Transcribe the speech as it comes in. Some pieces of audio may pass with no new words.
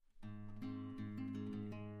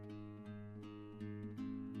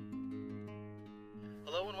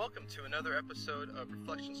Hello and welcome to another episode of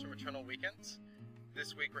Reflections from Eternal Weekends.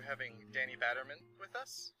 This week we're having Danny Batterman with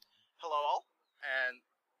us. Hello all. And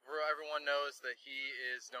everyone knows that he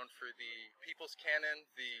is known for the People's Cannon,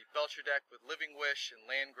 the Belcher deck with Living Wish and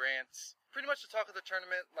land grants. Pretty much the talk of the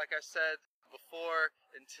tournament, like I said before,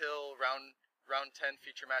 until round 10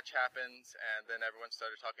 feature match happens, and then everyone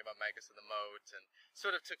started talking about Magus of the Moat, and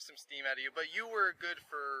sort of took some steam out of you. But you were good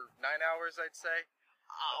for 9 hours, I'd say.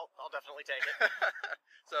 I'll definitely take it.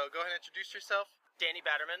 So go ahead and introduce yourself. Danny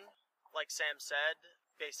Batterman, like Sam said,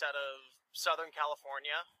 based out of Southern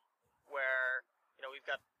California, where, we've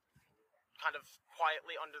got kind of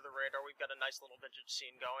quietly under the radar, we've got a nice little vintage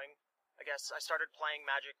scene going. I guess I started playing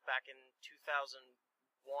Magic back in 2001,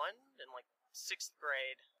 in 6th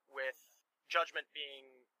grade, with Judgment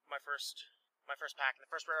being my first pack, and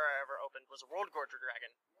the first rare I ever opened was a Worldgorger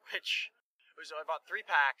Dragon, which I bought 3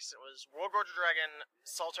 packs. It was Worldgorger Dragon,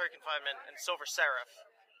 Solitary Confinement, and Silver Seraph.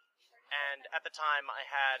 And at the time, I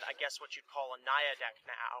had, I guess, what you'd call a Naya deck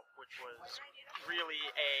now, which was really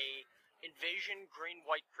a Invasion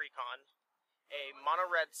green-white precon, a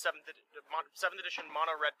mono-red 7th edition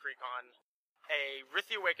mono-red precon, a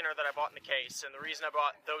Rith the Awakener that I bought in the case, and the reason I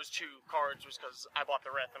bought those 2 cards was because I bought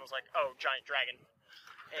the Rith, and I was like, oh, giant dragon.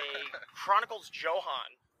 A Chronicles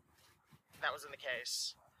Johan that was in the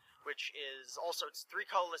case, which is also, it's 3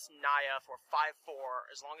 colorless Naya for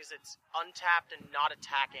 5/4, as long as it's untapped and not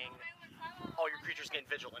attacking, all your creatures gain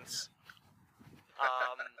vigilance.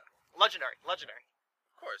 Legendary.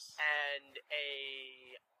 Of course. And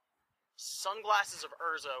a Sunglasses of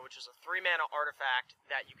Urza, which is a 3-mana artifact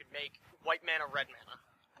that you could make white mana, red mana.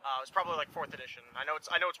 It's probably 4th edition. I know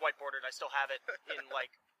it's white bordered. I still have it in in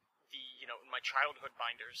my childhood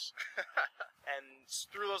binders. And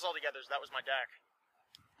threw those all together. So that was my deck.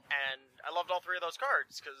 And I loved all 3 of those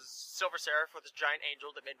cards, because Silver Seraph with this giant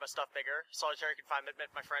angel that made my stuff bigger. Solitary Confinement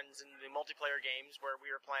met my friends in the multiplayer games where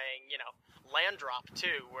we were playing, land drop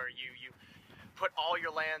too, where you put all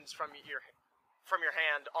your lands from your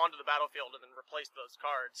hand onto the battlefield and then replaced those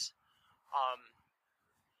cards.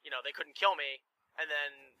 They couldn't kill me. And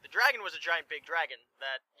then the dragon was a giant big dragon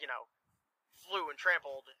that, flew and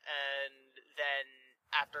trampled, and then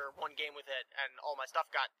after 1 game with it, and all my stuff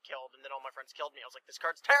got killed, and then all my friends killed me, I was like, this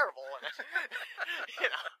card's terrible, and,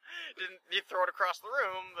 didn't need to throw it across the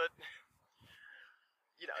room, but,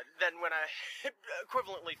 then when I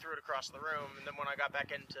equivalently threw it across the room, and then when I got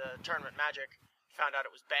back into Tournament Magic, found out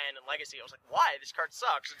it was banned in Legacy, I was like, why? This card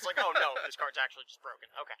sucks. It's like, oh no, this card's actually just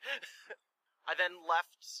broken. Okay. I then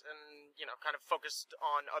left and, kind of focused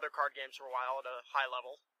on other card games for a while at a high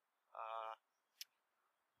level.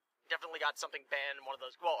 Definitely got something banned in one of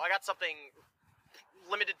those. Well, I got something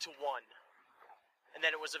limited to 1, and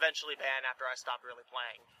then it was eventually banned after I stopped really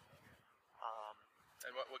playing.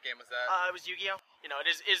 And what game was that? It was Yu-Gi-Oh. It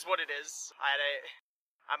is what it is.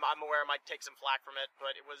 I'm aware I might take some flack from it,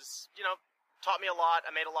 but it was, taught me a lot.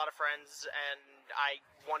 I made a lot of friends, and I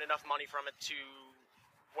won enough money from it to,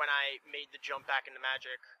 when I made the jump back into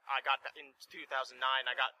Magic, I got in 2009.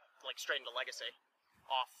 I got straight into Legacy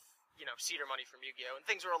off Cedar money from Yu-Gi-Oh! And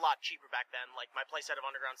things were a lot cheaper back then. My playset of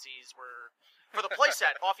Underground Seas were, for the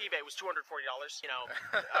playset, off eBay was $240.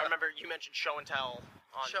 I remember you mentioned Show and Tell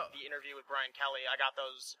on the interview with Brian Kelly. I got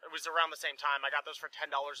those, it was around the same time. I got those for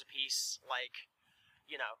 $10 a piece.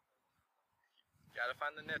 Gotta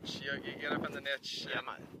find the niche. You gotta find the niche. Yeah,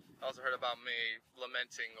 I also heard about me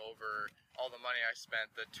lamenting over all the money I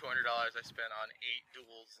spent, the $200 I spent on 8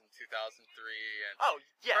 duels in 2003, and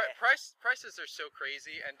prices are so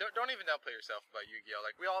crazy. And don't even downplay yourself about Yu-Gi-Oh.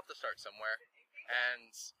 We all have to start somewhere,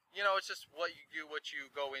 and it's just what you do, what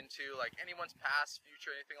you go into. Anyone's past,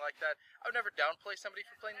 future, anything like that. I would never downplay somebody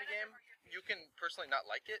for playing the game. You can personally not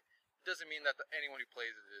like it. Doesn't mean that anyone who plays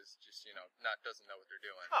it is just doesn't know what they're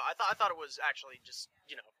doing. Oh, I thought it was actually just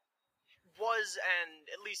and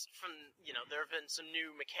at least from there have been some new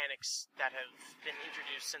mechanics that have been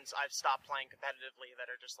introduced since I've stopped playing competitively that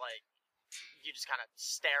are just you just kind of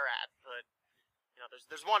stare at. But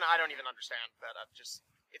there's one I don't even understand that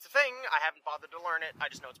it's a thing. I haven't bothered to learn it. I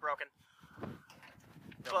just know it's broken.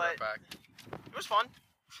 But it was fun,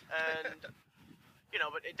 and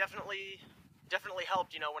but it definitely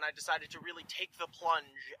helped, when I decided to really take the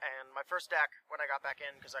plunge. And my first deck, when I got back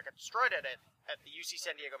in, because I got destroyed at it at the UC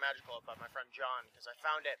San Diego Magic Club by my friend John, because I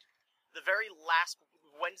found it the very last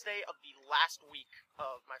Wednesday of the last week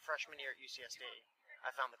of my freshman year at UCSD.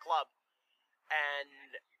 I found the club,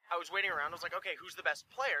 and I was waiting around. I was like, okay, who's the best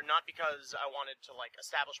player? Not because I wanted to, like,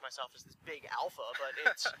 establish myself as this big alpha, but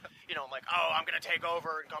it's, you know, I'm like, oh, I'm going to take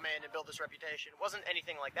over and come in and build this reputation. It wasn't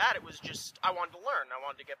anything like that. It was just, I wanted to learn. I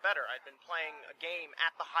wanted to get better. I'd been playing a game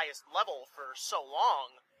at the highest level for so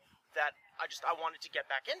long that I wanted to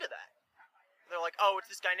get back into that. They're like, oh,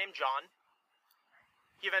 it's this guy named John.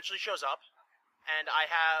 He eventually shows up, and I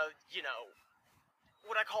have, you know,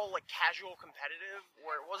 what I call, like, casual competitive,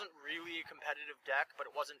 where it wasn't really a competitive deck, but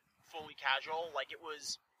it wasn't fully casual. Like, it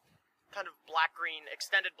was kind of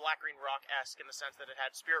extended black-green rock-esque in the sense that it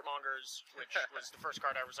had Spirit Mongers, which was the first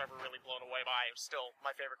card I was ever really blown away by. It was still my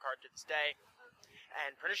favorite card to this day.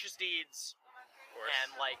 And Pernicious Deeds,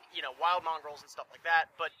 and, like, you know, Wild Mongrels and stuff like that,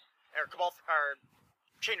 or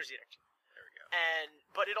Chainer's Edict.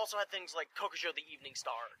 But it also had things like Kokujo the Evening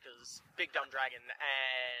Star, because Big Dumb Dragon,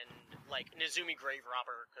 and, like, Nezumi Grave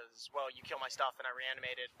Robber, because, well, you kill my stuff and I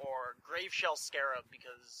reanimate it, or Graveshell Scarab,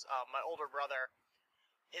 because my older brother,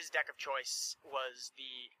 his deck of choice was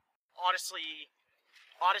the Odyssey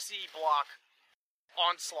block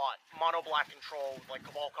Onslaught, mono black control, with, like,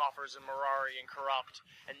 Cabal Coffers and Mirari and Corrupt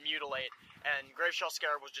and Mutilate, and Graveshell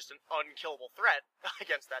Scarab was just an unkillable threat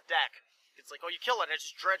against that deck. It's like, oh, you kill it, and it's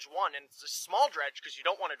just dredge 1, and it's a small dredge, because you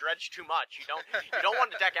don't want to dredge too much. You don't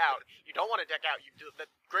want to deck out. You don't want to deck out. The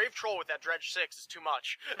Grave Troll with that dredge 6 is too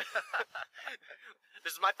much.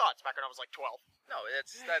 This is my thoughts back when I was like 12. No,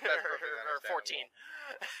 that's perfectly or 14.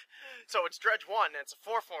 So it's dredge 1, and it's a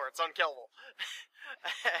 4/4. It's unkillable.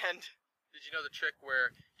 And did you know the trick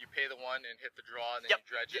where you pay the 1 and hit the draw, and then you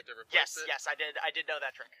dredge it to replace it? Yes, I did know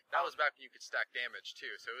that trick. That was back when you could stack damage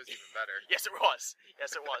too, so it was even better. Yes, it was.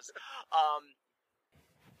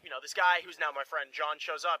 You know, this guy who's now my friend John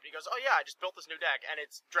shows up, and he goes, "Oh yeah, I just built this new deck, and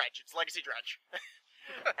it's dredge. It's Legacy Dredge."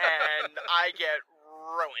 And I get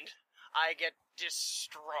ruined. I get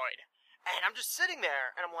destroyed. And I'm just sitting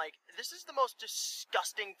there, and I'm like, this is the most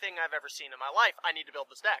disgusting thing I've ever seen in my life. I need to build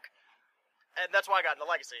this deck. And that's why I got into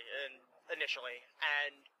Legacy initially.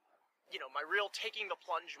 And, you know, my real taking the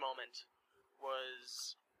plunge moment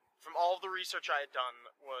was, from all of the research I had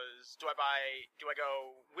done, was do I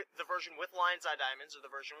go with the version with Lion's Eye Diamonds or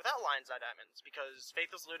the version without Lion's Eye Diamonds? Because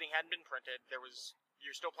Faithless Looting hadn't been printed.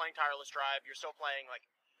 You're still playing Tireless Drive. You're still playing, like,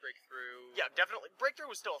 Breakthrough. Yeah, definitely. Breakthrough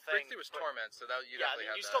was still a thing. Breakthrough was Torment, so that you definitely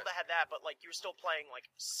had that. You still had that, but, like, you were still playing, like,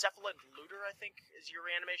 Cephalid Looter, I think, is your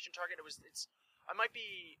reanimation target. I might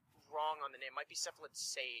be wrong on the name. It might be Cephalid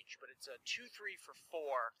Sage, but it's a 2/3 for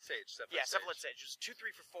 4. Cephalid Sage. It's 2/3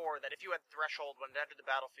 for 4 that if you had Threshold when it entered the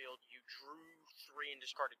battlefield, you drew 3 and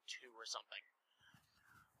discarded 2 or something.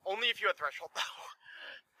 Only if you had Threshold, though.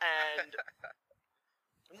 And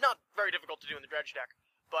not very difficult to do in the Dredge deck,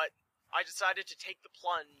 but I decided to take the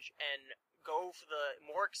plunge and go for the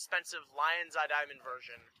more expensive Lion's Eye Diamond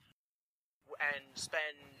version and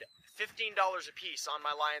spend $15 a piece on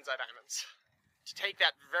my Lion's Eye Diamonds to take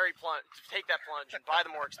that plunge and buy the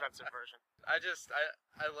more expensive version. I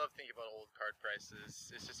love thinking about old card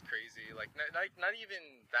prices. It's just crazy. Like, not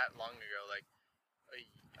even that long ago, like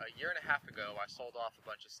a year and a half ago, I sold off a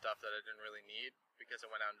bunch of stuff that I didn't really need because I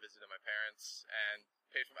went out and visited my parents and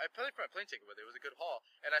I paid for my plane ticket with it. It was a good haul.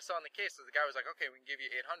 And I saw in the case that the guy was like, okay, we can give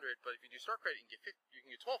you $800, but if you do store credit, you can get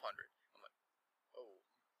 $1,200. I'm like, oh.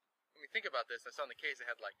 When we think about this, I saw in the case it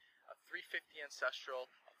had like a 350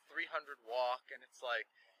 Ancestral, a 300 Walk, and it's like,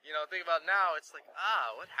 you know, think about now, it's like,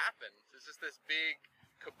 what happened? There's just this big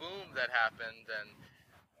kaboom that happened, and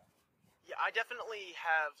yeah, I definitely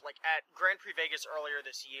have, like, at Grand Prix Vegas earlier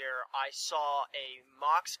this year, I saw a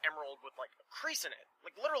Mox Emerald with, like, a crease in it.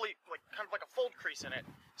 Like, literally, like, kind of like a fold crease in it,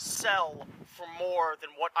 sell for more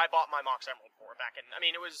than what I bought my Mox Emerald for back in, I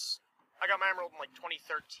mean, I got my Emerald in, like,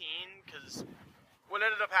 2013, because what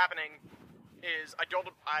ended up happening is I built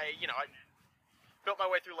my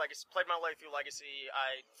way through Legacy, played my way through Legacy.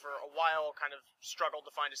 I, for a while, kind of struggled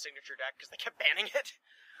to find a signature deck, because they kept banning it.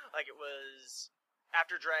 Like, it was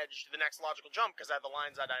after Dredge, the next logical jump, because I had the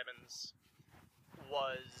Lion's Eye Diamonds,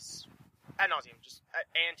 was ad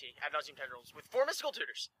nauseum tendrils with 4 mystical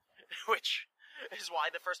tutors, which is why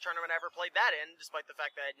the first tournament I ever played that in, despite the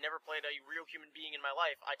fact that I'd never played a real human being in my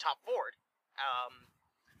life, I top 4'd.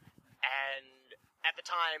 And at the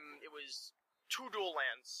time, it was 2 dual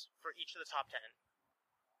lands for each of the top 10,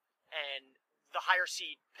 and the higher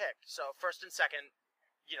seed picked. So first and second,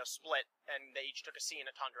 split, and they each took a sea and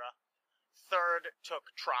a tundra. Third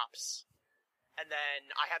took Trops, and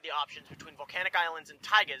then I had the options between Volcanic Islands and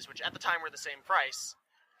Taigas, which at the time were the same price,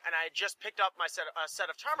 and I had just picked up a set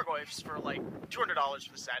of Tarmogoyfs for like $200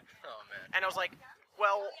 for the set. Oh man! And I was like,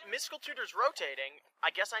 well, Mystical Tutor's rotating. I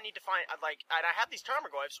guess I need to find, and I have these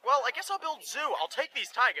Tarmogoyfs. Well, I guess I'll build Zoo. I'll take these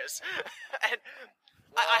Tigers. And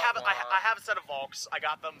I have a set of Volks. I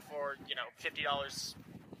got them for, $50,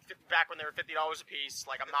 back when they were $50 a piece.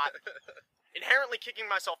 Like, I'm not inherently kicking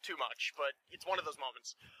myself too much, but it's one of those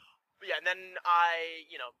moments. But yeah, and then I,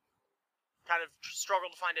 kind of struggled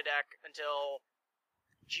to find a deck until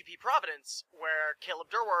GP Providence, where Caleb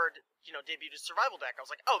Durward, debuted his survival deck. I was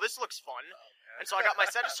like, oh, this looks fun. And so I got my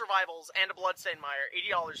set of survivals and a Bloodstained Mire,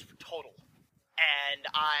 $80 for total. And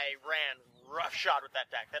I ran roughshod with that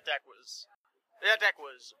deck. That deck was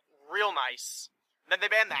real nice. Then they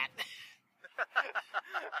banned that.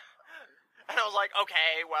 And I was like,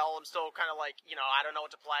 okay, well, I'm still kind of like, I don't know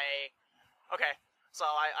what to play. Okay, so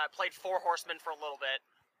I played 4 Horsemen for a little bit,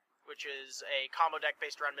 which is a combo deck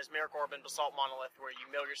based around Mesmeric Orb and Basalt Monolith, where you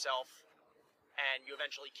mill yourself, and you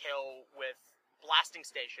eventually kill with Blasting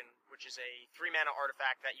Station, which is a 3-mana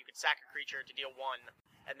artifact that you can sack a creature to deal 1,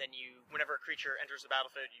 and then whenever a creature enters the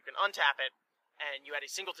battlefield, you can untap it, and you add a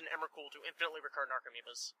Singleton Emrakul to infinitely recur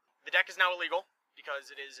Narcomoebas. The deck is now illegal,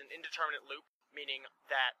 because it is an indeterminate loop, meaning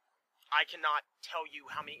that I cannot tell you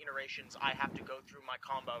how many iterations I have to go through my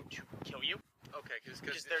combo to kill you. Okay, because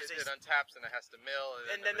it untaps and it has to mill.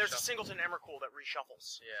 And then there's a Singleton Emrakul that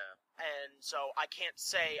reshuffles. Yeah. And so I can't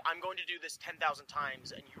say, I'm going to do this 10,000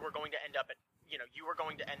 times, and you are going to end up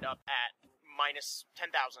at, minus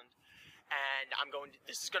 10,000, and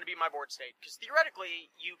this is going to be my board state. Because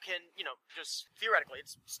theoretically, you can, just theoretically,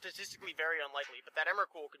 it's statistically very unlikely, but that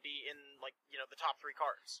Emrakul could be in, the top 3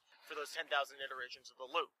 cards for those 10,000 iterations of the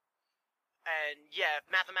loop. And yeah,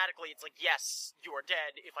 mathematically, it's like, yes, you are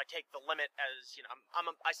dead if I take the limit as,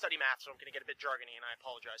 I study math, so I'm going to get a bit jargony, and I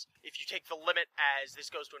apologize. If you take the limit as this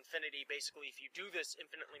goes to infinity, basically, if you do this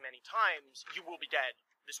infinitely many times, you will be dead.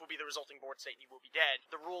 This will be the resulting board state, and you will be dead.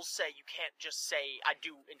 The rules say you can't just say, I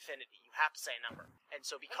do infinity. You have to say a number. And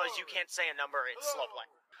so because you can't say a number, it's slow play.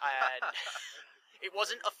 And it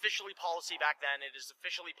wasn't officially policy back then. It is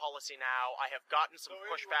officially policy now. I have gotten some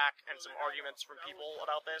pushback and some arguments from people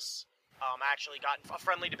about this. I actually got a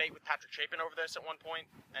friendly debate with Patrick Chapin over this at one point,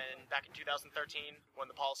 and back in 2013, when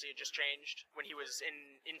the policy had just changed, when he was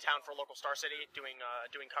in town for local Star City doing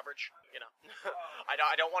coverage. I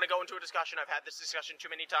don't want to go into a discussion. I've had this discussion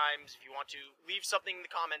too many times. If you want to leave something in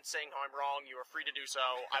the comments saying how I'm wrong, you are free to do so.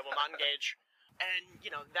 I will not engage. And,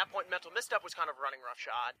 at that point, Mental Misstep was kind of running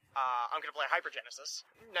roughshod. I'm going to play Hypergenesis.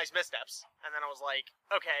 Nice missteps. And then I was like,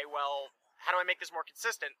 okay, well, how do I make this more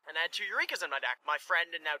consistent? And I had 2 Eurekas in my deck. My friend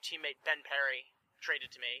and now teammate Ben Perry traded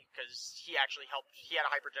to me, because he actually helped. He had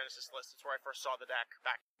a Hypergenesis list. That's where I first saw the deck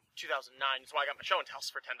back in 2009. That's why I got my show and tells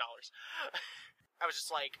for $10. I was just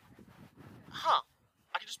like,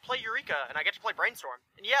 I can just play Eureka, and I get to play Brainstorm.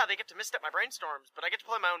 And yeah, they get to misstep my Brainstorms, but I get to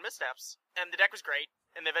play my own missteps. And the deck was great,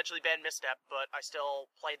 and they eventually banned misstep, but I still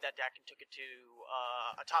played that deck and took it to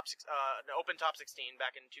an open top 16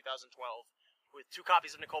 back in 2012. With 2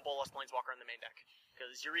 copies of Nicol Bolas Planeswalker in the main deck.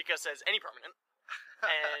 Because Eureka says any permanent.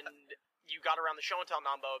 And you got around the show and tell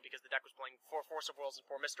Nambo because the deck was playing 4 Force of Wills and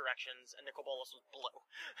 4 Misdirections, and Nicol Bolas was blue.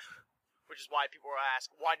 Which is why people were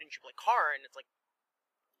asked, why didn't you play Karn? It's like,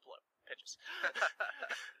 blue. Pitches.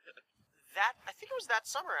 I think it was that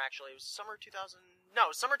summer, actually. It was summer 2011,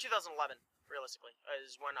 realistically,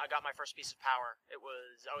 is when I got my first piece of power. I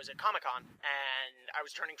was at Comic-Con, and I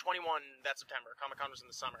was turning 21 that September. Comic-Con was in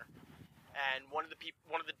the summer. And one of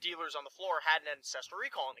the dealers on the floor had an Ancestral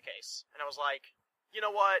Recall in the case. And I was like, you know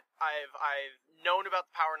what? I've known about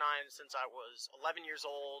the Power 9 since I was 11 years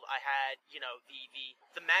old. I had,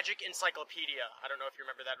 the Magic Encyclopedia. I don't know if you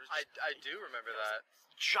remember that. It was just, I do remember that.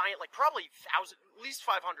 Giant, probably 1,000, at least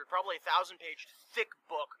 500, probably 1,000-page thick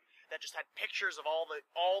book that just had pictures of all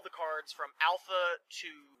the cards from Alpha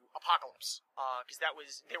to Apocalypse, because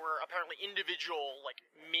they were apparently individual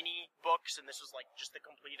mini books, and this was just the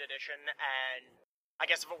complete edition. And I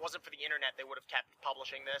guess if it wasn't for the internet, they would have kept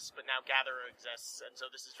publishing this, but now Gatherer exists, and so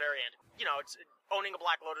this is very it's owning a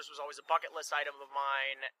Black Lotus was always a bucket list item of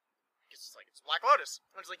mine. It's Black Lotus.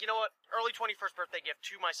 And I was like, you know what? Early 21st birthday gift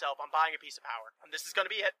to myself. I'm buying a piece of power, and this is going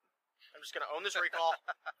to be it. I'm just going to own this recall.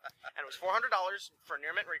 And it was $400 for a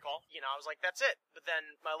near mint recall. I was like, that's it. But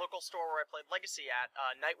then my local store where I played Legacy at,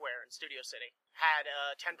 Nightwear in Studio City, had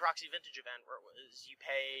a 10 proxy vintage event where it was, you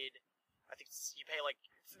pay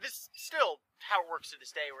this still how it works to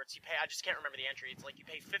this day, where it's I just can't remember the entry. It's you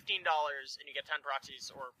pay $15 and you get 10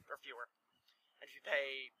 proxies or fewer. And if you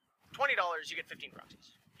pay $20, you get 15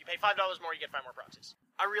 proxies. You pay $5 more, you get 5 more proxies.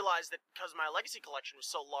 I realized that because my Legacy collection was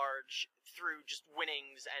so large through just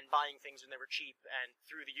winnings and buying things when they were cheap and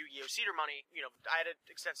through the Yu-Gi-Oh! Seeder money, I had an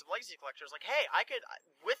extensive Legacy collection. I was like, hey,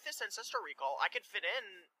 with this Ancestral Recall, I could fit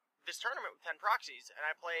in this tournament with 10 proxies. And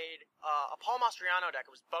I played a Paul Mastriano deck.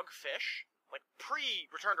 It was Bugfish, like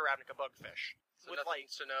pre-Return to Ravnica Bugfish. So nothing,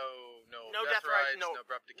 so no Death Rides, no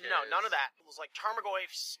Abrupt Decays. No, none of that. It was like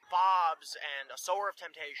Tarmogoyfs, Bobs, and a Sower of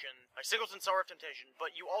Temptation, like Singleton Sower of Temptation,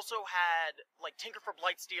 but you also had like Tinker for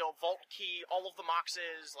Blightsteel, Vault Key, all of the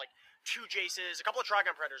Moxes, like 2 Jaces, a couple of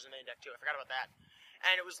Trigon Predators in the main deck too, I forgot about that.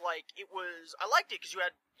 And it was like, I liked it because you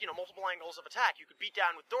had, multiple angles of attack. You could beat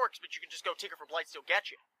down with Dorks, but you could just go Tinker for Blightsteel, get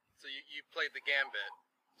you. So you played the gambit.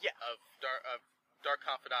 Yeah. Of Dark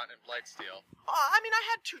Confidant and Blightsteel. I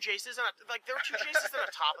had 2 Jaces, and there were 2 Jaces in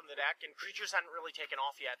the top of the deck, and creatures hadn't really taken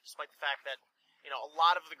off yet, despite the fact that, a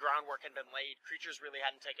lot of the groundwork had been laid. Creatures really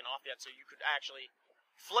hadn't taken off yet, so you could actually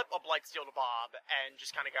flip a Blightsteel to Bob and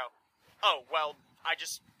just kind of go, oh, well,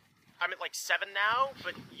 I'm at like 7 now,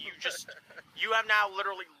 but you have now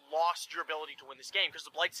literally lost your ability to win this game, because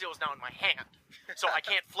the Blightsteel is now in my hand, so I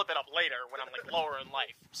can't flip it up later when I'm like lower in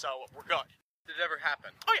life, so we're good. Did it ever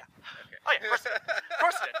happen? Oh, yeah. Okay. Oh, yeah, of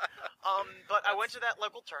course it did. But I went to that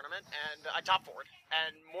local tournament, and I top 4'd.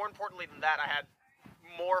 And more importantly than that, I had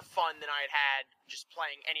more fun than I had just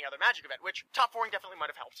playing any other Magic event, which top 4ing definitely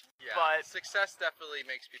might have helped. Yeah, but success definitely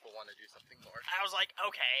makes people want to do something more. I was like,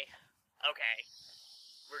 okay.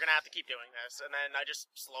 We're going to have to keep doing this. And then I just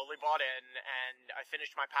slowly bought in, and I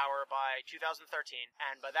finished my power by 2013.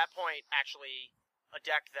 And by that point, actually, a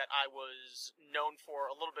deck that I was known for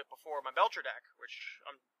a little bit before my Belcher deck, which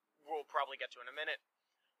we'll probably get to in a minute,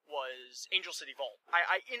 was Angel City Vault.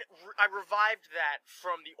 I revived that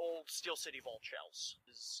from the old Steel City Vault shells.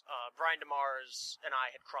 Brian DeMars and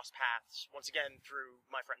I had crossed paths, once again, through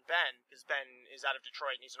my friend Ben, because Ben is out of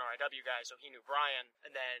Detroit and he's an RIW guy, so he knew Brian.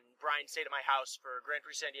 And then Brian stayed at my house for Grand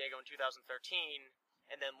Prix San Diego in 2013,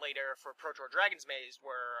 and then later for Pro Tour Dragon's Maze,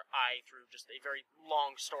 where I, through just a very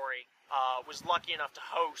long story, was lucky enough to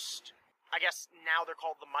host, I guess now they're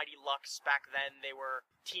called the Mighty Lux. Back then they were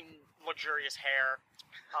Team Luxurious Hair,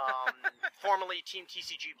 formerly Team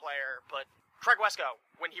TCG player, but Craig Wesco,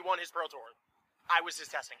 when he won his Pro Tour, I was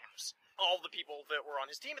his testing house. All the people that were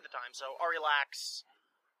on his team at the time, so Ari Lax,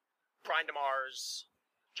 Brian DeMars,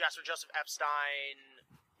 Jasper Joseph Epstein,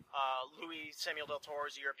 Louis Samuel Del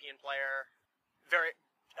Toro is a European player.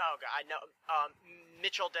 I know.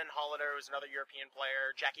 Mitchell Den Hollander was another European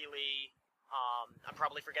player. Jackie Lee. I'm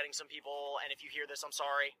probably forgetting some people, and if you hear this, I'm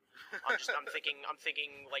sorry. I'm thinking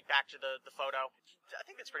like back to the photo. I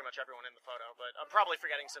think that's pretty much everyone in the photo, but I'm probably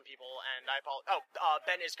forgetting some people, and I apologize.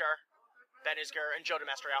 Ben Isger, and Joe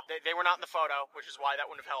DeMastrial. They were not in the photo, which is why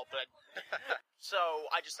that wouldn't have helped. But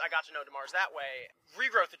so I got to know DeMars that way.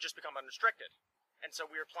 Regrowth had just become unrestricted. And so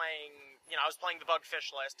we were playing, I was playing the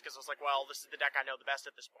Bugfish list, because I was like, well, this is the deck I know the best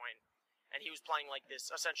at this point. And he was playing like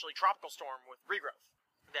this, essentially, Tropical Storm with Regrowth.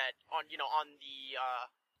 That, on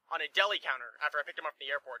a deli counter, after I picked him up from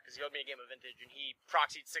the airport, because he owed me a game of Vintage, and he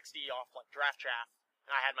proxied 60 off, like, Draft Chaff.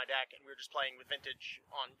 And I had my deck, and we were just playing with Vintage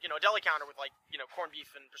on, a deli counter with, like, corned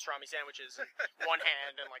beef and pastrami sandwiches in one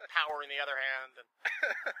hand, and, like, power in the other hand. And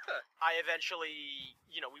I eventually,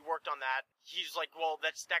 we worked on that. He's like, well,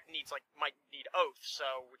 that deck might need Oath,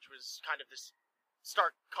 which was kind of this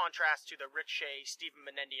stark contrast to the Rick Shea, Stephen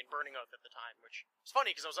Menendy, and Burning Oath at the time, which is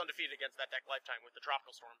funny, because I was undefeated against that deck lifetime with the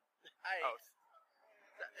Tropical Storm Oath.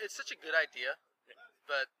 It's such a good idea,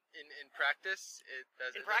 but in practice, it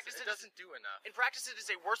doesn't do enough. In practice, it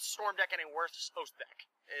is a worse Storm deck and a worse Oath deck.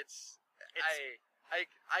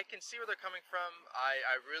 I can see where they're coming from.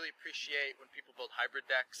 I really appreciate when people build hybrid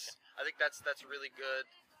decks. I think that's really good.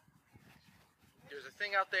 There's a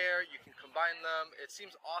thing out there, you can combine them. It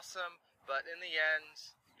seems awesome, but in the end,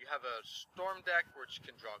 you have a Storm deck which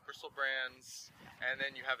can draw Crystal Brands, and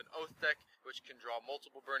then you have an Oath deck which can draw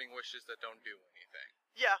multiple Burning Wishes that don't do anything.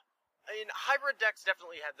 Yeah. I mean, hybrid decks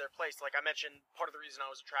definitely had their place. Like I mentioned, part of the reason I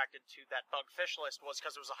was attracted to that Bugfish list was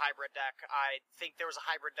because it was a hybrid deck. I think there was a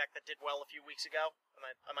hybrid deck that did well a few weeks ago.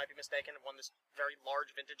 I might be mistaken. It won this very large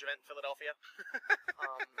Vintage event in Philadelphia.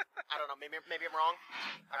 I don't know. Maybe I'm wrong.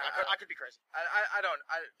 I could be crazy. I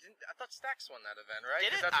thought Stax won that event, right?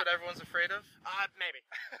 Did it? That's what everyone's afraid of? Maybe.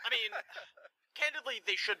 I mean, candidly,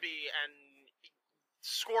 they should be. And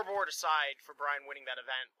scoreboard aside for Brian winning that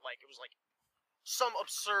event, it was like some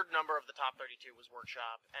absurd number of the top 32 was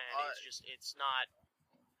Workshop, and it's not,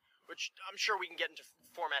 which I'm sure we can get into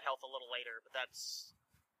format health a little later, but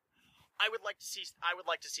I would like to see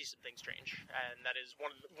some things change, and that is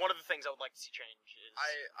one of the things I would like to see change.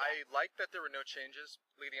 I like that there were no changes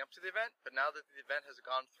leading up to the event, but now that the event has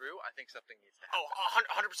gone through, I think something needs to happen.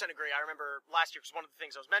 Oh, 100% agree. I remember last year, because one of the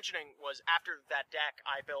things I was mentioning was after that deck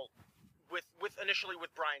I built initially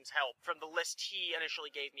with Brian's help, from the list he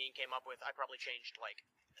initially gave me and came up with, I probably changed like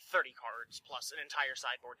 30 cards plus an entire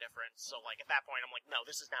sideboard difference. So like at that point I'm like, no,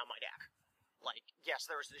 this is now my deck. Like, yes,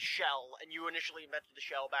 there was the shell, and you initially invented the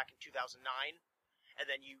shell back in 2009, and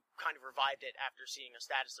then you kind of revived it after seeing a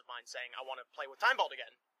status of mine saying, I want to play with Time Vault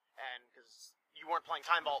again. And because you weren't playing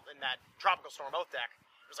Time Vault in that Tropical Storm Oath deck,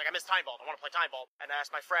 it was like, I miss Time Vault, I want to play Time Vault. And I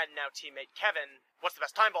asked my friend, now teammate Kevin, what's the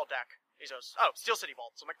best Time Vault deck? He goes, oh, Steel City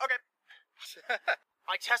Vault. So I'm like, okay.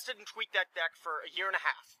 I tested and tweaked that deck for a year and a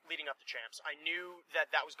half leading up to Champs. I knew that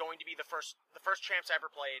was going to be the first Champs I ever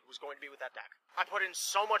played was going to be with that deck. I put in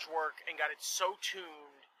so much work and got it so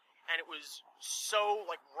tuned, and it was so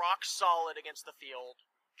like rock solid against the field.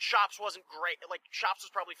 Shops wasn't great. Like Shops was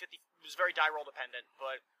probably 50. It was very die roll dependent,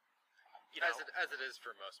 but you know, as it is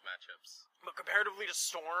for most matchups. But comparatively to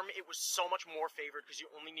Storm, it was so much more favored because you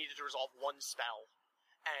only needed to resolve one spell.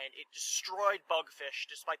 And it destroyed Bugfish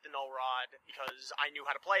despite the Null Rod because I knew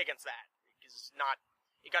how to play against that.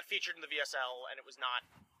 It got featured in the VSL, and it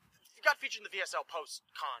got featured in the VSL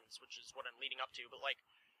post-cons, which is what I'm leading up to, but like,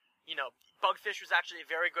 you know, Bugfish was actually a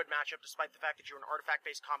very good matchup despite the fact that you were an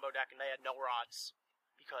artifact-based combo deck and they had Null Rods,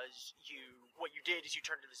 because what you did is you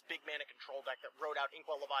turned into this big mana control deck that wrote out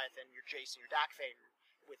Inkwell Leviathan, your Jace, and your Dak Fade,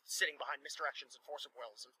 with sitting behind Misdirections and Force of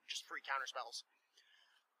Wills, and just free counterspells.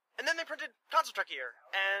 And then they printed Concentric here,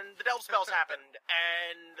 and the Delve spells happened,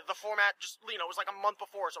 and the format just, you know, was like a month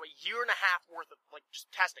before, so a year and a half worth of, like,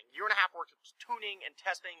 just testing. A year and a half worth of just tuning and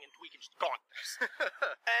testing and tweaking, just gone.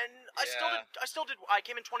 And I still did, I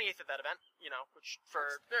came in 28th at that event, you know, which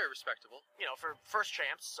for... It's very respectable. You know, for first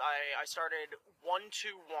Champs, I started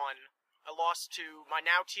 1-2-1. I lost to my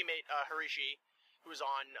now teammate, Harishi, who was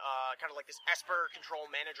on, kind of like this Esper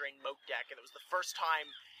Control Mana Drain Moat deck, and it was the first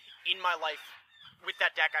time in my life with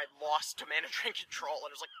that deck I lost to Mana Drain Control,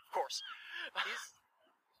 and it was like, of course. He's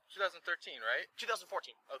 2013, right?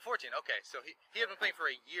 2014. Oh, 14, okay. So he had been playing for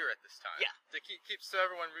a year at this time. Yeah. To keep so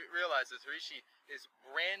everyone realizes, Harishi is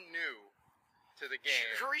brand new to the game.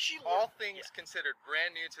 Harishi all things considered,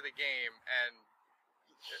 brand new to the game, and...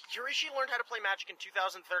 Harishi learned how to play Magic in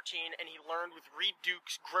 2013, and he learned with Reed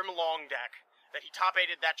Duke's Grimlong deck that he top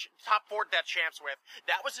 4'd that Champs with.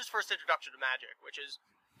 That was his first introduction to Magic, which is...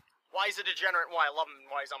 why he's a degenerate, and why I love him, and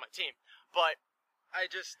why he's on my team. But I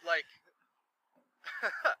just, like...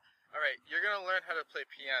 Alright, you're gonna learn how to play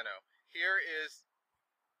piano. Here is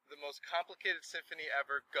the most complicated symphony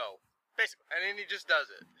ever, go. Basically. And then he just does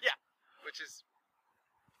it. Yeah. Which is...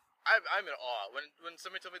 I'm in awe. When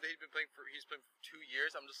somebody told me that he's playing for 2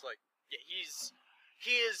 years, I'm just like... Yeah, he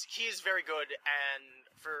is very good, and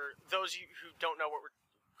for those of you who don't know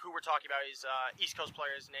who we're talking about, is East Coast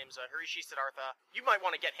player. His name's Harishi Siddhartha. You might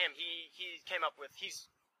want to get him. He's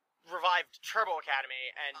revived Turbo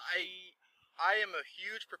Academy, and I am a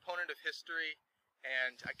huge proponent of history,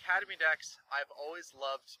 and Academy decks I've always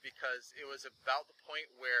loved because it was about the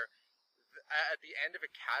point where at the end of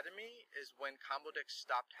Academy is when combo decks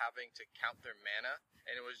stopped having to count their mana,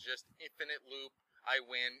 and it was just infinite loop, I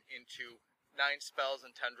win, into 9 spells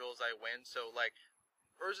and tendrils, I win. So like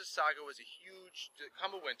Urza's Saga was a huge...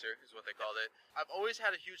 Combo Winter is what they called it. I've always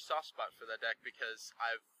had a huge soft spot for that deck because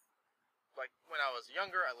when I was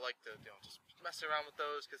younger, I liked to just mess around with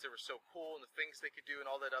those because they were so cool and the things they could do and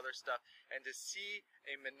all that other stuff. And to see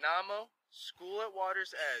a Minamo School at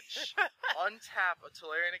Water's Edge untap a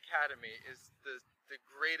Tolarian Academy is the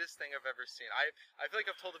greatest thing I've ever seen. I feel like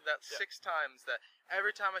I've told him that 6 times, that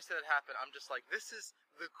every time I see that happen, I'm just like, this is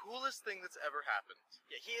the coolest thing that's ever happened.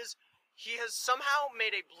 Yeah, He has somehow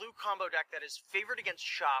made a blue combo deck that is favored against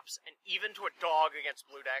Shops and even to a dog against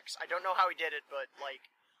blue decks. I don't know how he did it, but, like,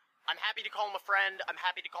 I'm happy to call him a friend. I'm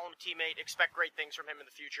happy to call him a teammate. Expect great things from him in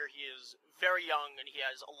the future. He is very young, and he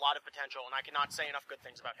has a lot of potential, and I cannot say enough good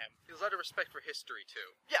things about him. He has a lot of respect for history,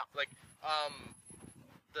 too. Yeah. Like,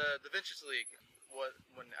 the Vintage League...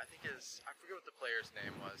 I forget what the player's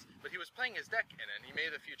name was, but he was playing his deck in it, and he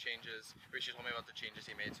made a few changes. Rishi told me about the changes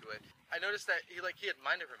he made to it. I noticed that he had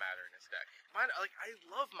Mind Over Matter in his deck. I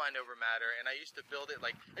love Mind Over Matter, and I used to build it,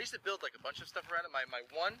 a bunch of stuff around it. My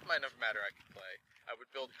one Mind Over Matter I could play, I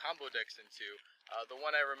would build combo decks into. The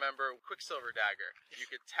one I remember, Quicksilver Dagger. You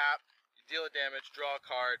could tap, you deal a damage, draw a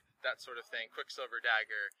card, that sort of thing, Quicksilver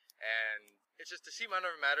Dagger, and it's just to see Mind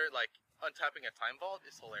Over Matter, untapping a Time Vault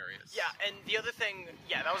is hilarious. Yeah, and the other thing,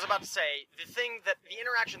 that I was about to say, the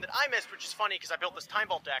interaction that I missed, which is funny because I built this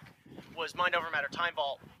Time Vault deck, was Mind Over Matter Time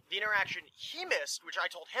Vault. The interaction he missed, which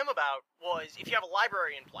I told him about, was if you have a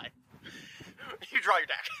library in play, you draw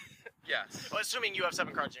your deck. Yes. Well, assuming you have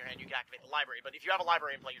 7 cards in your hand, you can activate the library. But if you have a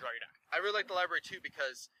library in play, you draw your deck. I really like the library too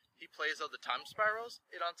because he plays out the time spirals.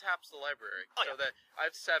 It untaps the library. Oh, so that I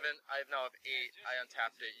have 7. I now have 8. I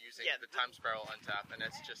untapped it using the time spiral untap, and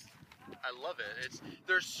it's just, I love it.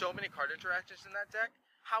 There's so many card interactions in that deck.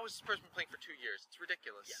 How has this person been playing for 2 years? It's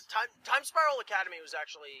ridiculous. Yeah, Time Spiral Academy was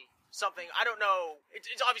actually something, I don't know,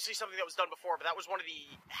 it's obviously something that was done before, but that was one of the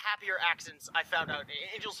happier accidents I found out in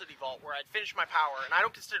Angel City Vault, where I'd finished my power, and I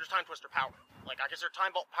don't consider Time Twister power. Like, I consider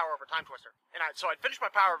Time Vault power over Time Twister. And so I'd finished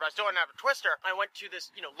my power, but I still didn't have a Twister. I went to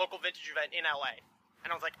this, local vintage event in LA,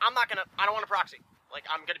 and I was like, I don't want to proxy. Like,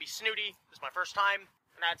 I'm gonna be snooty, this is my first time,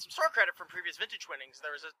 and I had some store credit from previous vintage winnings.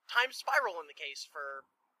 There was a Time Spiral in the case for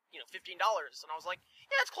 $15, and I was like,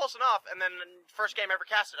 yeah, it's close enough. And then the first game I ever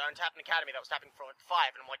casted, I untapped an Academy that was tapping for like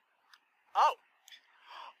 5, and I'm like, oh,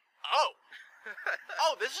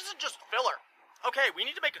 this isn't just filler. Okay, we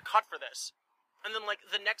need to make a cut for this. And then like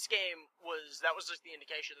the next game that was just the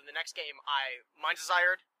indication. And the next game, I Mind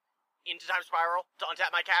Desired into Time Spiral to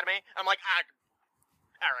untap my Academy. I'm like,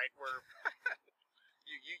 all right, we're.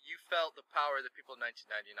 You felt the power that people in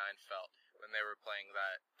 1999 felt when they were playing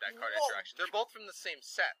that card interaction. They're both from the same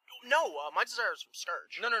set. No, Mind Desire is from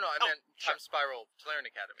Scourge. No, I meant Time Spiral Tolarian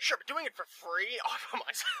Academy. Sure, but doing it for free off of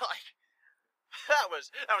my like that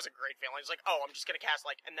was a great feeling. It's like, I'm just gonna cast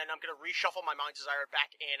and then I'm gonna reshuffle my Mind Desire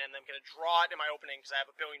back in, and then I'm gonna draw it in my opening because I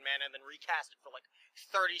have a billion mana, and then recast it for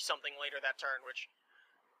 30 something later that turn, which.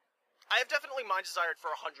 I have definitely Mind Desired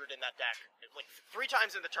for 100 in that deck. 3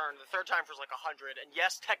 times in the turn, the third time for 100. And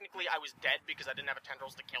yes, technically I was dead because I didn't have a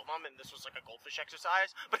Tendrils to kill them, and this was a goldfish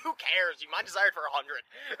exercise. But who cares? You Mind Desired for 100.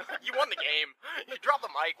 You won the game. You drop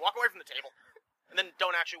the mic, walk away from the table. And then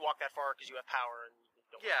don't actually walk that far because you have power. And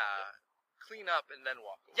you don't clean up and then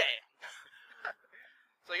walk away. Yeah.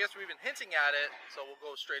 So I guess we've been hinting at it, so we'll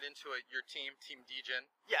go straight into it. Your team, Team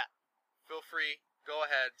Degen. Yeah. Feel free. Go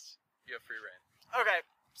ahead. You have free reign. Okay.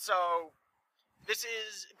 So, this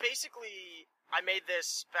is basically, I made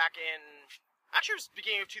this back in, actually it was the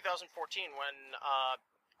beginning of 2014 when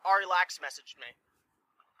Ari Lax messaged me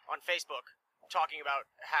on Facebook talking about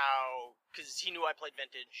how, because he knew I played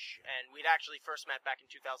Vintage, and we'd actually first met back in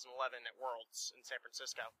 2011 at Worlds in San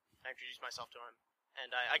Francisco. I introduced myself to him,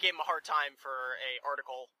 and I gave him a hard time for a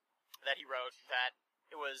article that he wrote that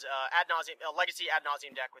it was a legacy ad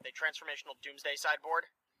nauseum deck with a transformational Doomsday sideboard,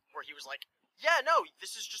 where he was like, yeah, no,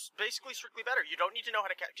 this is just basically strictly better. You don't need to know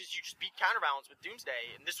how to because you just beat Counterbalance with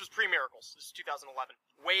Doomsday, and this was pre-Miracles. This is 2011.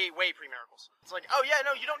 Way pre-Miracles. It's like, oh yeah,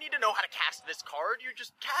 no, you don't need to know how to cast this card. You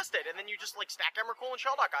just cast it, and then you just stack Emrakul and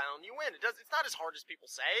Shelldock Island, and you win. It's not as hard as people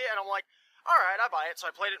say, and I'm like, alright, I buy it. So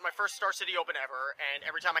I played it in my first Star City Open ever, and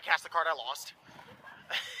every time I cast the card, I lost.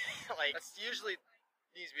 That's usually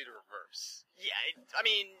needs to be the reverse. Yeah,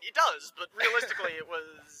 it does, but realistically, it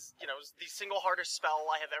was, it was the single hardest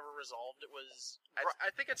spell I have ever resolved. It was...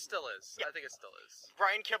 I think it still is. Yeah. I think it still is.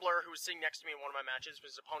 Brian Kibler, who was sitting next to me in one of my matches,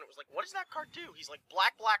 his opponent was like, what does that card do? He's like,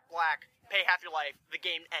 black, pay half your life, the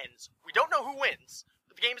game ends. We don't know who wins,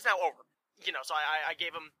 but the game is now over. So I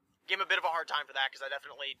gave him a bit of a hard time for that, because I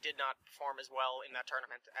definitely did not perform as well in that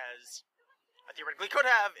tournament as I theoretically could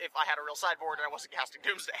have if I had a real sideboard and I wasn't casting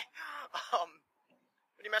Doomsday.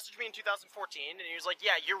 But he messaged me in 2014, and he was like,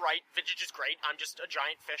 yeah, you're right, Vintage is great, I'm just a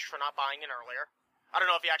giant fish for not buying it earlier. I don't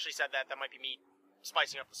know if he actually said that might be me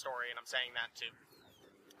spicing up the story, and I'm saying that to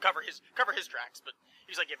cover his tracks, but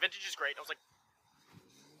he was like, yeah, Vintage is great, and I was like,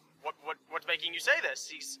 what's making you say this?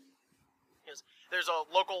 He goes, there's a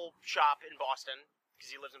local shop in Boston,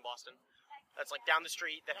 because he lives in Boston, that's down the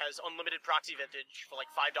street, that has unlimited proxy Vintage for $5,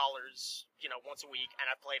 once a week, and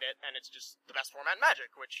I've played it, and it's just the best format in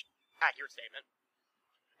Magic, which, accurate statement.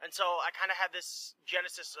 And so I kind of had this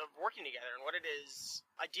genesis of working together, and what it is,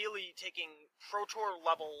 ideally taking Pro Tour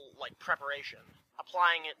level, preparation,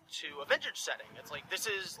 applying it to a Vintage setting. It's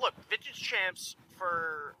Vintage champs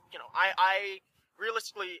for, I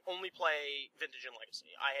realistically only play Vintage and Legacy.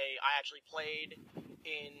 I actually played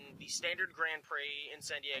in the Standard Grand Prix in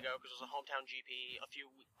San Diego, because it was a hometown GP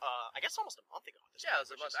I guess almost a month ago. It was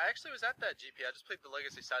a month. I actually was at that GP. I just played the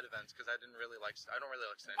Legacy side events because I don't really like Standard.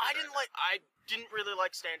 I didn't really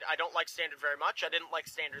like Standard. I don't like Standard very much. I didn't like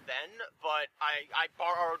Standard then, but I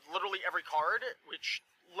borrowed literally every card, which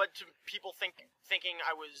led to people thinking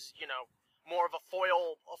I was, more of a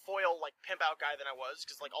foil pimp out guy than I was,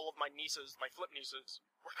 because all of my nieces, my flip nieces,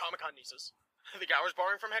 were Comic-Con nieces. The guy was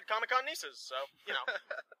borrowing from head Comic-Con nieces, so,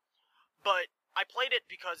 But I played it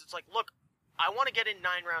because it's look, I want to get in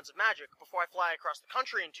 9 rounds of Magic before I fly across the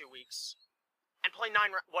country in 2 weeks and I'd play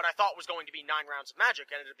what I thought was going to be 9 rounds of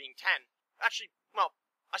Magic ended up being 10. Actually, well,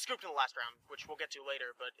 I scooped in the last round, which we'll get to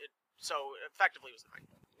later, but so effectively it was 9.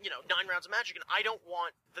 9 rounds of Magic, and I don't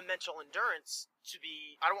want my mental endurance to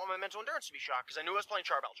be shot, because I knew I was playing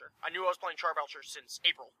Charbelcher. I knew I was playing Charbelcher since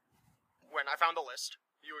April, when I found the list.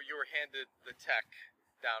 You were handed the tech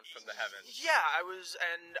down from the heavens. Yeah, I was,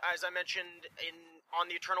 and as I mentioned on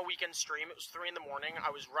the Eternal Weekend stream, it was 3 a.m. I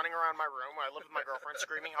was running around my room where I lived with my girlfriend,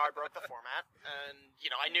 screaming how I broke the format, and,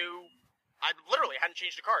 I knew, I literally hadn't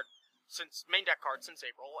changed a card main deck card since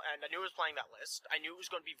April, and I knew I was playing that list. I knew it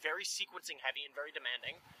was going to be very sequencing heavy and very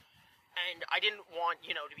demanding, and I didn't want,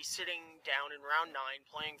 to be sitting down in round 9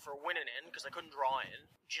 playing for winning in, because I couldn't draw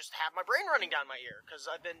in, just have my brain running down my ear, because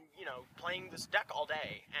I've been, playing this deck all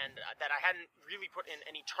day, and that I hadn't really put in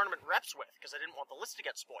any tournament reps with, because I didn't want the list to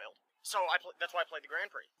get spoiled. So that's why I played the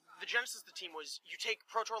Grand Prix. The genesis of the team was, you take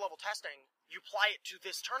Pro Tour level testing, you apply it to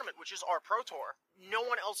this tournament, which is our Pro Tour. No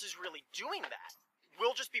one else is really doing that.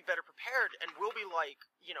 We'll just be better prepared, and we'll be like,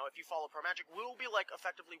 if you follow Pro Magic, we'll be like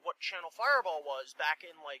effectively what Channel Fireball was back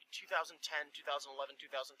in like 2010, 2011,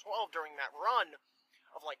 2012 during that run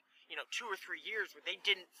of like, 2 or 3 years where they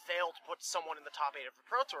didn't fail to put someone in the top 8 of the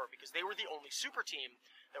Pro Tour because they were the only super team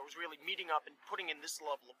that was really meeting up and putting in this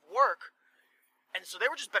level of work. And so they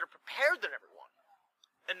were just better prepared than everyone.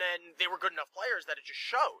 And then they were good enough players that it just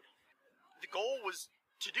showed. The goal was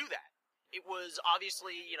to do that. It was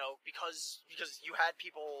obviously, because you had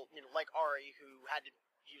people, like Ari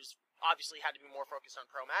he was obviously had to be more focused on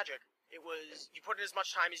Pro Magic. It was, you put in as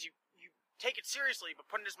much time as you take it seriously, but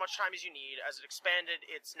put in as much time as you need. As it expanded,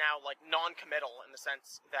 it's now like non-committal in the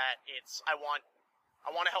sense that it's, I want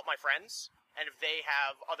to help my friends, and if they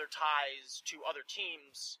have other ties to other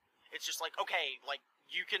teams, it's just like, okay, like,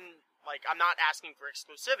 you can, like, I'm not asking for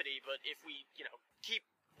exclusivity, but if we, keep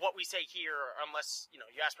what we say here, unless, you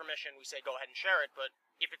ask permission, we say go ahead and share it, but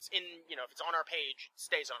if it's in, if it's on our page, it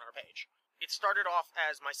stays on our page. It started off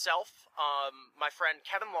as myself, my friend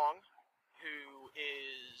Kevin Long, who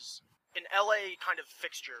is an LA kind of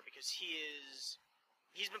fixture, because he's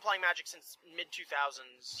been playing Magic since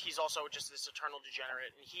mid-2000s. He's also just this Eternal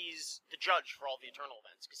degenerate, and he's the judge for all the Eternal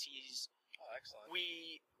events, because he's... Oh, excellent.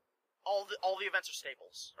 All the events are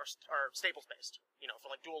staples, are staples based, for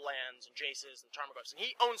like dual lands and Jaces and Tarmogoyfs, and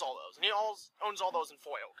he owns all those, and he owns all those in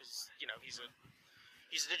foil, because,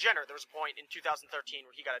 he's a degenerate. There was a point in 2013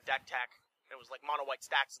 where he got a deck tech, and it was like mono white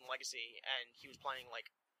stacks in Legacy, and he was playing like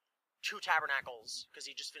 2 Tabernacles, because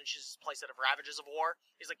he just finished his playset of Ravages of War.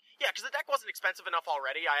 He's like, yeah, because the deck wasn't expensive enough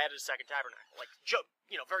already, I added a second Tabernacle. Like,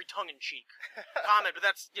 very tongue-in-cheek comment, but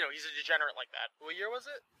that's, he's a degenerate like that. What year was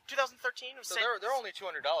it? 2013. It was so they're only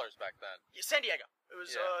 $200 back then. Yeah, San Diego. It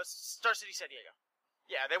was Star City, San Diego.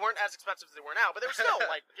 Yeah, they weren't as expensive as they were now, but they were still,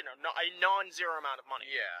 like, a non-zero amount of money.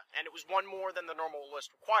 Yeah. And it was one more than the normal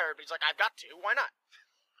list required, but he's like, I've got to, why not?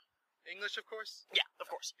 English, of course? Yeah, of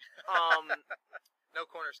course. No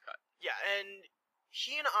corners cut. Yeah, and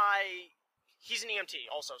he's an EMT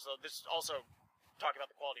also, so this also talking about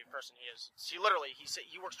the quality of person he is. He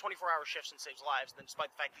works 24-hour shifts and saves lives, and then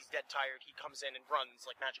despite the fact he's dead tired, he comes in and runs,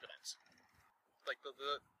 like, Magic events. Like,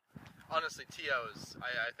 honestly, TOs,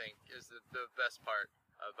 I think, is the best part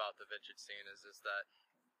about the vintage scene, is that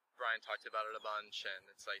Brian talked about it a bunch, and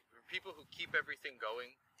it's like, people who keep everything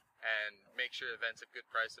going and make sure events have good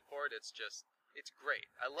price support, it's great.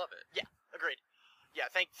 I love it. Yeah, agreed. Yeah,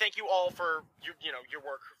 thank you all for your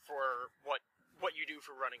work, for what you do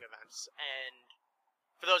for running events. And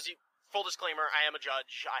for those of you, full disclaimer, I am a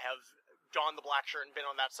judge. I have donned the black shirt and been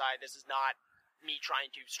on that side. This is not me trying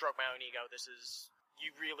to stroke my own ego. This is,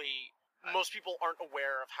 most people aren't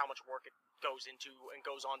aware of how much work it goes into and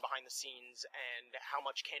goes on behind the scenes, and how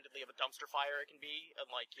much candidly of a dumpster fire it can be. And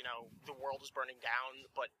the world is burning down,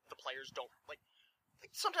 but the players don't,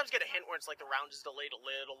 sometimes get a hint where it's like the round is delayed a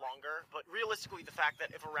little longer, but realistically the fact that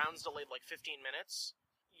if a round's delayed like 15 minutes,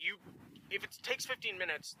 if it takes 15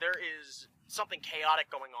 minutes, there is something chaotic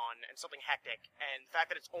going on and something hectic, and the fact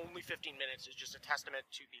that it's only 15 minutes is just a testament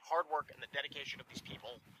to the hard work and the dedication of these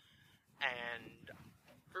people. And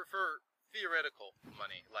for theoretical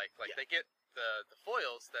money, like yeah. They get the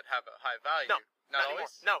foils that have a high value. No, not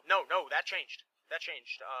always. No, that changed.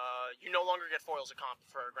 You no longer get foils at comp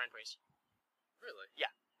for Grand Prix. Really? Yeah,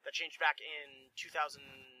 that changed back in 2000.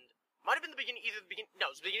 Might have been the beginning. No,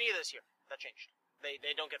 it was the beginning of this year. That changed.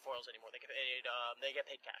 They don't get foils anymore. They get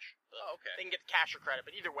paid cash. Oh, okay. They can get cash or credit,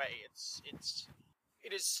 but either way, it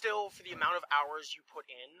is still, for the amount of hours you put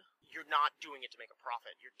in, you're not doing it to make a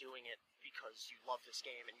profit. You're doing it because you love this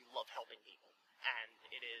game and you love helping people. And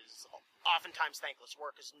it is oftentimes thankless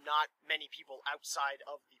work, because not many people outside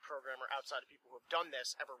of the program or outside of people who have done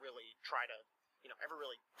this ever really try to ever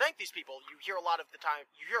really thank these people. You hear a lot of the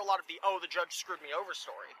the judge screwed me over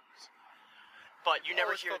stories. But you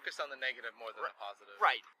never hear... focus on the negative more than the positive.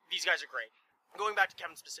 Right. These guys are great. Going back to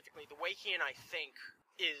Kevin specifically, the way he and I think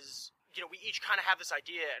is, we each kind of have this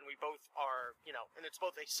idea, and we both are, and it's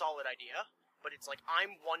both a solid idea, but it's like,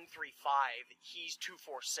 I'm 135, he's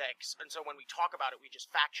 246, and so when we talk about it, we just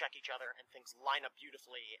fact-check each other, and things line up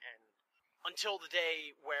beautifully, and until the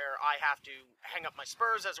day where I have to hang up my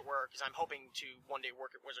spurs, as it were, because I'm hoping to one day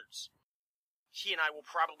work at Wizards, he and I will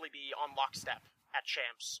probably be on lockstep at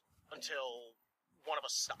Champs until one of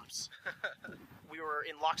us stops. We were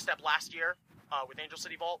in lockstep last year with Angel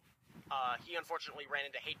City Vault. He unfortunately ran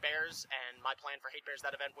into Hate Bears, and my plan for Hate Bears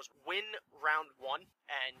that event was win round 1,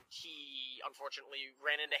 and he unfortunately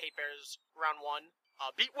ran into Hate Bears round 1,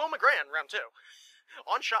 beat Will McGran round 2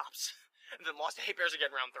 on Shops, and then lost to Hate Bears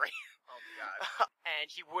again round 3. Oh my god.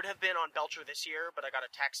 And he would have been on Belcher this year, but I got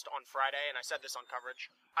a text on Friday, and I said this on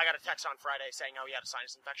coverage. I got a text on Friday saying how he had a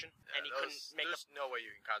sinus infection, and he couldn't make There's no way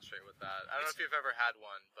you can concentrate with that. I don't know if you've ever had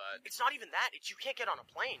one, but... It's not even that. It's you can't get on a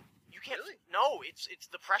plane. You can't... Really? No, it's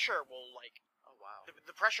the pressure will, like... Oh, wow.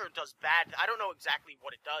 The pressure does bad. I don't know exactly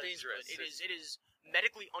what it does. Dangerous. But it is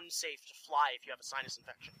medically unsafe to fly if you have a sinus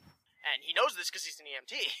infection. And he knows this because he's an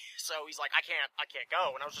EMT, so he's like, I can't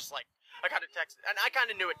go. And I was just like, I got a text, and I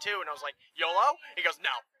kind of knew it too, and I was like, YOLO? He goes,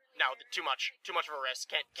 no, too much of a risk,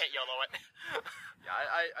 can't YOLO it.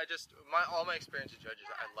 Yeah, I just, all my experience with judges,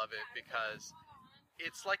 I love it because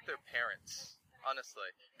it's like their parents,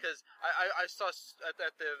 honestly. Because I saw, at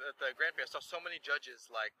the Grand Prix, I saw so many judges,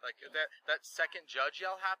 like that second judge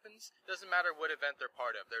yell happens, doesn't matter what event they're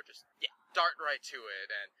part of, they're just dart right to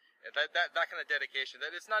it, and that kind of dedication,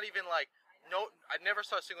 that it's not even like, no, I never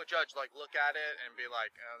saw a single judge like look at it and be like,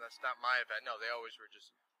 oh, that's not my event. No, they always were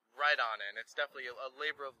just right on it, and it's definitely a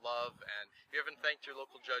labor of love, and if you haven't thanked your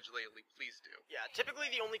local judge lately, please do. Yeah, typically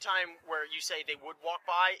the only time where you say they would walk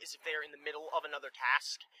by is if they're in the middle of another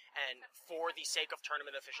task, and for the sake of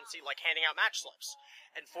tournament efficiency, like handing out match slips,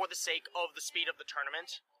 and for the sake of the speed of the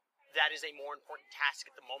tournament, that is a more important task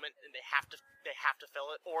at the moment, and they have to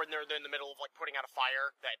fill it, or they're in the middle of like putting out a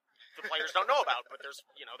fire that the players don't know about, but there's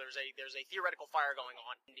a theoretical fire going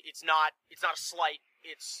on. It's not a slight.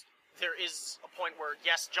 There is a point where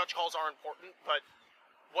yes, judge calls are important, but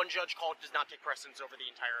one judge call does not take precedence over the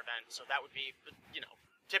entire event. So that would be,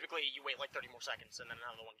 typically you wait like 30 more seconds and then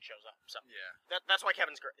another one shows up. So yeah, that's why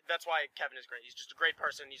Kevin's great. That's why Kevin is great. He's just a great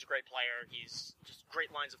person. He's a great player. He's just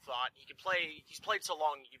great lines of thought. He can play. He's played so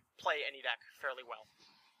long. He can play any deck fairly well.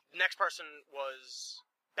 The next person was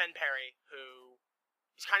Ben Perry, who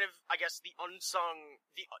is kind of, I guess, the unsung.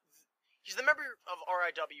 He's the member of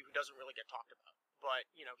RIW who doesn't really get talked about, but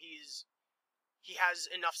he has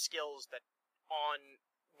enough skills that on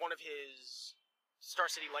one of his Star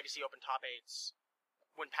City Legacy Open top 8s,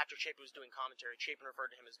 when Patrick Chapin was doing commentary, Chapin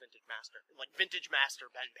referred to him as Vintage Master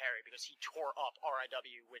Ben Perry, because he tore up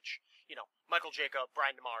RIW, which, Michael Jacob,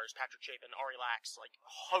 Brian DeMars, Patrick Chapin, Ari Lax, like,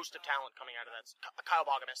 host of talent coming out of that, Kyle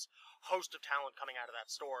Bogamus, host of talent coming out of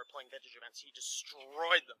that store playing vintage events. He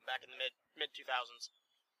destroyed them back in the mid-2000s.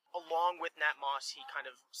 Along with Nat Moss, he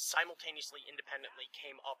kind of simultaneously, independently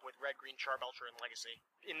came up with Red, Green, Charbelcher, and Legacy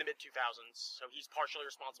in the mid-2000s, so he's partially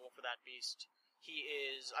responsible for that beast. He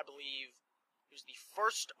is, I believe, he was the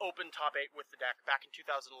first open top 8 with the deck back in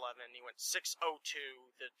 2011. He went 6-0-2.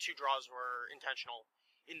 The 2 draws were intentional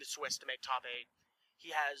in the Swiss to make top 8.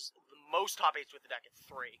 He has the most top 8s with the deck at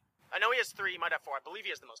 3. I know he has 3, he might have 4. I believe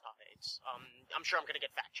he has the most top 8s. I'm sure I'm going to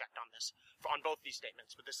get fact-checked on this, on both these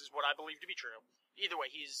statements, but this is what I believe to be true. Either way,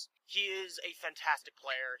 he is a fantastic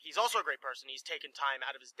player. He's also a great person. He's taken time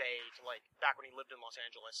out of his day to, like, back when he lived in Los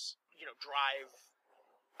Angeles, drive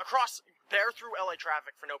bear through LA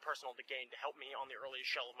traffic for no personal gain to help me on the earliest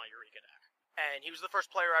shell of my Eureka deck. And he was the first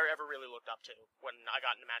player I ever really looked up to when I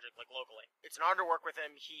got into Magic, like, locally. It's an honor to work with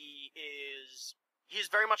him. He is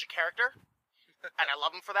very much a character, and I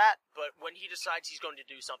love him for that, but when he decides he's going to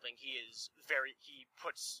do something, he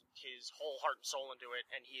puts his whole heart and soul into it,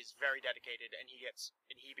 and he is very dedicated, and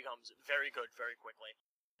he becomes very good very quickly.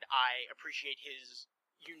 I appreciate his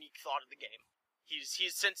unique thought of the game. He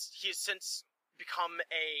has since become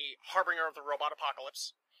a harbinger of the robot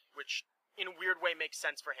apocalypse, which in a weird way makes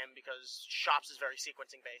sense for him because Shops is very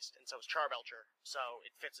sequencing based, and so is Charbelcher, so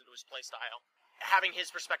it fits into his playstyle. Having his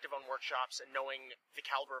perspective on workshops and knowing the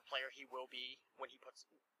caliber of player he will be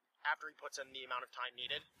after he puts in the amount of time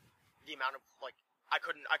needed, the amount of, like, I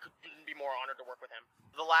couldn't be more honored to work with him.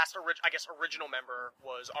 The last original member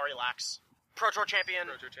was Ari Lax, Pro Tour champion,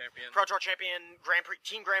 Team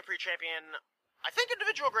Grand Prix champion, I think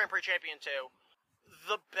individual Grand Prix champion too.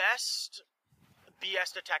 The best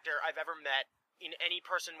BS detector I've ever met in any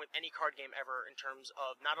person with any card game ever in terms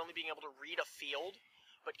of not only being able to read a field,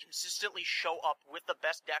 but consistently show up with the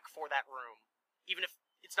best deck for that room. Even if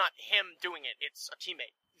it's not him doing it, it's a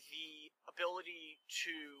teammate. The ability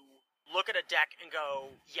to look at a deck and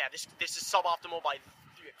go, yeah, this is suboptimal by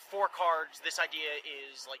 4 cards, this idea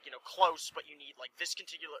is, like, you know, close, but you need, like, this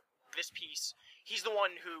piece. He's the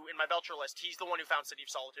one who, in my Belcher list, he's the one who found City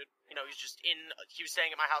of Solitude. You know, he was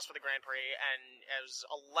staying at my house for the Grand Prix, and it was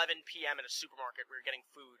 11 p.m. at a supermarket. We were getting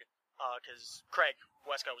food, because Craig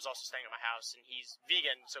Wesco was also staying at my house, and he's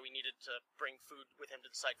vegan, so we needed to bring food with him to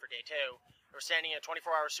the site for day 2. We were standing in a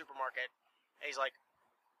 24-hour supermarket, and he's like,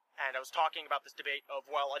 and I was talking about this debate of,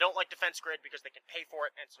 well, I don't like Defense Grid because they can pay for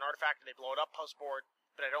it, and it's an artifact, and they blow it up post-board,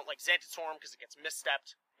 but I don't like Xanted Swarm because it gets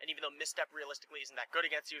misstepped, and even though misstep realistically isn't that good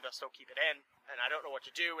against you, they'll still keep it in, and I don't know what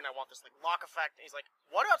to do, and I want this, like, lock effect, and he's like,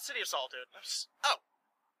 what about City of Solitude?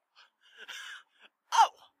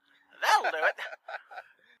 Oh, that'll do it.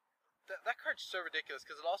 That card's so ridiculous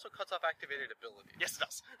because it also cuts off activated abilities. Yes, it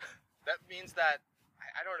does. That means that,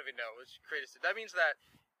 I don't even know, it's crazy. That means that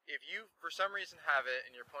if you, for some reason, have it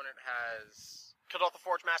and your opponent has... Cut off the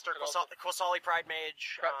Forge Master, Qasali Pride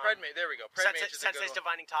Mage. Pride Mage, there we go. Pride Mage is a good Sensei's one.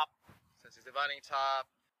 Divining Top. Sensei's Divining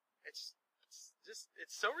Top. It's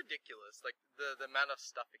so ridiculous, like, the amount of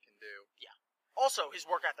stuff it can do. Yeah. Also, his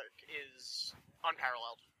work ethic is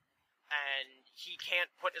unparalleled. And he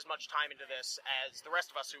can't put as much time into this as the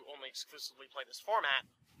rest of us who only exclusively play this format,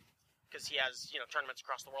 because he has, you know, tournaments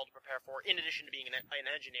across the world to prepare for, in addition to being an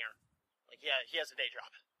engineer. Like, yeah, he has a day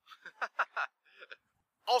job.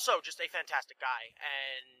 Also, just a fantastic guy,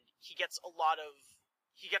 and he gets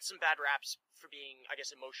some bad raps for being, I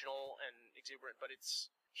guess, emotional and exuberant, but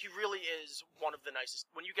he really is one of the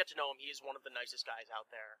nicest. When you get to know him, he is one of the nicest guys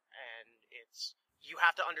out there, and you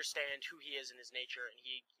have to understand who he is in his nature, and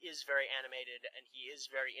he is very animated, and he is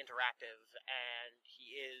very interactive, and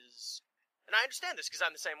and I understand this because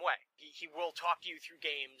I'm the same way. He will talk to you through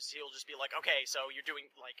games. He'll just be like, okay, so you're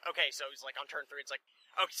doing, like, okay, so he's like, on turn 3, it's like,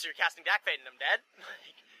 okay, so you're casting Dak Fade and I'm dead?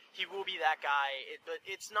 Like, he will be that guy, but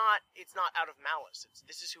it's not out of malice.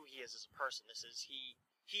 This is who he is as a person. He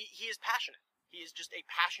is passionate. He is just a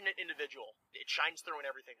passionate individual. It shines through in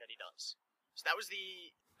everything that he does. So that was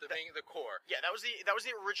the core. Yeah, that was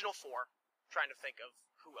the original 4. I'm trying to think of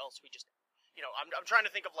who else we just, you know, I'm trying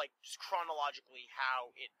to think of, like, just chronologically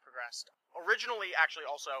how it progressed. Originally, actually,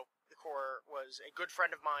 also, the core was a good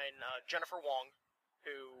friend of mine, Jennifer Wong,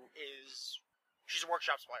 she's a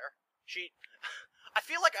Workshops player. I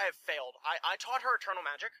feel like I have failed. I taught her Eternal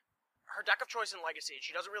Magic. Her deck of choice in Legacy,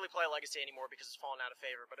 she doesn't really play Legacy anymore because it's fallen out of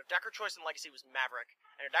favor, but her deck of choice in Legacy was Maverick,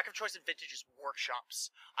 and her deck of choice in Vintage is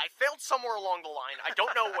Workshops. I failed somewhere along the line. I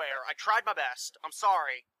don't know where. I tried my best. I'm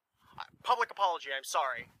sorry. Public apology, I'm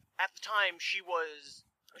sorry. At the time, she's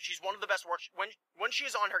one of the best when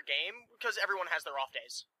she's on her game, because everyone has their off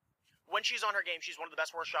days. When she's on her game, she's one of the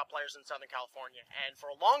best workshop players in Southern California, and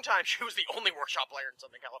for a long time, she was the only workshop player in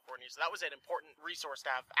Southern California, so that was an important resource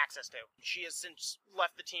to have access to. She has since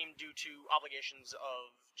left the team due to obligations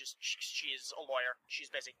of she is a lawyer.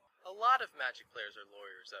 She's busy. A lot of Magic players are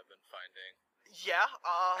lawyers, I've been finding. Yeah,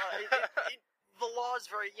 the law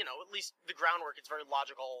is very, you know, at least the groundwork, it's very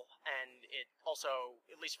logical, and it also,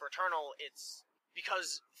 at least for Eternal, it's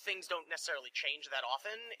because things don't necessarily change that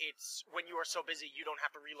often. It's when you are so busy, you don't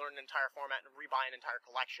have to relearn an entire format and rebuy an entire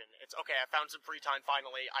collection. It's, okay, I found some free time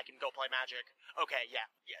finally, I can go play Magic. Okay,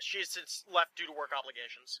 yeah, she has since left due to work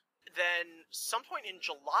obligations. Then, some point in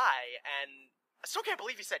July, and I still can't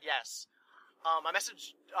believe he said yes, I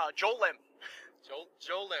messaged Joel Lim.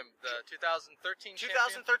 Joel Lim, the 2013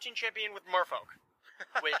 champion with Merfolk,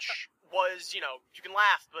 which was, you know, you can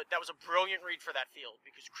laugh, but that was a brilliant read for that field,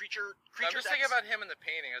 because creature I'm just thinking about him in the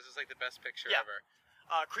painting as just like the best picture ever.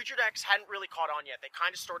 Creature decks hadn't really caught on yet. They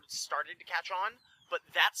kind of started to catch on, but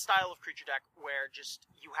that style of creature deck where just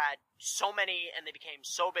you had so many and they became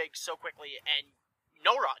so big so quickly, and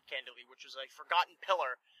No Rod, candidly, which was a forgotten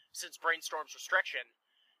pillar since Brainstorm's restriction,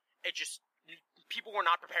 it just, people were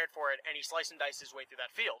not prepared for it, and he sliced and diced his way through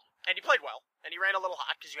that field. And he played well, and he ran a little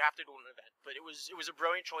hot, because you have to do an event, but it was a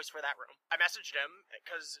brilliant choice for that room. I messaged him,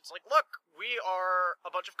 because it's like, look, we are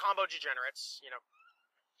a bunch of combo degenerates, you know,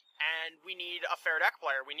 and we need a fair deck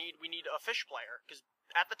player, we need a fish player, because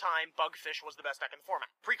at the time, Bugfish was the best deck in the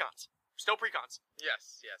format. Precons. Still precons.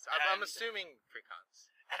 Yes. I'm assuming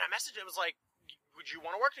precons. And I messaged him, it was like, would you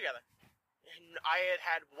want to work together? And I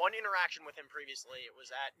had one interaction with him previously. It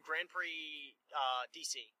was at Grand Prix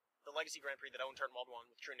DC, the Legacy Grand Prix that Owen Turnwald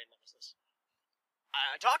won with True Name Nemesis.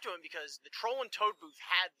 I talked to him because the Troll and Toad booth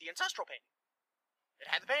had the Ancestral painting. It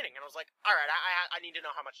had the painting, and I was like, all right, I need to know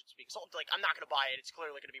how much it's being sold. Like, I'm not going to buy it. It's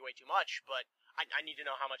clearly going to be way too much, but I need to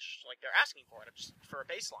know how much, like, they're asking for it, just for a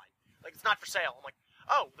baseline. Like, it's not for sale. I'm like,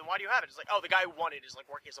 oh, then why do you have it? It's like, oh, the guy who won it is, like,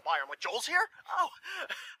 working as a buyer. I'm like, Joel's here? Oh.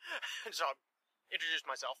 And so I introduced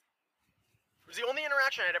myself. It was the only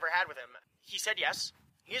interaction I'd ever had with him. He said yes.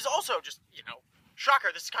 He is also just, shocker,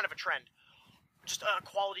 this is kind of a trend. Just a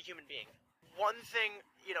quality human being. One thing,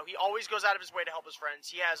 he always goes out of his way to help his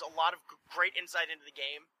friends. He has a lot of great insight into the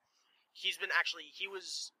game. He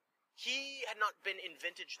had not been in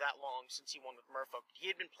Vintage that long since he won with Merfolk.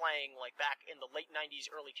 He had been playing, like, back in the late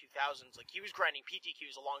 90s, early 2000s. Like, he was grinding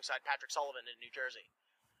PTQs alongside Patrick Sullivan in New Jersey.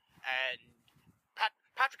 And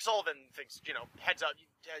Patrick Sullivan thinks, heads up,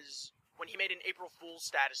 when he made an April Fool's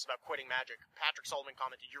status about quitting Magic, Patrick Sullivan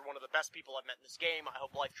commented, "You're one of the best people I've met in this game. I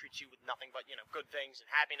hope life treats you with nothing but, good things and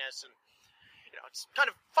happiness." And, it's kind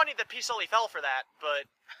of funny that P. Sully fell for that, but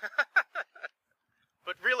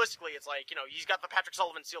but realistically, it's like, he's got the Patrick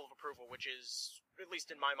Sullivan seal of approval, which is, at least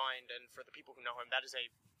in my mind, and for the people who know him, that is a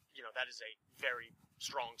very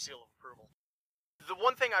strong seal of approval. The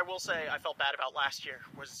one thing I will say I felt bad about last year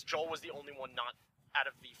was Joel was the only one not, out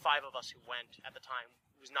of the 5 of us who went at the time,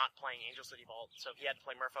 was not playing Angel City Vault, so he had to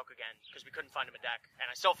play Merfolk again, because we couldn't find him a deck. And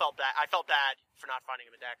I still felt bad. I felt bad for not finding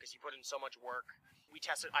him a deck, because he put in so much work. I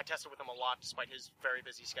tested with him a lot, despite his very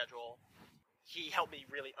busy schedule. He helped me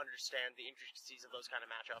really understand the intricacies of those kind of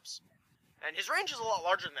matchups. And his range is a lot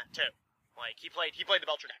larger than that, too. Like, he played the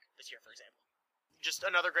Belcher deck this year, for example. Just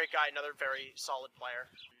another great guy, another very solid player.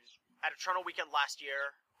 At a Toronto weekend last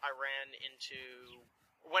year, I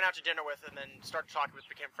went out to dinner with, and then started talking with,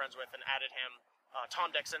 became friends with, and added him,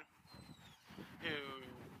 Tom Dixon, who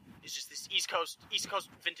is just this East Coast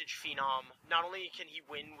Vintage phenom. Not only can he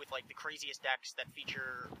win with, like, the craziest decks that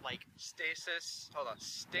feature, like, Stasis,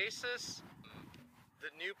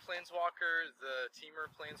 the new Planeswalker, the Teamer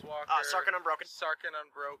Planeswalker, Sarkhan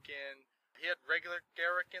Unbroken. He had regular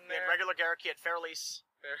Garruk in there. He had Fairlease.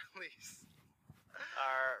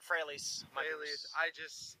 Freyalise. I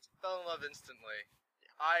just fell in love instantly.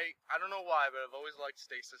 I don't know why, but I've always liked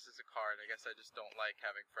Stasis as a card. I guess I just don't like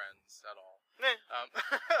having friends at all.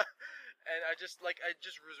 And I just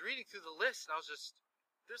was reading through the list, and I was just,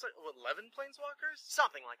 there's like, 11 Planeswalkers?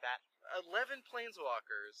 Something like that. 11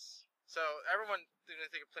 Planeswalkers. So everyone, when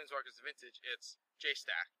they think of Planeswalkers Vintage, it's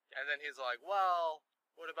J-Stack. And then he's like, well,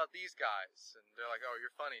 what about these guys? And they're like, oh,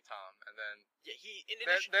 you're funny, Tom. And then,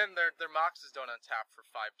 then their Moxes don't untap for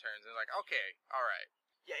 5 turns. And they're like, okay, alright.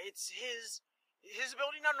 Yeah, it's his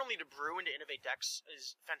ability not only to brew and to innovate decks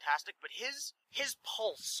is fantastic, but his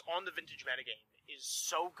pulse on the Vintage metagame is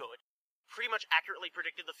so good. Pretty much accurately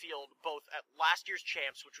predicted the field both at last year's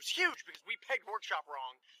Champs, which was huge because we pegged Workshop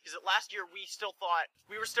wrong, because at last year we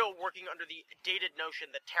were still working under the dated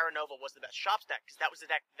notion that Terra Nova was the best Shops deck, because that was the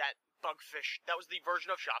deck that that was the version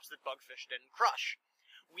of Shops that Bugfish didn't crush.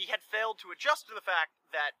 We had failed to adjust to the fact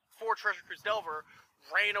that 4 Treasure Cruise Delver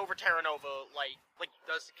ran over Terra Nova like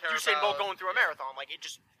Usain Bolt going through a marathon. Like, it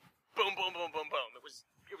just boom, boom, boom, boom, boom. It was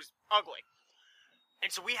ugly.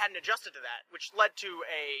 And so we hadn't adjusted to that, which led to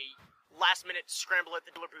a last-minute scramble at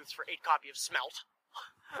the dealer booths for 8 copy of Smelt.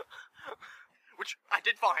 Which I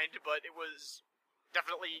did find, but it was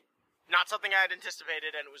definitely not something I had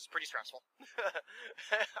anticipated, and it was pretty stressful.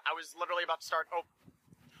 I was literally about to start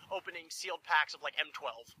opening sealed packs of, like,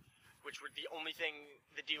 M12, which were the only thing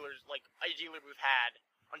the dealers, like, a dealer booth had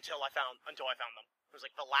until I found them. It was,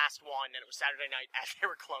 like, the last one, and it was Saturday night as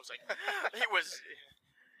they were closing. It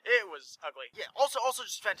was ugly. Yeah, also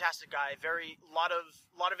just fantastic guy. Lot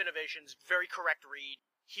of innovations, very correct read.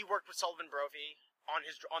 He worked with Sullivan Brophy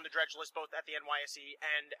on the dredge list, both at the NYSE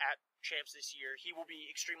and at Champs this year. He will be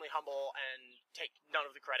extremely humble and take none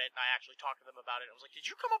of the credit. I actually talked to them about it. I was like, "Did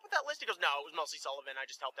you come up with that list?" He goes, "No, it was mostly Sullivan. I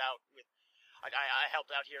just helped out with." I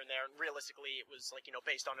helped out here and there, and realistically, it was, like,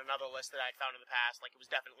 based on another list that I'd found in the past. Like, it was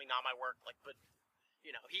definitely not my work. Like, but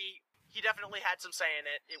he definitely had some say in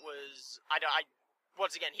it. It was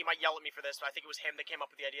once again, he might yell at me for this, but I think it was him that came up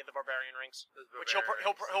with the idea of the Barbarian Rings. Which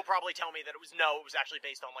he'll probably tell me that it was actually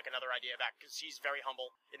based on, like, another idea back, because he's very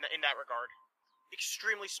humble in that regard.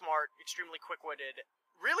 Extremely smart, extremely quick-witted,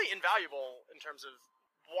 really invaluable in terms of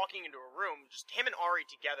walking into a room. Just him and Ari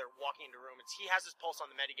together walking into a room. He has his pulse on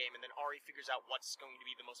the metagame, and then Ari figures out what's going to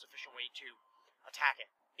be the most efficient way to attack it.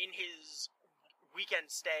 In his weekend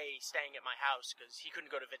staying at my house, because he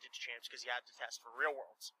couldn't go to Vintage Champs because he had to test for Real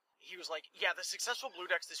Worlds, he was like, yeah, the successful blue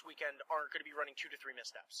decks this weekend aren't going to be running 2 to 3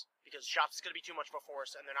 missteps, because Shops is going to be too much of a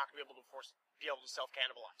force, and they're not going to be able to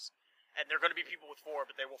self-cannibalize. And they're going to be people with 4,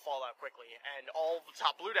 but they will fall out quickly. And all the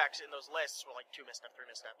top blue decks in those lists were like 2 misstep, 3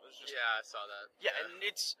 misstep. It was just, yeah, I saw that. Yeah, and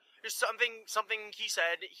it's There's something he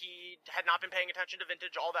said. He had not been paying attention to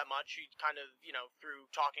Vintage all that much. He kind of, through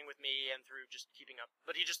talking with me and through just keeping up.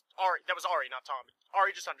 But that was Ari, not Tom.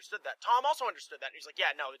 Ari just understood that. Tom also understood that. And he's like,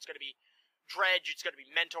 yeah, no, it's going to be Dredge, it's going to be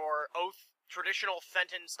Mentor, Oath, traditional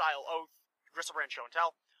Fenton-style Oath, Gristlebrand Show and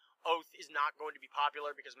Tell. Oath is not going to be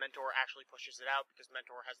popular because Mentor actually pushes it out because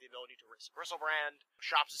Mentor has the ability to risk Gristlebrand.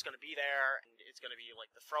 Shops is going to be there, and it's going to be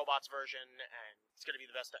like the Throwbots version, and it's going to be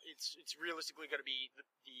the best. It's realistically going to be the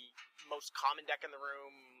most common deck in the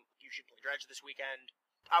room. You should play Dredge this weekend.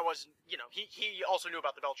 I wasn't, he also knew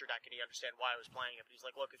about the Belcher deck, and he understood why I was playing it. But he's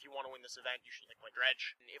like, look, if you want to win this event, you should play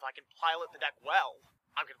Dredge. And if I can pilot the deck well,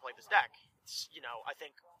 I'm going to play this deck. It's, I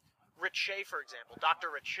think Rich Shea, for example,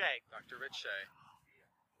 Dr. Rich Shea.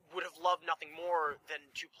 Would have loved nothing more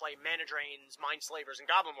than to play Mana Drains, Mind Slavers, and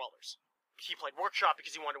Goblin Welders. He played Workshop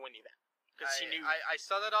because he wanted to win the event. Because he knew... I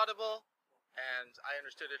saw that audible, and I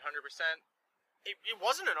understood it 100%. It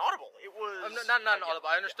wasn't an audible. It was... not an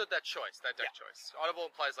audible. I understood that choice, that deck choice.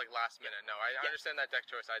 Audible implies last minute. No, I understand that deck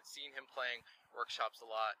choice. I'd seen him playing Workshops a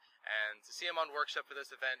lot, and to see him on Workshop for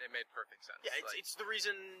this event, it made perfect sense. Yeah, it's the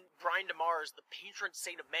reason Brian DeMars, the patron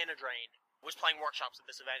saint of Mana Drain, was playing Workshops at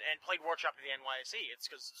this event, and played Workshop at the NYSE. It's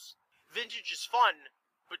because Vintage is fun,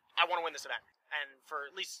 but I want to win this event. And for,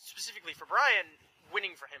 at least specifically for Brian,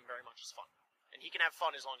 winning for him very much is fun. And he can have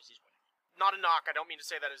fun as long as he's winning. Not a knock, I don't mean to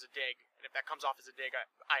say that as a dig, and if that comes off as a dig, I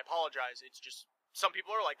apologize. It's just, some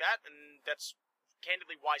people are like that, and that's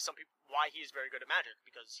candidly why he is very good at Magic,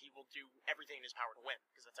 because he will do everything in his power to win,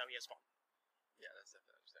 because that's how he has fun. Yeah, that's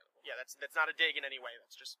definitely understandable. Yeah, that's not a dig in any way,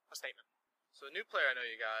 that's just a statement. So a new player I know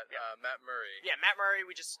you got, Matt Murray. Yeah, Matt Murray.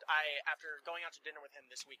 After going out to dinner with him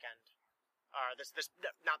this weekend, Eternal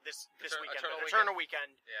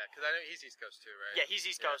Weekend. Yeah, because I know he's East Coast too, right? Yeah, he's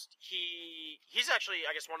East Coast. He's actually,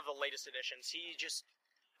 I guess, one of the latest additions.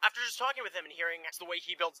 After just talking with him and hearing the way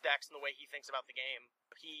he builds decks and the way he thinks about the game,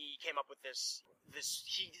 he came up with this.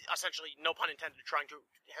 He essentially, no pun intended,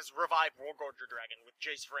 has revived Wargorger Dragon with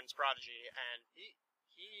Jace Vryn's Prodigy, and he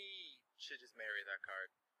should just marry that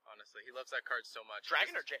card. Honestly, he loves that card so much.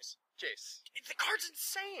 Dragon or Jace? Jace. The card's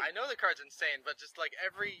insane. I know the card's insane, but just like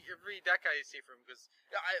every deck I see from him, because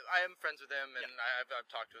I am friends with him and I've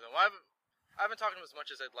talked with him. Well, I haven't talked to him as much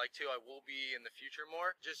as I'd like to. I will be in the future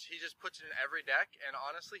more. He just puts it in every deck, and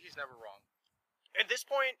honestly, he's never wrong. At this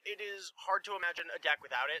point, it is hard to imagine a deck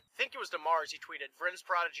without it. I think it was DeMars, he tweeted, Vryn's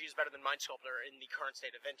Prodigy is better than Mind Sculptor in the current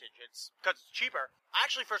state of Vintage. It's because it's cheaper. I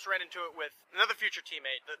actually first ran into it with another future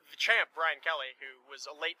teammate, the champ, Brian Kelly, who was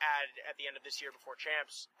a late add at the end of this year before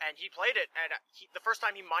Champs, and he played it, and the first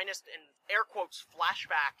time he minused, in air quotes,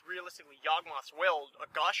 flashback, realistically, Yawgmoth's Will, a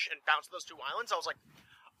Gush, and bounced those two islands, I was like,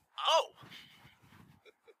 oh.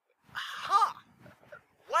 Huh.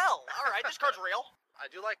 Well, alright, this card's real. I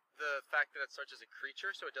do like the fact that it starts as a creature,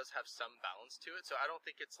 so it does have some balance to it. So I don't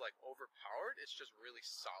think it's overpowered. It's just really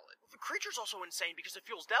solid. The creature's also insane because it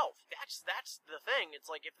fuels Delve. That's the thing. It's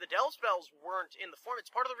like if the Delve spells weren't in the form, it's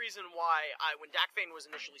part of the reason why when Dakfane was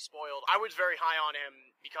initially spoiled, I was very high on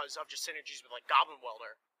him because of just synergies with Goblin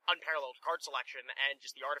Welder, unparalleled card selection, and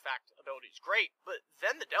just the artifact ability is great. But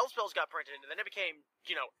then the Delve spells got printed, and then it became,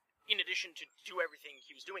 in addition to do everything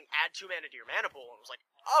he was doing, add 2 mana to your mana pool, and it was like,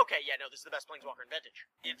 okay, yeah, no, this is the best Planeswalker in Vintage.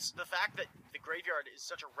 It's the fact that the graveyard is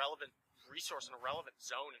such a relevant resource and a relevant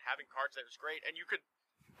zone, and having cards there is great, and you could,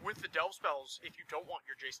 with the Delve spells, if you don't want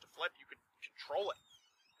your Jace to flip, you could control it,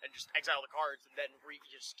 and just exile the cards, and then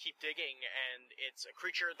just keep digging, and it's a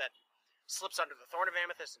creature that slips under the Thorn of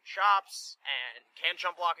Amethyst and Shops, and can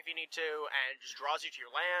chump block if you need to, and just draws you to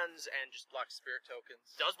your lands, and just blocks spirit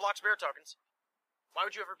tokens. Does block spirit tokens. Why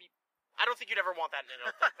would you ever be... I don't think you'd ever want that in an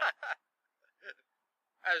oath like that.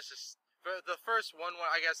 I was just... For the first one,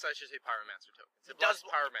 I guess I should say Pyromancer tokens. It blocks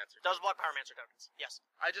Pyromancer tokens. Does block Pyromancer tokens, yes.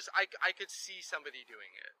 I could see somebody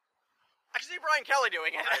doing it. I could see Brian Kelly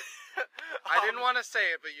doing it. I didn't want to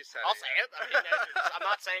say it, but you said I'll say it. I mean, I'm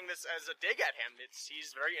not saying this as a dig at him.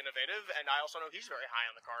 He's very innovative, and I also know he's very high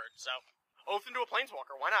on the card. So, oath into a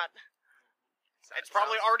Planeswalker, why not? It's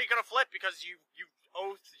probably already going to flip because you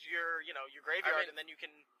oath your graveyard, and then you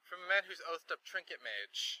can... From a man who's oathed up Trinket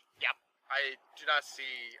Mage... Yep.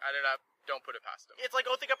 Don't put it past him. It's like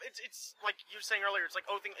oathing up, it's like you were saying earlier, it's like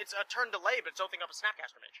oathing, it's a turn delay, but it's oathing up a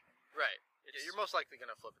Snapcaster Mage. Right. Yeah, you're most likely going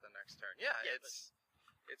to flip it the next turn. Yeah, it's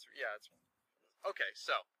okay,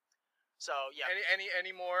 so yeah.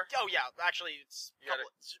 Any more? Oh yeah, actually it's so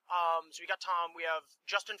we got Tom, we have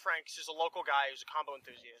Justin Franks, who's a local guy who's a combo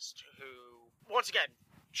enthusiast, who, once again,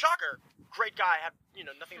 shocker, great guy. I have,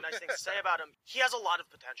 nothing nice things to say about him. He has a lot of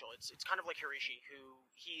potential. It's kind of like Hirishi, who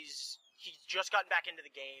he's just gotten back into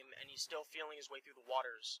the game, and he's still feeling his way through the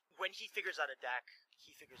waters. When he figures out a deck,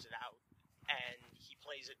 he figures it out, and he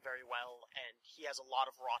plays it very well, and he has a lot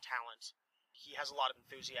of raw talent. He has a lot of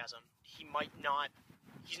enthusiasm. He's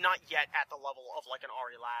not yet at the level of like an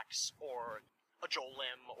Ari Lax, or a Joel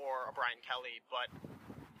Lim, or a Brian Kelly, but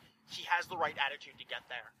he has the right attitude to get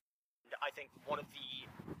there. And I think one of the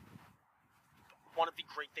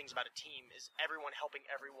great things about a team is everyone helping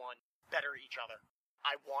everyone better each other.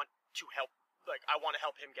 I want to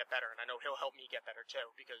help him get better, and I know he'll help me get better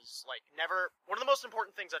too, because one of the most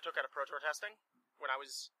important things I took out of Pro Tour testing when I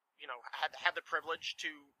was, had the privilege to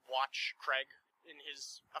watch Craig in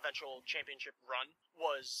his eventual championship run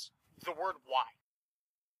was the word why.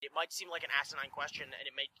 It might seem like an asinine question, and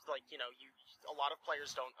it may, a lot of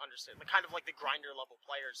players don't understand, kind of like the grinder level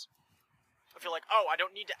players. I feel like, I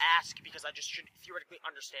don't need to ask because I just should theoretically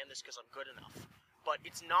understand this because I'm good enough. But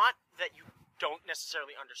it's not that you don't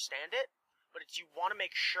necessarily understand it, but it's you want to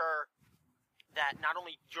make sure that not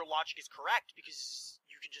only your logic is correct, because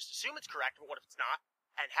you can just assume it's correct, but what if it's not?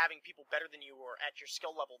 And having people better than you or at your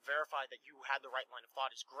skill level verify that you had the right line of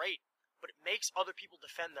thought is great, but it makes other people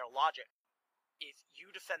defend their logic. If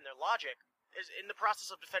you defend their logic, in the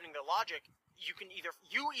process of defending their logic, you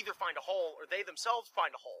either find a hole or they themselves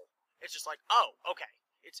find a hole. It's just like, okay.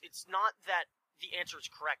 It's not that the answer is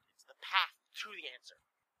correct, it's the path to the answer.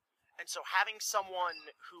 And so having someone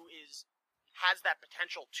who has that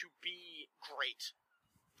potential to be great,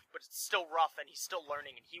 but it's still rough and he's still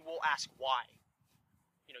learning and he will ask why.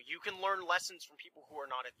 You can learn lessons from people who are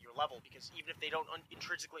not at your level, because even if they don't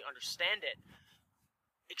intrinsically understand it,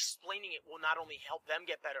 explaining it will not only help them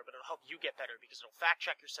get better, but it'll help you get better, because it'll fact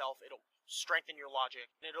check yourself, it'll strengthen your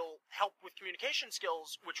logic, and it'll help with communication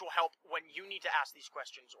skills, which will help when you need to ask these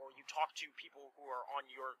questions or you talk to people who are on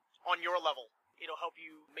your level. It'll help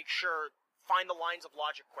you find the lines of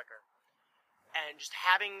logic quicker. And just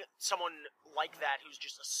having someone like that who's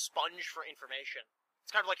just a sponge for information.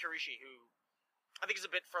 It's kind of like Hirishi, who I think is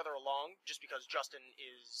a bit further along, just because Justin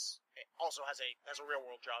also has a real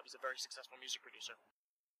world job. He's a very successful music producer.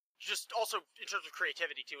 Just also in terms of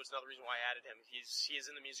creativity too, it's another reason why I added him. He is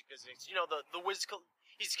in the music business. The Wiz.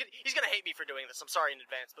 He's gonna hate me for doing this. I'm sorry in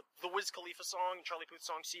advance, but the Wiz Khalifa song, Charlie Puth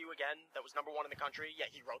song, "See You Again," that was #1 in the country.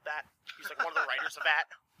 Yeah, he wrote that. He's like one of the writers of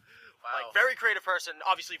that. Wow. Very creative person,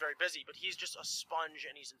 obviously very busy, but he's just a sponge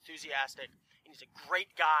and he's enthusiastic and he's a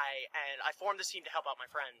great guy. And I formed this team to help out my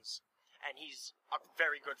friends, and he's a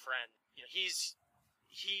very good friend.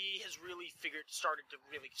 He has really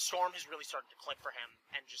Storm has really started to click for him,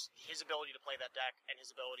 and just his ability to play that deck, and his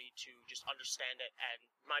ability to just understand it, and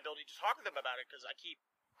my ability to talk with him about it, because I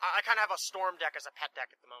kind of have a Storm deck as a pet deck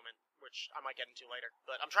at the moment, which I might get into later,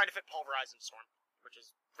 but I'm trying to fit Pulverize in Storm, which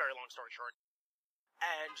is very long story short.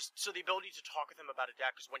 And just, so the ability to talk with him about a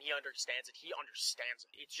deck, because when he understands it,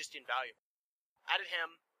 it's just invaluable. Added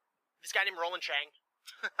him, this guy named Roland Chang.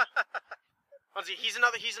 He's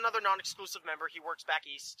another non-exclusive member. He works back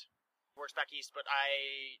east. But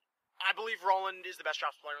I believe Roland is the best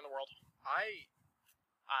Chops player in the world. I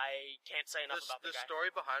can't say enough about the guy. The story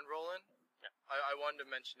behind Roland, yeah. I wanted to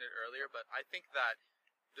mention it earlier, but I think that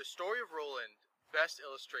the story of Roland best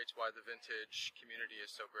illustrates why the vintage community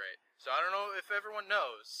is so great. So I don't know if everyone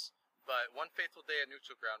knows, but one fateful day at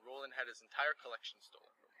Neutral Ground, Roland had his entire collection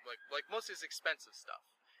stolen. Like most of his expensive stuff.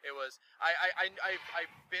 It was,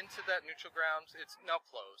 I've been to that Neutral Grounds. It's now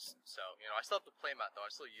closed, so, I still have the playmat, though. I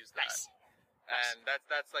still use that. Nice. And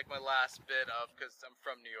that's like my last bit of, because I'm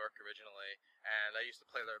from New York originally, and I used to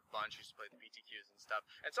play there a bunch. I used to play the BTQs and stuff.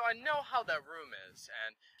 And so I know how that room is.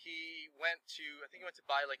 And he went to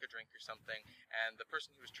buy like a drink or something, and the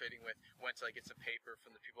person he was trading with went to get some paper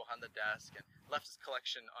from the people behind the desk and left his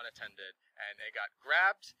collection unattended. And it got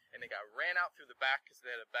grabbed, and it got ran out through the back because they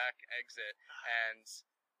had a back exit. And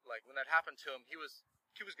when that happened to him, he was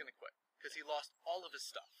gonna quit because he lost all of his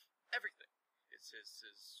stuff, everything. It's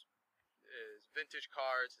his vintage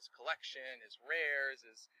cards, his collection, his rares,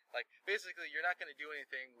 basically you're not gonna do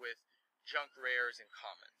anything with junk rares and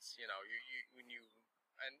commons.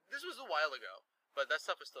 And this was a while ago, but that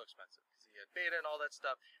stuff was still expensive because he had beta and all that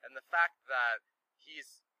stuff. And the fact that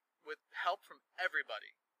he's with help from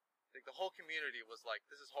everybody. The whole community was like,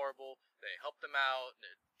 this is horrible. They helped him out,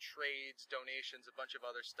 trades, donations, a bunch of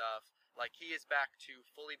other stuff. He is back to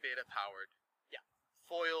fully beta powered. Yeah.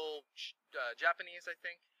 Foil, Japanese, I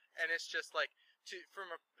think. And it's just if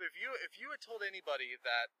you had told anybody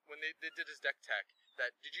that when they did his deck tech,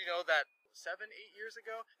 did you know that 7-8 years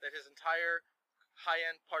ago that his entire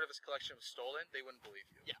high-end part of his collection was stolen, they wouldn't believe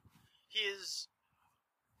you. Yeah.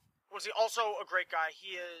 Was he also a great guy?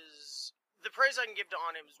 He is... The praise I can give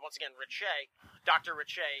on him is, once again, Rich Shea. Dr.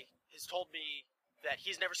 Rich Shea has told me that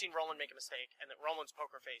he's never seen Roland make a mistake, and that Roland's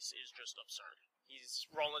poker face is just absurd.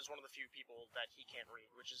 Roland's one of the few people that he can't read,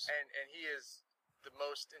 which is... And he is the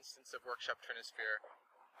most instance of workshop Trinisphere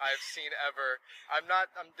I've seen ever.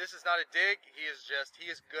 This is not a dig, he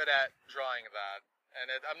is good at drawing that. And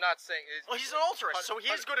I'm not saying... Well, he's an altarist, so he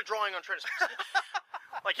is good at drawing on Trinisphere.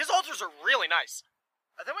 Like, his altars are really nice.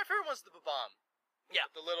 I think my favorite one's the Babam. Yeah.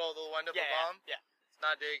 The windup Babam. Yeah. It's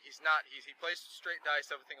not dig. He plays straight dice,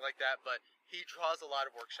 everything like that, but he draws a lot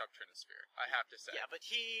of workshop Trinisphere, I have to say. Yeah, but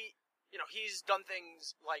he's done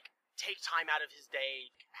things like take time out of his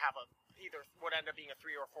day, have either what ended up being a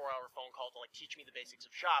 3 or 4 hour phone call to like teach me the basics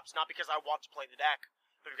of shops, not because I want to play the deck,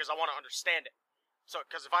 but because I want to understand it. So,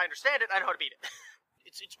 because if I understand it, I know how to beat it.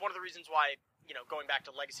 It's one of the reasons why, going back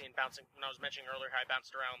to Legacy and bouncing, when I was mentioning earlier how I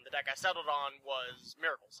bounced around, the deck I settled on was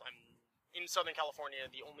Miracles. I'm in Southern California,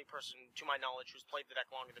 the only person, to my knowledge, who's played the deck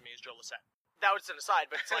longer than me is Joe Lissette. That was an aside,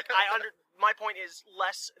 but it's like, my point is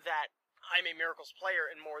less that I'm a Miracles player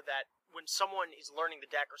and more that when someone is learning the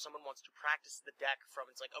deck or someone wants to practice the deck from,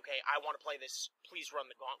 it's like, okay, I want to play this, please run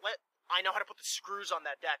the gauntlet. I know how to put the screws on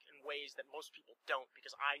that deck in ways that most people don't,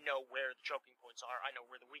 because I know where the choking points are, I know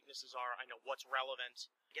where the weaknesses are, I know what's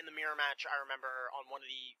relevant. In the mirror match, I remember on one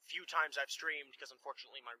of the few times I've streamed, because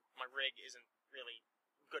unfortunately my rig isn't really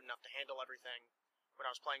good enough to handle everything, when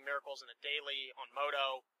I was playing Miracles in a daily on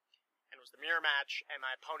Moto, and it was the mirror match, and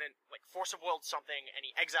my opponent, like, Force of Willed something, and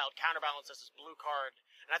he exiled Counterbalance as his blue card,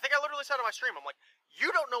 and I think I literally said on my stream, I'm like,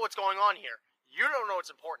 you don't know what's going on here. You don't know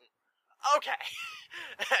what's important. Okay.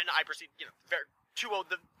 And I proceed, 2-0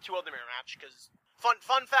 the mirror match, because, fun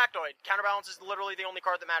factoid, Counterbalance is literally the only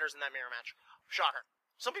card that matters in that mirror match. Shocker.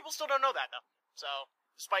 Some people still don't know that, though. So,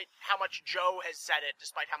 despite how much Joe has said it,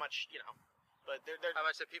 despite how much, but they're... How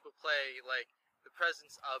much that people play, like, the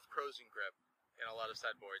presence of Crozen Grip in a lot of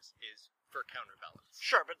sideboards is for Counterbalance.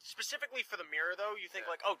 Sure, but specifically for the mirror, though, you think,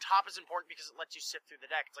 like, oh, top is important because it lets you sift through the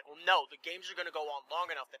deck. It's like, well, no, the games are going to go on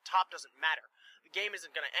long enough that top doesn't matter. The game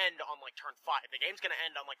isn't going to end on, like, turn 5. The game's going to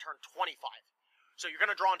end on, like, turn 25. So you're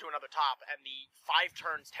going to draw into another top, and the 5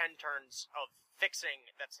 turns, 10 turns of fixing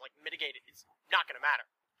that's, like, mitigated is not going to matter.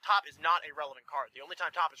 Top is not a relevant card. The only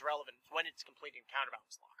time top is relevant is when it's completing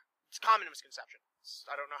Counterbalance lock. It's a common misconception.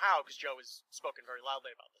 I don't know how, because Joe has spoken very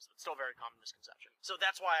loudly about this, but still a very common misconception. So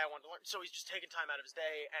that's why I wanted to learn. So he's just taking time out of his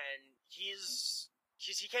day, and he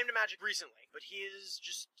came to Magic recently, but he's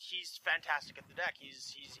fantastic at the deck.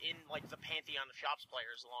 He's in, like, the pantheon of shops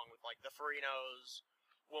players, along with, like, the Farinos,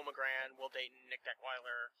 Will McGran, Will Dayton, Nick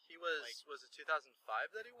Deckweiler. He was it 2005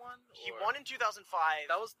 that he won? Or? He won in 2005.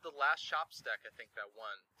 That was the last shops deck, I think, that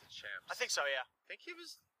won the champs. I think so, yeah. I think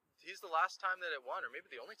he's the last time that it won, or maybe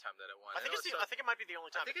the only time that it won. I think it might be the only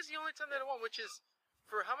time. I think it's the only time that it won, which is,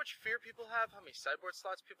 for how much fear people have, how many sideboard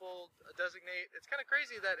slots people designate, it's kind of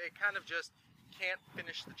crazy that it kind of just can't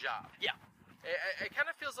finish the job. Yeah. It kind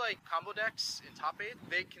of feels like combo decks in top 8,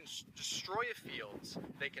 they can destroy a field,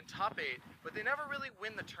 they can top 8, but they never really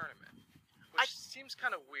win the tournament, which seems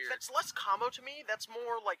kind of weird. That's less combo to me, that's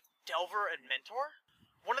more like Delver and Mentor.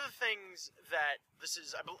 One of the things that,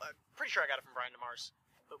 I'm pretty sure I got it from Brian DeMars,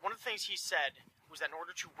 but one of the things he said was that in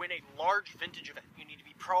order to win a large vintage event, you need to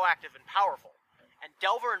be proactive and powerful. And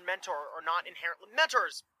Delver and Mentor are not inherently... Mentor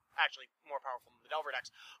is actually more powerful than the Delver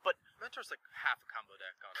decks, but... Mentor's like half a combo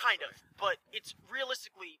deck, honestly. Kind of, but it's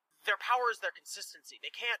realistically, their power is their consistency. They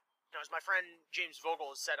can't, as my friend James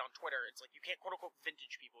Vogel has said on Twitter, it's like, you can't quote-unquote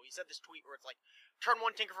vintage people. He said this tweet where it's like, turn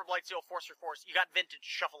 1 Tinker for Blightsteel, Force for Force, you got vintage,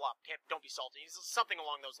 shuffle up, don't be salty. It's something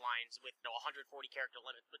along those lines with 140 character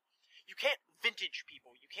limit, but you can't vintage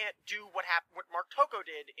people. You can't do what Mark Toko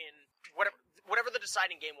did in whatever the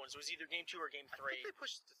deciding game was. It was either game 2 or game 3. I think they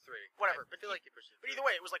pushed it to 3. Whatever. I feel like he pushed it to 3. But either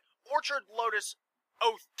way, it was like Orchard, Lotus,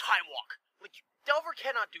 Oath, Time Walk. Like, Delver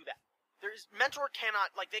cannot do that. Mentor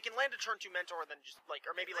cannot, like, they can land a turn 2 Mentor and then just, like,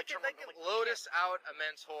 or maybe, like, turn 1. They can Lotus out a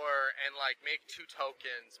Mentor and, like, make 2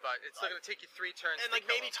 tokens, but it's still going to take you 3 turns. And, like,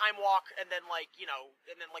 maybe Time Walk, and then, like,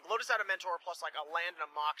 and then, like, Lotus out a Mentor plus, like, a land and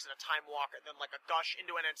a Mox and a Time Walk, and then, like, a Gush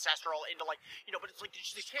into an Ancestral, into, like, but it's, like,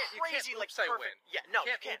 just this crazy, like, perfect... Win. Yeah, no,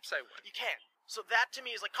 you can't. Oops, I win. You can't. So that, to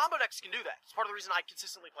me, is, like, combo decks can do that. It's part of the reason I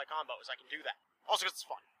consistently play combo, is I can do that. Also because it's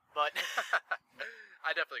fun. But...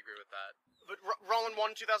 I definitely agree with that. But Roland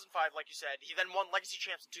won in 2005, like you said. He then won Legacy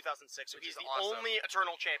Champs in 2006, so he's the only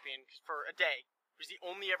Eternal Champion for a day. He's the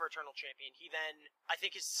only ever Eternal Champion. He then, I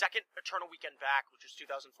think his second Eternal Weekend back, which was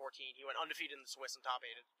 2014, he went undefeated in the Swiss and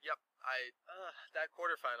top-8'd. Yep. That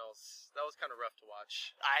quarterfinals, that was kind of rough to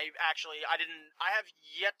watch. I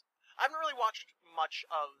haven't really watched much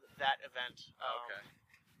of that event. Okay.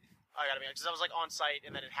 I gotta be honest, because I was like on site,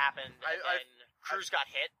 and then it happened, and then Cruz got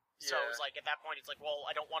hit. So it was like, at that point, it's like, well,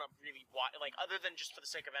 I don't want to really watch, like, other than just for the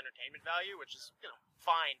sake of entertainment value, which is,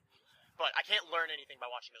 fine. But I can't learn anything by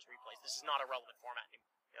watching those replays. This is not a relevant format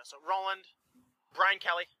anymore. Yeah, so Roland, Brian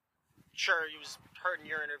Kelly. Sure, he was heard in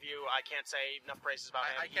your interview. I can't say enough praises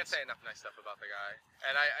about him. I can't say enough nice stuff about the guy.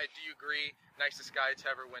 And I do you agree, nicest guy to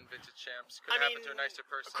ever win Vintage Champs? Couldn't happen to a nicer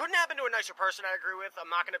person. Couldn't happen to a nicer person, I agree with.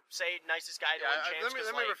 I'm not going to say nicest guy to win champs.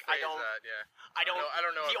 Let me rephrase that, yeah. I don't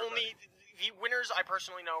know the winners I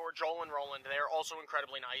personally know are Joel and Roland. They're also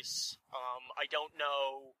incredibly nice. I don't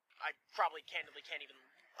know. I probably candidly can't even.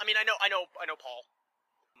 I mean, I know Paul.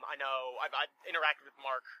 I know. I've interacted with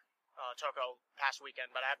Mark Toko past weekend,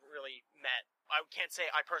 but I haven't really met. I can't say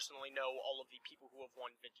I personally know all of the people who have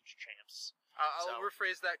won Vintage Champs. I'll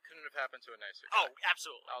rephrase that. Couldn't have happened to a nicer guy. Oh,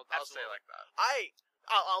 absolutely. I'll say it like that.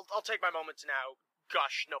 I'll take my moment to now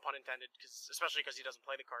gush, no pun intended, especially because he doesn't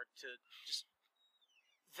play the card. To just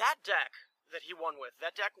that deck that he won with.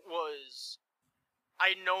 That deck was.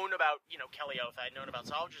 I'd known about Kelly Oath. I'd known about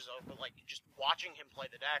Salvage's Oath, but like just watching him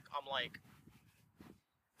play the deck, I'm like,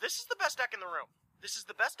 this is the best deck in the room. This is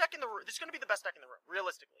the best deck in the room. This is going to be the best deck in the room,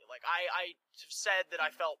 realistically. Like, I said that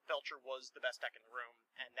I felt Belcher was the best deck in the room,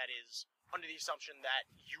 and that is under the assumption that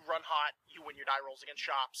you run hot, you win your die rolls against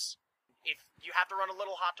shops. If you have to run a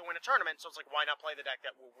little hot to win a tournament, so it's like, why not play the deck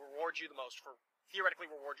that will theoretically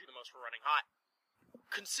reward you the most for running hot?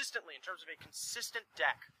 Consistently, in terms of a consistent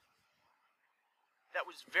deck, that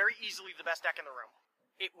was very easily the best deck in the room.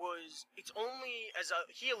 It's only, as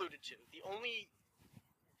he alluded to, the only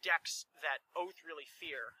decks that Oath really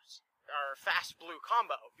fears are fast blue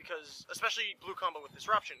combo, because especially blue combo with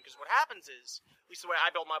disruption, because what happens is, at least the way I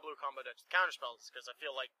build my blue combo decks with counterspells, because I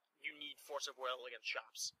feel like you need Force of Will against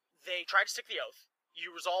shops. They try to stick the Oath, you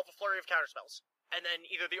resolve a flurry of counterspells, and then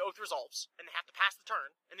either the Oath resolves, and they have to pass the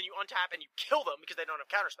turn, and then you untap and you kill them because they don't have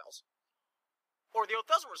counterspells. Or the Oath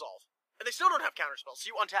doesn't resolve, and they still don't have counterspells, so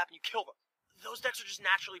you untap and you kill them. Those decks are just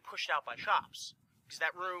naturally pushed out by shops. Because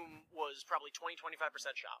that room was probably 20-25%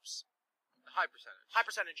 shops. High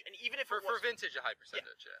percentage. And even if for vintage, a high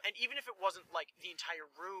percentage, yeah. And even if it wasn't like the entire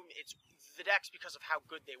room, it's the decks, because of how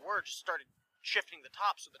good they were, just started shifting the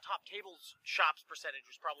top. So the top table's shops percentage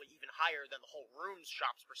was probably even higher than the whole room's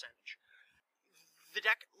shops percentage. The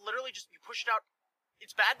deck literally just, you pushed out,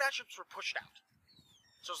 its bad matchups were pushed out.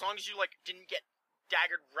 So as long as you didn't get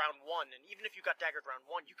daggered round 1, and even if you got daggered round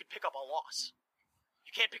 1, you could pick up a loss.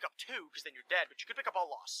 You can't pick up 2, because then you're dead, but you could pick up a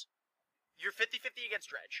loss. You're 50-50 against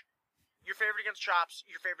Dredge. You're favored against Chops.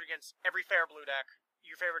 You're favored against every fair blue deck.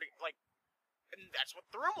 You're favored, and that's what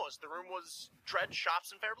the room was. The room was Dredge, Chops,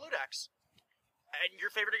 and fair blue decks. And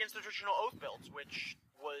you're favored against the traditional Oath builds, which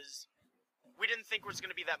was, we didn't think was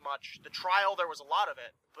going to be that much. The trial, there was a lot of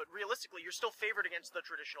it, but realistically, you're still favored against the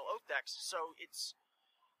traditional Oath decks, so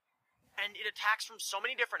and it attacks from so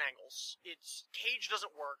many different angles. Cage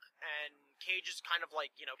doesn't work, and Cage is kind of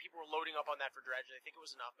like, people were loading up on that for Dredge, and they think it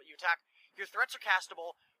was enough, but you attack, your threats are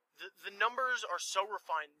castable, the numbers are so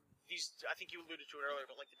refined, I think you alluded to it earlier,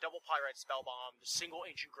 but like the double Pyrite Spellbomb, the single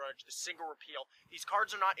Ancient Grudge, the single Repeal, these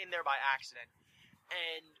cards are not in there by accident,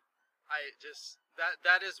 and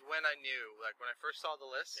that is when I knew, when I first saw the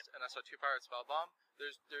list, and I saw 2 Pyrite Spellbomb,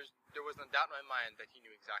 there was no doubt in my mind that he knew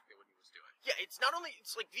exactly what he was doing. Yeah, it's not only,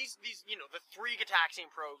 it's like these the 3 Gitaxian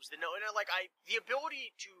probes, the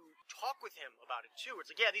ability to talk with him about it too. It's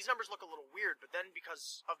like, yeah, these numbers look a little weird, but then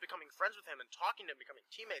because of becoming friends with him and talking to him, becoming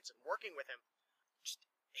teammates and working with him, just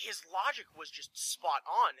his logic was just spot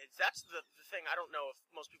on. That's the thing I don't know if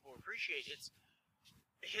most people appreciate.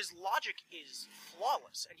 His logic is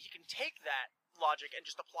flawless, and he can take that logic and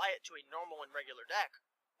just apply it to a normal and regular deck.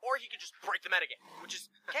 Or he could just break the metagame, which is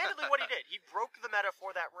candidly what he did. He broke the meta for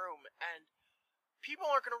that room, and people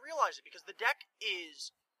aren't going to realize it, because the deck is,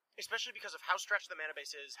 especially because of how stretched the mana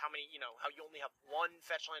base is, how you only have 1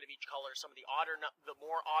 fetch land of each color, some of the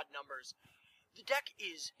more odd numbers, the deck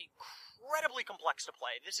is incredibly complex to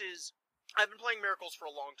play. I've been playing Miracles for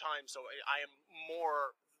a long time, so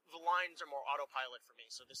the lines are more autopilot for me,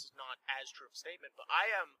 so this is not as true of a statement, but I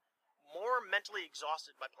am more mentally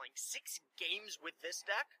exhausted by playing 6 games with this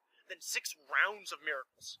deck than 6 rounds of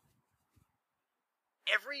Miracles.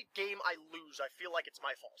 Every game I lose, I feel like it's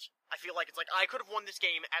my fault. I feel like it's like I could have won this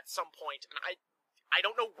game at some point, and I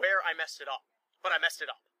don't know where I messed it up, but I messed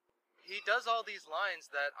it up. He does all these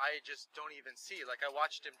lines that I just don't even see. I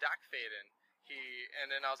watched him Dak Faden,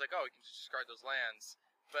 and then I was like, oh, he can just discard those lands.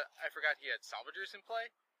 But I forgot he had Salvagers in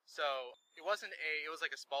play. So, it was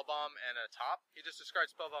like a Spellbomb and a top. He just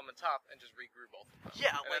discards Spellbomb and top and just regrew both of them.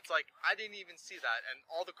 Yeah, and it's like, I didn't even see that, and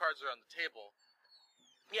all the cards are on the table.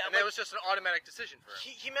 Yeah, and it was just an automatic decision for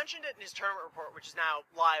him. He mentioned it in his tournament report, which is now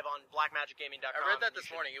live on BlackMagicGaming.com. I read that this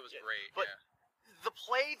morning. It was great. But the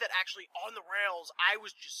play that actually on the rails, I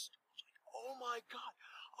was just, oh my god,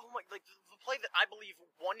 the play that I believe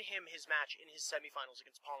won him his match in his semifinals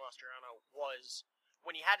against Paul Mastriano was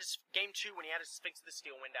when he had his game 2, when he had his Sphinx of the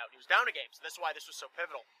Steel wind out. He was down a game, so that's why this was so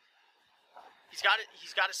pivotal. He's got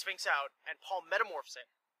his Sphinx out, and Paul metamorphs it,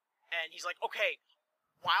 and he's like, okay,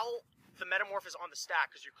 while the metamorph is on the stack,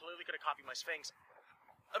 because you're clearly going to copy my Sphinx,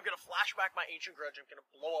 I'm going to flash back my Ancient Grudge, I'm going to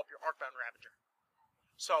blow up your Arcbound Ravager.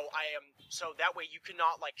 So that way you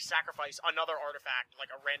cannot, sacrifice another artifact, like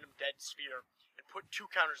a random dead sphere, and put 2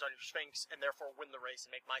 counters on your Sphinx, and therefore win the race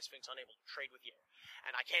and make my Sphinx unable to trade with you.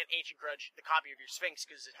 And I can't Ancient Grudge the copy of your Sphinx,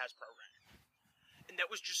 because it has program. And that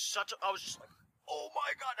was just I was just like, oh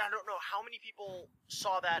my god, I don't know how many people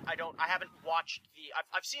saw that. I haven't watched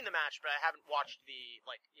I've seen the match, but I haven't watched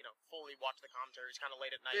fully watched the commentary. It's kind of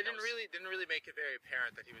late at night. They didn't really make it very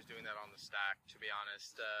apparent that he was doing that on the stack, to be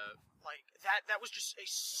honest. That was just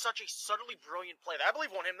such a subtly brilliant play that I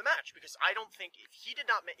believe won him the match, because I don't think if he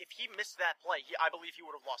missed that play, I believe he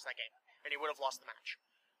would have lost that game, and he would have lost the match.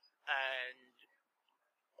 And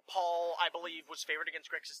Paul, I believe, was favored against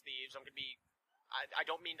Grixis Thieves. I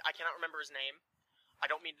cannot remember his name. I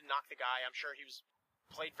don't mean to knock the guy. I'm sure he was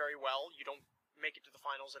played very well. You don't make it to the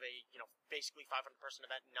finals of a, basically 500-person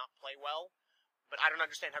event and not play well. But I don't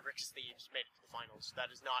understand how Grixis Thieves made it to the finals. That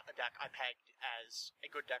is not a deck I pegged as a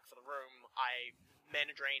good deck for the room.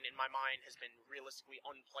 Mana Drain, in my mind, has been realistically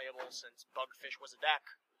unplayable since Bugfish was a deck.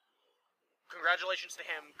 Congratulations to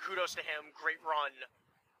him. Kudos to him. Great run.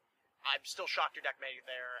 I'm still shocked your deck made it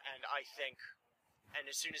there, and I think, and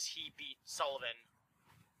as soon as he beat Sullivan,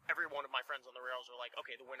 every one of my friends on the rails were like,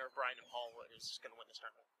 okay, the winner of Brian and Paul is going to win this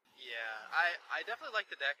tournament. Yeah, I definitely like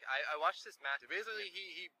the deck. I watched this match. Basically,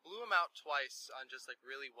 he blew him out twice on just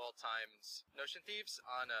really well-timed Notion Thieves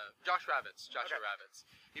on Joshua Ravitz.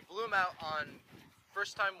 He blew him out on,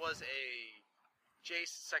 first time was a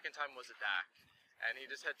Jace, second time was a Dak. And he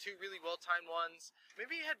just had 2 really well-timed ones.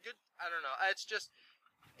 Maybe he had good, I don't know. It's just,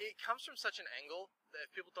 it comes from such an angle that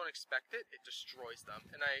if people don't expect it, it destroys them.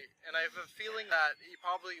 And I have a feeling that he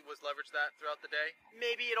probably was leveraged that throughout the day.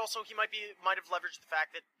 Maybe it also, he might have leveraged the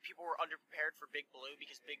fact that people were underprepared for Big Blue,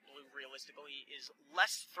 because Big Blue realistically is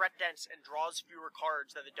less threat dense and draws fewer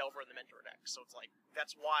cards than the Delver and the Mentor deck. So it's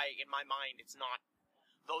that's why, in my mind, it's not,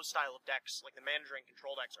 those style of decks, like the Mana Drain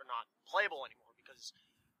control decks, are not playable anymore, because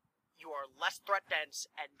you are less threat dense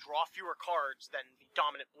and draw fewer cards than the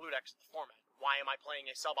dominant blue decks of the format. Why am I playing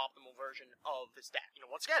a suboptimal version of this deck?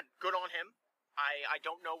 Once again, good on him. I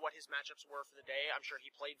don't know what his matchups were for the day. I'm sure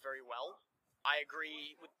he played very well. I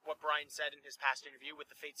agree with what Brian said in his past interview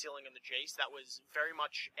with the Fate Sealing and the Jace. That was very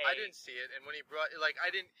much I didn't see it, and when he brought,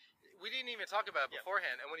 we didn't even talk about it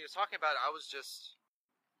beforehand, and when he was talking about it, I was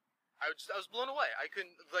blown away. I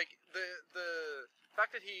couldn't, the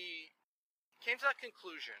fact that he came to that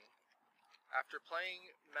conclusion after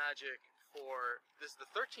playing Magic for, this is the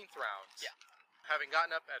 13th round. Yeah. Having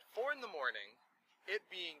gotten up at 4 in the morning, it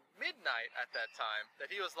being midnight at that time,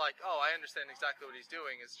 that he was like, oh, I understand exactly what he's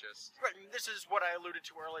doing, is just... Right, and this is what I alluded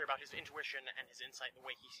to earlier about his intuition and his insight, the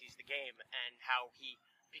way he sees the game, and how he,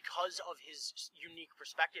 because of his unique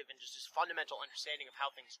perspective and just his fundamental understanding of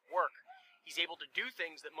how things work, he's able to do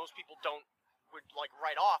things that most people would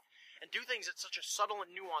write off, and do things at such a subtle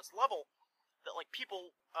and nuanced level that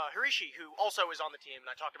people, Hirishi, who also is on the team, and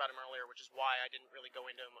I talked about him earlier, which is why I didn't really go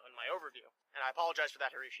into him in my overview. And I apologize for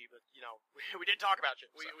that, Hirishi, but, we did talk about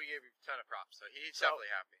you. We gave you a ton of props, so he's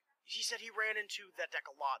definitely happy. He said he ran into that deck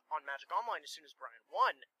a lot on Magic Online as soon as Brian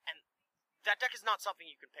won, and that deck is not something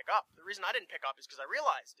you can pick up. The reason I didn't pick up is because I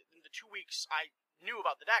realized in the 2 weeks I knew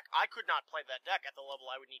about the deck, I could not play that deck at the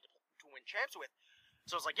level I would need to win champs with.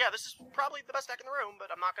 So I was like, yeah, this is probably the best deck in the room,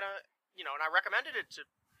 but I'm not gonna, and I recommended it to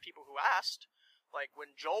people who asked.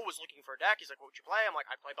 When Joel was looking for a deck, he's like, what would you play? I'm like,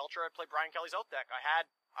 I'd play Belcher, I'd play Brian Kelly's Oath deck.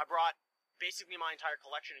 I brought basically my entire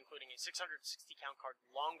collection, including a 660 count card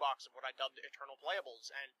long box of what I dubbed Eternal Playables,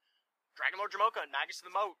 and Dragonlord Jamoka and Magus of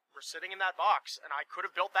the Moat were sitting in that box, and I could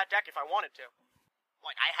have built that deck if I wanted to.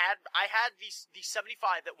 I had these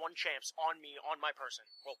 75 that won champs on me, on my person.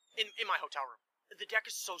 Well, in my hotel room. The deck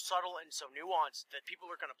is so subtle and so nuanced that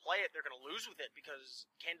people are going to play it, they're going to lose with it, because,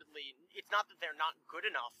 candidly, it's not that they're not good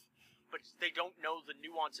enough, but they don't know the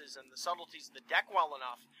nuances and the subtleties of the deck well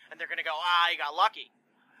enough, and they're going to go, I got lucky.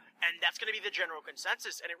 And that's going to be the general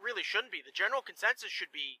consensus, and it really shouldn't be. The general consensus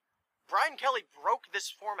should be, Brian Kelly broke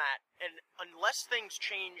this format, and unless things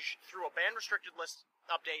change through a ban-restricted list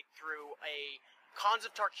update, through a Khans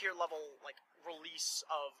of Tarkir level, release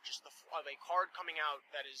of just of a card coming out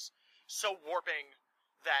that is so warping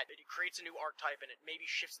that it creates a new archetype and it maybe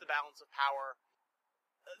shifts the balance of power.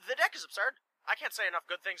 The deck is absurd. I can't say enough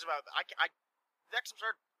good things about it. The deck's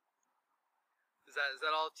absurd. Is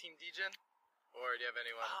that all Team Degen? Or do you have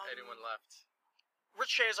anyone left?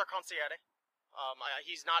 Rich Shea is our consigliere.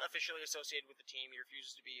 He's not officially associated with the team. He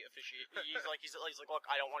refuses to be officiated. He's like, look,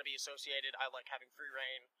 I don't want to be associated. I like having free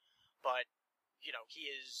reign. But, you know, he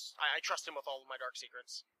is... I trust him with all of my dark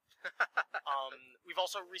secrets. We've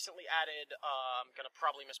also recently added, I'm going to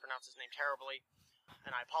probably mispronounce his name terribly,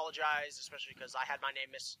 and I apologize, especially because I had my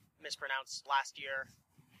name mispronounced last year,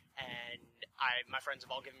 and my friends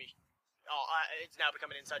have all given me... it's now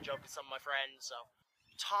become an inside joke with some of my friends, so...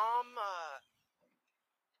 Tom,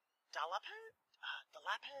 Dalapez?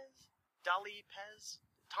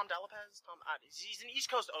 He's an East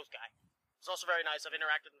Coast Oath guy. He's also very nice. I've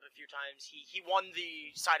interacted with him a few times. He won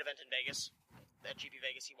the side event in Vegas. At GP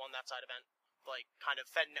Vegas, he won that side event. Like, kind of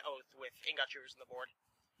fed an oath with Ingot Chewers on the board.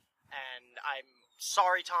 And I'm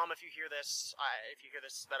sorry, Tom, if you hear this,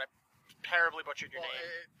 that I terribly butchered your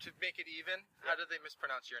name. To make it even, how did they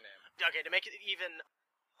mispronounce your name? Okay, to make it even,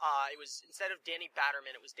 it was, instead of Danny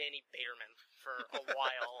Batterman, it was Danny Baterman for a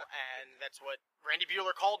while, and that's what Randy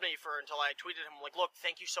Bueller called me for until I tweeted him, like, look,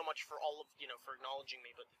 thank you so much for all of, for acknowledging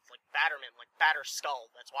me, but it's like Batterman, like Batter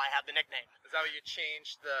Skull, that's why I have the nickname. Is that what you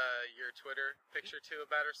changed your Twitter picture to, a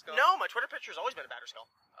Batter Skull? No, my Twitter picture's always been a Batter Skull.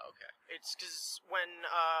 Oh, okay. It's because when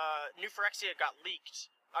New Phyrexia got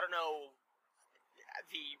leaked, I don't know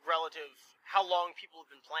the relative, how long people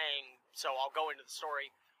have been playing, so I'll go into the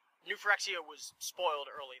story. New Phyrexia was spoiled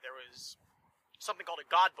early. There was something called a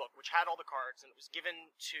God Book, which had all the cards, and it was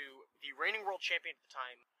given to the reigning world champion at the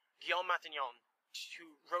time, Guillaume Matignon,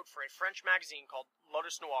 who wrote for a French magazine called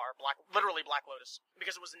Lotus Noir, literally Black Lotus.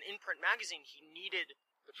 Because it was an in-print magazine, he needed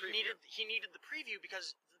the preview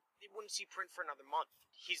because it wouldn't see print for another month.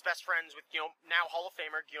 He's best friends with now Hall of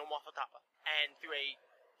Famer Guillaume Wapatapa. And through a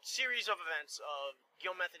series of events of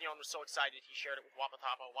Guillaume Matignon was so excited, he shared it with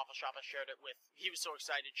Wapatapa. Wapashapa he was so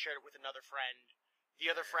excited, shared it with another friend. The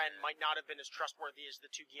other friend might not have been as trustworthy as the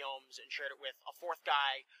two Guillaumes and shared it with a fourth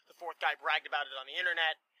guy. The fourth guy bragged about it on the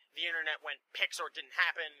internet. The internet went pics or it didn't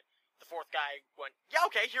happen. The fourth guy went, yeah,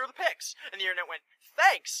 okay, here are the pics. And the internet went,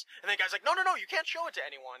 thanks. And the guy's like, no, you can't show it to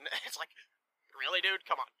anyone. It's like, really, dude?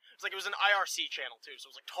 Come on. It's like, it was an IRC channel, too, so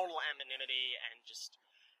it was like total anonymity and just...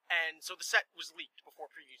 And so the set was leaked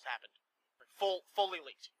before previews happened. Fully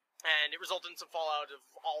leaked. And it resulted in some fallout of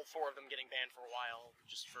all four of them getting banned for a while,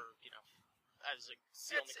 just for, as a...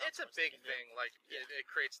 It's a big thing. Like, yeah. it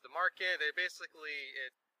creates the market. It basically...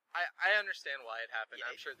 I understand why it happened.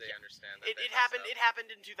 Yeah, I'm sure they understand that. It happened. It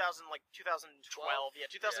happened in 2012. 12?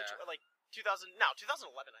 Yeah, 2012. Yeah. Like 2011,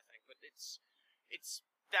 I think. But it's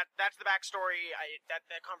that's the backstory. That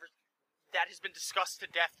has been discussed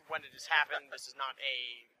to death when it has happened. This is not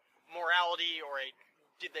a morality or a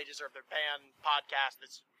did they deserve their ban podcast.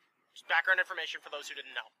 It's just background information for those who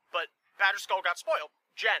didn't know. But Batter Skull got spoiled.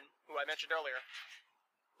 Jen, who I mentioned earlier,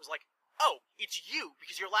 was like, oh, it's you,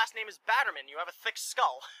 because your last name is Batterman, you have a thick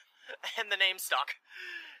skull, and the name stuck.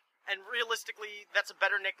 And realistically, that's a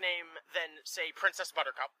better nickname than, say, Princess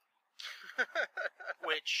Buttercup,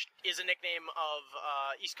 which is a nickname of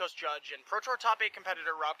East Coast judge and Pro Tour Top 8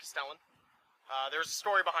 competitor Rob Castellan. There's a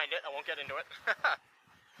story behind it, I won't get into it.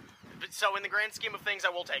 But so in the grand scheme of things, I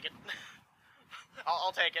will take it.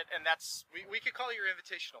 I'll take it, and that's... We could call it your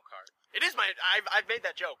invitational card. It is I've made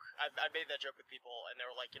that joke. I've made that joke with people, and they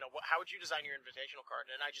were like, how would you design your invitational card?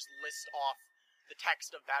 And I just list off the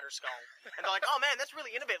text of Batter Skull. And they're like, oh man, that's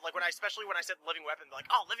really innovative. Like, especially when I said Living Weapon, they're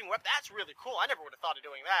like, oh, Living Weapon, that's really cool. I never would have thought of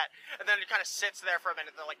doing that. And then it kind of sits there for a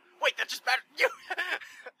minute, and they're like, wait, that's just Batter...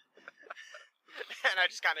 And I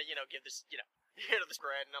just kind of, give this, the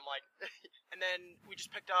spread, and I'm like... And then we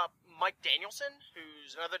just picked up Mike Danielson,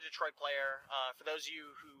 who's another Detroit player. For those of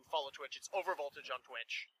you who follow Twitch, it's Overvoltage on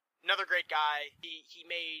Twitch. Another great guy.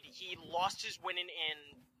 He lost his winning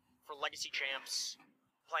in for Legacy Champs,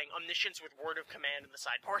 playing Omniscience with Word of Command in the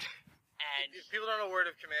sideboard. And if people don't know what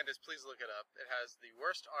Word of Command is, please look it up. It has the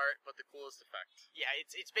worst art, but the coolest effect. Yeah,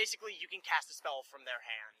 it's basically you can cast a spell from their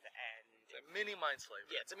hand, and... It's a mini Mind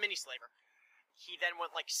Slaver. Yeah, it's a mini Slaver. He then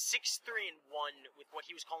went like 6-3-1 with what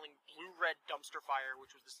he was calling Blue-Red Dumpster Fire,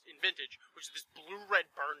 which was this, in Vintage, which is this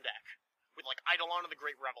Blue-Red burn deck, with like Eidolon of the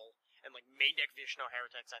Great Rebel, and like main deck Vishnu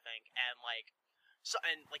Heretics, I think, and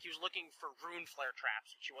he was looking for Rune Flare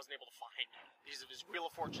Traps, which he wasn't able to find, because of his Wheel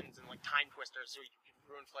of Fortunes and like Time Twisters, so he could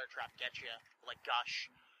Rune Flare Trap get you, like Gush,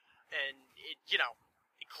 and it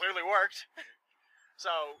clearly worked.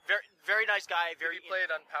 So, very very nice guy. Did he play it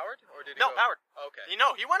unpowered, or did he No, powered. Okay.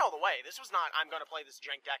 He went all the way. This was not, I'm going to play this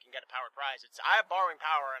jank deck and get a powered prize. It's, I'm borrowing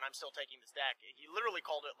power, and I'm still taking this deck. He literally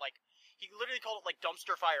called it like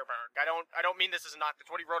dumpster fire burn. I don't mean this as a knock. That's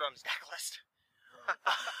what he wrote on his deck list.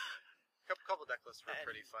 Couple deck lists were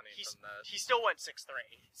pretty funny from that. He still went 6-3,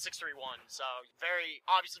 6-3-1, so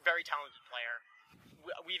obviously very talented player.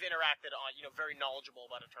 We've interacted on, very knowledgeable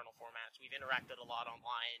about Eternal formats. We've interacted a lot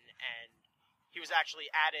online, and he was actually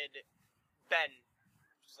added. Ben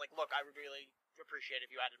was like, look, I would really appreciate if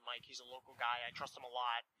you added Mike. He's a local guy. I trust him a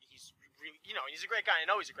lot. He's really, he's a great guy. I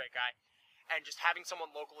know he's a great guy. And just having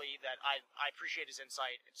someone locally that I appreciate his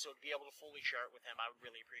insight, and so to be able to fully share it with him, I would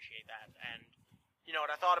really appreciate that. And, and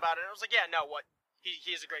I thought about it, and I was like, yeah, no,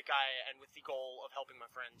 he is a great guy, and with the goal of helping my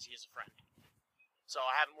friends, he is a friend. So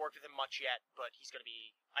I haven't worked with him much yet, but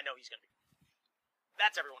I know he's going to be.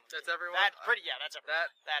 That's everyone. That's everyone? That's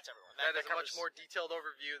everyone. That's everyone. That is a much more detailed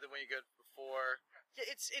overview than what you got before. Yeah,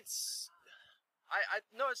 it's It's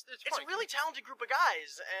a really talented group of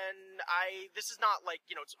guys, and this is not like,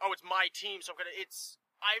 it's my team, so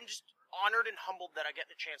I'm just honored and humbled that I get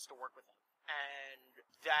the chance to work with them. And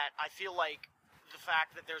that I feel like the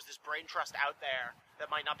fact that there's this brain trust out there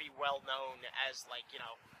that might not be well known as,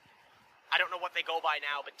 I don't know what they go by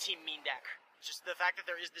now, but Team Mean Deck. Just the fact that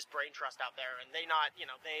there is this brain trust out there, and they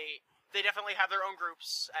definitely have their own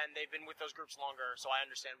groups, and they've been with those groups longer, so I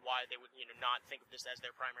understand why they would, not think of this as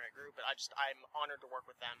their primary group, but I'm honored to work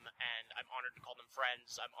with them, and I'm honored to call them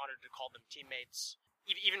friends, I'm honored to call them teammates.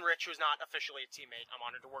 Even Rich, who's not officially a teammate, I'm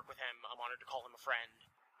honored to work with him, I'm honored to call him a friend.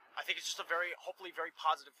 I think it's just a hopefully very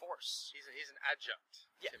positive force. He's an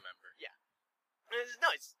adjunct team member. Yeah.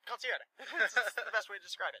 No, it's concierge. It's the best way to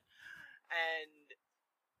describe it. And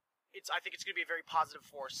I think it's going to be a very positive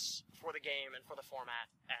force for the game and for the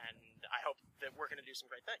format, and I hope that we're going to do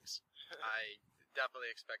some great things. I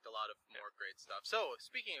definitely expect a lot of more great stuff. So,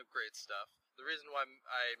 speaking of great stuff, the reason why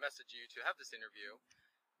I messaged you to have this interview,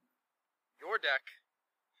 your deck,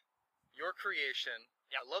 your creation,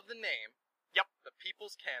 I love the name. Yep. The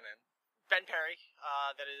People's Cannon. Ben Perry,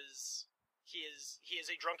 he is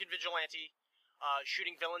a drunken vigilante,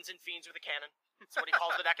 shooting villains and fiends with a cannon. That's what he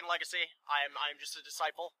calls the deck in Legacy. I'm just a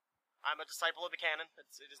disciple. I'm a disciple of the cannon.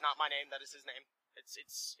 It is not my name. That is his name. It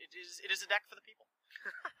is a deck for the people.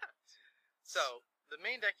 So the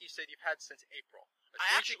main deck you said you've had since April.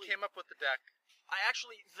 I actually came up with the deck.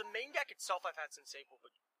 The main deck itself I've had since April,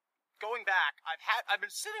 but going back, I've been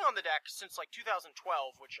sitting on the deck since 2012,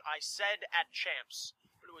 which I said at Champs,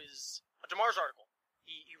 but it was a DeMars article.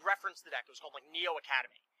 He referenced the deck. It was called Neo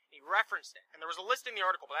Academy. He referenced it, and there was a list in the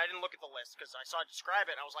article, but I didn't look at the list because I saw it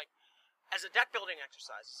describe it, and I was like, as a deck building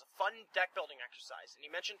exercise, it's a fun deck building exercise, and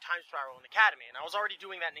he mentioned Time Spiral and Academy, and I was already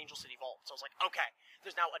doing that in Angel City Vault, so I was like, okay,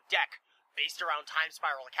 there's now a deck based around Time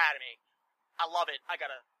Spiral Academy. I love it.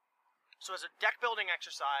 So as a deck building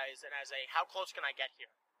exercise, and as a how close can I get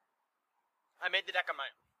here, I made the deck on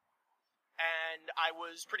my own, and I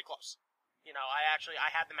was pretty close.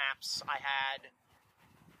 I had the maps,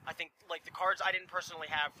 I think, the cards I didn't personally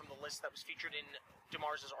have from the list that was featured in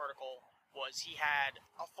DeMars' article was he had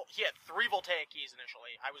 3 Voltaic keys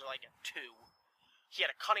initially. I was at 2. He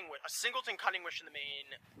had a Singleton Cunning Wish in the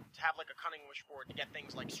main, to have a Cunning Wish board to get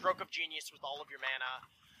things like Stroke of Genius with all of your mana,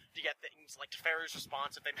 to get things like Teferi's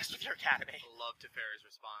Response if they messed with your Academy. I love Teferi's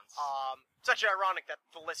Response. It's actually ironic that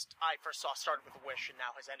the list I first saw started with a Wish and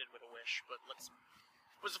now has ended with a Wish, but it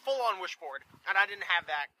was a full-on Wish board, and I didn't have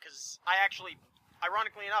that because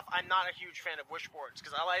ironically enough, I'm not a huge fan of wish boards,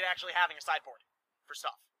 because I like actually having a sideboard for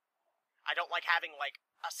stuff. I don't like having,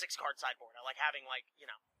 a 6-card sideboard. I like having, I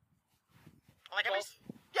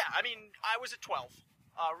was at 12.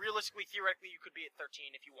 Realistically, theoretically, you could be at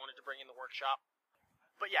 13 if you wanted to bring in the workshop.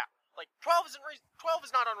 But yeah, 12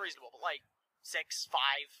 is not unreasonable, but 6, 5,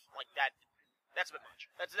 that's a bit much.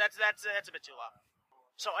 That's a bit too low.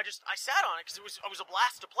 So I sat on it, because it was a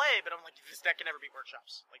blast to play, but I'm like, this deck can never beat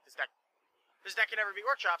workshops. This deck can never beat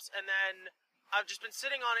workshops, and then I've just been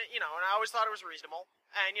sitting on it, and I always thought it was reasonable.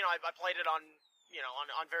 And, I played it on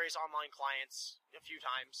various online clients a few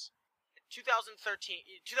times. 2014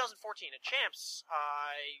 at Champs,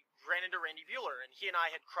 I ran into Randy Bueller, and he and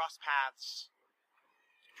I had crossed paths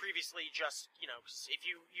previously just, because if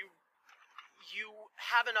you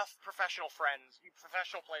have enough professional friends,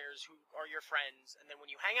 professional players who are your friends, and then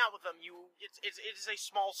when you hang out with them, it is a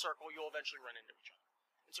small circle, you'll eventually run into each other.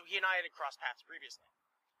 And so he and I had crossed paths previously.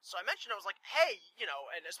 So I mentioned, I was like, hey,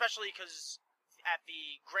 and especially because at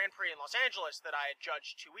the Grand Prix in Los Angeles that I had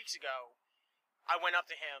judged 2 weeks ago, I went up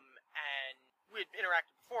to him, and we had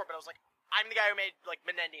interacted before, but I was like, I'm the guy who made,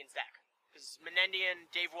 Menendian's deck. Because Menendian,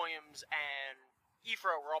 Dave Williams, and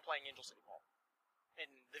Ifro were all playing Angel City Vault in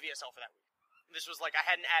the VSL for that week. This was like, I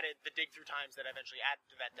hadn't added the dig through times that I eventually added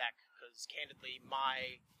to that deck, because candidly,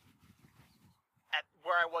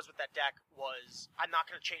 where I was with that deck was, I'm not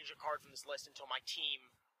going to change a card from this list until my team,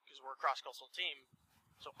 because we're a cross-coastal team.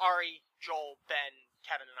 So Ari, Joel, Ben,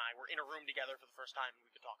 Kevin, and I were in a room together for the first time, and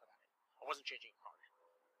we could talk about it. I wasn't changing a card.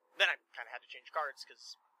 Then I kind of had to change cards,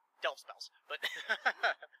 because delve spells. But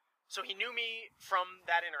so he knew me from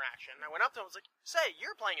that interaction. I went up to him and was like, say,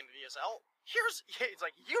 you're playing in the VSL. It's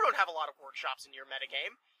like, you don't have a lot of workshops in your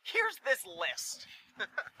metagame. Here's this list.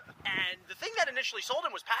 And the thing that initially sold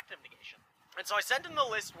him was Pact of Negation. And so I sent him the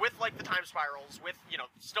list with, like, the time spirals, with,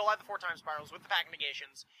 still had the 4 time spirals, with the Pact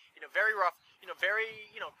Negations, very rough,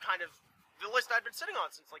 very, kind of the list I'd been sitting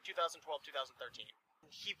on since, like, 2012, 2013.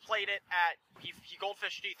 He played it he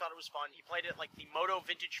goldfished it, he thought it was fun. He played it, like, the Moto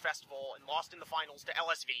Vintage Festival and lost in the finals to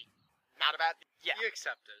LSV. Not a bad, yeah. You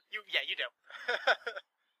accepted. You do.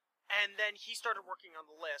 And then he started working on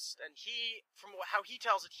the list, and from how he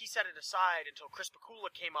tells it, he set it aside until Chris Pakula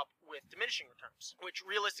came up with diminishing returns, which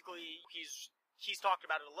realistically, he's talked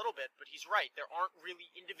about it a little bit, but he's right. There aren't really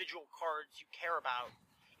individual cards you care about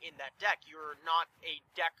in that deck. You're not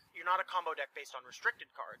a combo deck based on restricted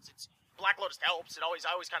cards. It's Black Lotus helps. I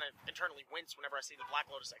always kind of internally wince whenever I see the Black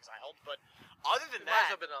Lotus exiled, but other than that...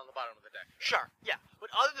 It might have been on the bottom of the deck. Sure, yeah.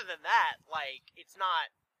 But other than that, like,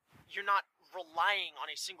 you're not relying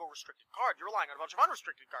on a single restricted card. You're relying on a bunch of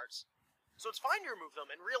unrestricted cards. So it's fine to remove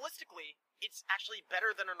them, and realistically, it's actually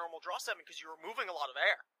better than a normal draw 7 because you're removing a lot of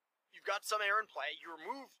air. You've got some air in play, you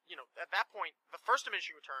remove, at that point, the first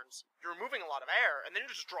diminishing returns, you're removing a lot of air, and then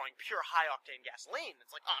you're just drawing pure high-octane gasoline.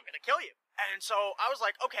 It's like, oh, I'm gonna kill you. And so I was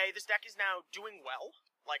like, okay, this deck is now doing well.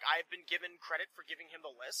 Like, I've been given credit for giving him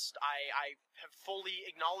the list. I have fully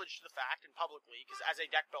acknowledged the fact, and publicly, because as a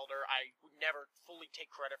deck builder, I would never fully take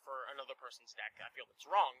credit for another person's deck. I feel it's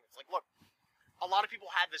wrong. It's like, look, a lot of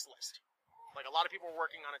people had this list. Like, a lot of people were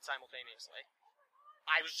working on it simultaneously.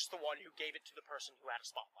 I was just the one who gave it to the person who had a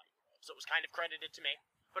spotlight. So it was kind of credited to me.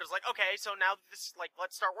 But it was like, okay, so now this, like,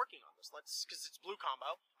 let's start working on this. Because it's blue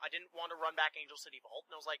combo. I didn't want to run back Angel City Vault.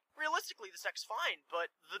 And I was like, realistically, this deck's fine. But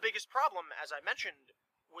the biggest problem, as I mentioned,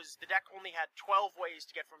 was the deck only had 12 ways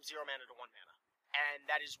to get from 0 mana to 1 mana. And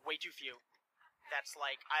that is way too few. That's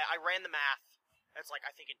like, I ran the math. That's like,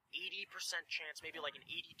 I think an 80% chance, maybe like an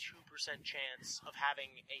 82% chance of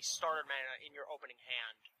having a starter mana in your opening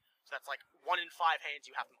hand. So that's like 1 in 5 hands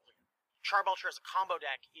you have to clear. Charbelcher as a combo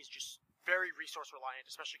deck is just very resource reliant,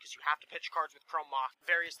 especially because you have to pitch cards with Chrome Moth,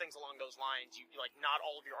 various things along those lines. You like, not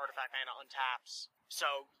all of your artifact mana untaps.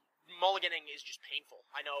 So mulliganing is just painful.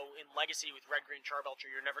 I know in Legacy with red-green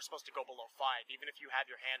Charbelcher, you're never supposed to go below 5. Even if you have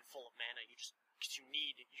your hand full of mana,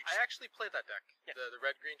 I actually played that deck. Yeah. The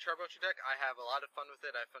red-green Charbelcher deck. I have a lot of fun with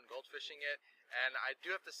it. I have fun goldfishing it. And I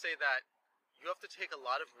do have to say that you have to take a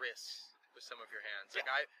lot of risks with some of your hands. Yeah.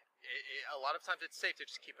 Like, a lot of times it's safe to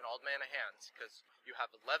just keep an old mana hands, because you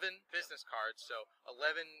have 11 business cards, so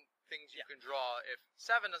 11 things you can draw. If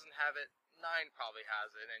 7 doesn't have it, 9 probably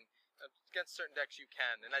has it, and against certain decks you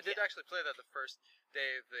can. And I did actually play that the first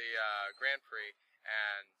day of the Grand Prix,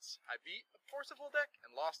 and I beat a Forcible deck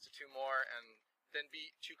and lost to 2 more, and then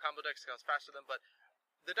beat 2 combo decks because I was faster than them. But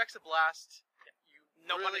the deck's a blast.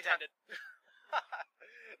 No pun intended.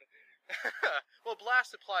 Well,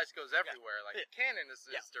 blast applies goes everywhere. Like, cannon is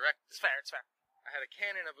direct. It's fair. I had a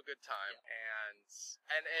cannon of a good time, and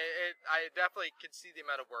I definitely could see the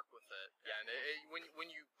amount of work with it. Yeah, and when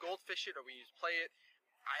you goldfish it or when you play it,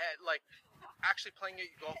 I had, like, actually playing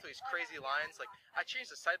it, you go through these crazy lines. Like, I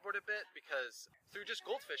changed the sideboard a bit because through just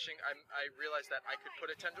goldfishing, I realized that I could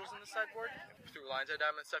put a Tendrils in the sideboard. Through Lines of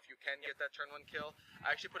Diamond and stuff, you can get that turn 1 kill.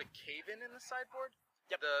 I actually put a Cave-In the sideboard.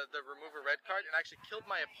 Yep. The remove a red card, and actually killed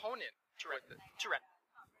my opponent. 2 red. 2 red.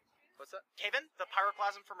 What's that? Cave-In? The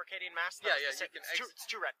Pyroclasm from Mercadian Mask? Yeah, you can it's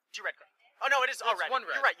 2 red. 2 red card. Oh, no, it is all red. 1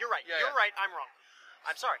 red. You're right. Yeah, you're right. I'm wrong.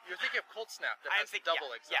 I'm sorry. You're thinking of Cold Snap. That's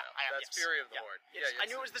double exile. Yeah, that's Fury of the Horde. I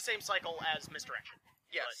knew it was the same cycle as Misdirection.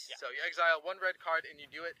 Yes. So you exile 1 red card, and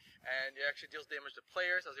you do it, and it actually deals damage to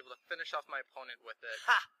players. I was able to finish off my opponent with it.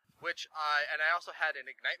 Ha! I also had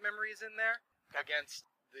an Ignite Memories in there against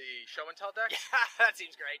the Show and Tell deck. Yeah, that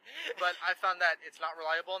seems great. But I found that it's not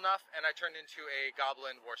reliable enough, and I turned into a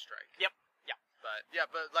Goblin Warstrike. Yep.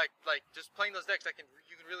 But like just playing those decks, you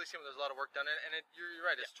can really see when there's a lot of work done, and you're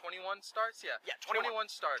right. It's 21 starts. Yeah. 21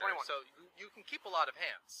 starters. 21. So you can keep a lot of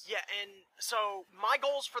hands. Yeah, and so my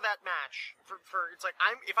goals for that match, it's like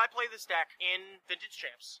if I play this deck in Vintage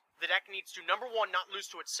Champs, the deck needs to, number 1, not lose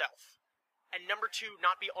to itself. And number 2,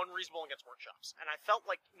 not be unreasonable against workshops. And I felt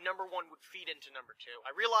like number 1 would feed into number 2.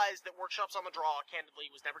 I realized that workshops on the draw,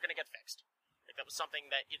 candidly, was never going to get fixed. Like, that was something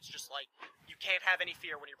that it's just like, you can't have any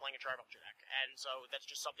fear when you're playing a Charbelcher deck. And so that's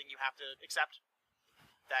just something you have to accept.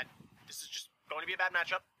 That this is just going to be a bad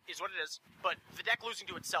matchup, is what it is. But the deck losing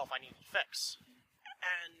to itself, I needed to fix.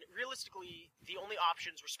 And realistically, the only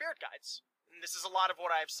options were Spirit Guides. And this is a lot of what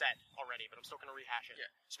I've said already, but I'm still going to rehash it. Yeah.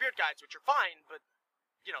 Spirit Guides, which are fine, but,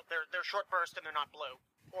 you know, they're short burst and they're not blue.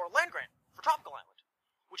 Or Land Grant for Tropical Island,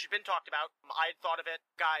 which had been talked about. I had thought of it.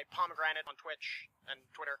 Guy Pomegranate on Twitch and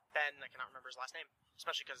Twitter. Ben, I cannot remember his last name.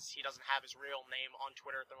 Especially because he doesn't have his real name on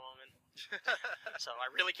Twitter at the moment. So I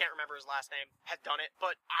really can't remember his last name. Had done it.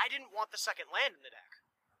 But I didn't want the second land in the deck.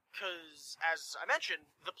 Because, as I mentioned,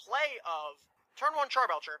 the play of turn 1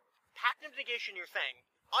 Charbelcher, Pact of Negation your thing,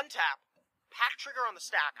 untap, Pact Trigger on the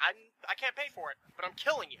stack. I can't pay for it, but I'm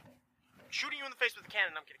killing you. I'm shooting you in the face with a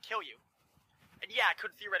cannon, I'm going to kill you. And yeah, I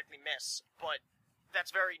could theoretically miss, but that's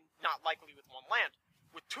very not likely with one land.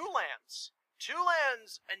 With two lands,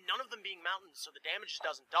 and none of them being mountains, so the damage just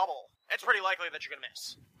doesn't double, it's pretty likely that you're going to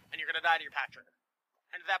miss. And you're going to die to your Pact Trigger.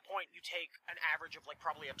 And at that point, you take an average of, like,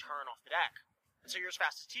 probably a turn off the deck. And so you're as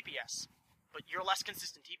fast as TPS, but you're less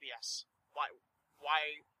consistent TPS. Why,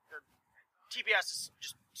 or TPS is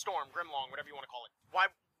just Storm, Grimlong, whatever you want to call it.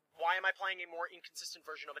 Why am I playing a more inconsistent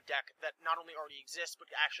version of a deck that not only already exists, but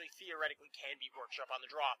actually theoretically can be workshop on the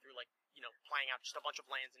draw through, like, you know, playing out just a bunch of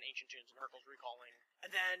lands and Ancient Tunes and Hurkyl's Recalling.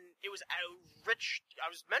 And then it was Rich, I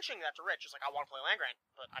was mentioning that to Rich, it's like, I want to play Land Grant,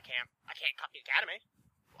 but I can't cut the Academy.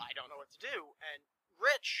 Well, I don't know what to do. And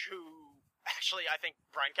Rich, who, actually, I think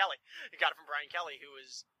Brian Kelly, he got it from Brian Kelly, who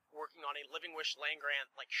is working on a Living Wish Land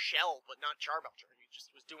Grant, like, shell, but not Charbelcher. He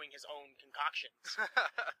just was doing his own concoctions.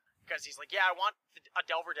 Because he's like, yeah, I want a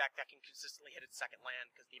Delver deck that can consistently hit its second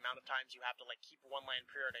land, because the amount of times you have to, like, keep one land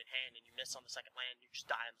period in hand and you miss on the second land, you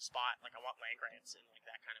just die on the spot. Like, I want Land Grants and, like,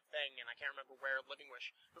 that kind of thing. And I can't remember where Living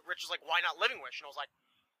Wish, but Rich was like, why not Living Wish? And I was like,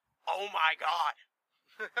 oh my god.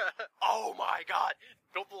 Oh my god.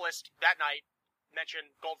 Built the list that night,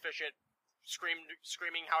 mentioned Goldfish it,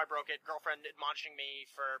 screaming how I broke it, girlfriend admonishing me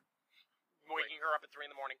for waking her up at 3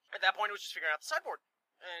 in the morning. At that point, it was just figuring out the sideboard,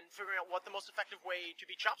 and figuring out what the most effective way to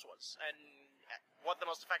beat Chops was, and what the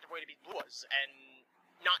most effective way to beat Blue was, and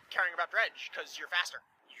not caring about Dredge, because you're faster.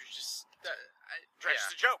 You just... Dredge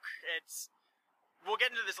is a joke. We'll get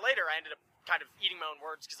into this later. I ended up kind of eating my own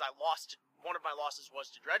words, because I lost... One of my losses was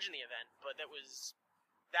to Dredge in the event, but that was...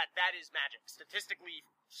 That is Magic. Statistically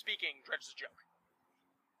speaking, Dredge is a joke.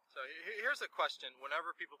 So here's a question.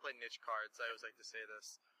 Whenever people play niche cards, I always like to say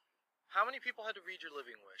this. How many people had to read your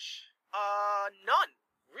Living Wish? None.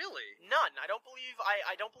 Really? None. I don't believe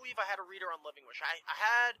I had a reader on Living Wish. I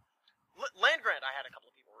had Land Grant. I had a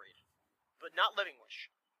couple of people read, but not Living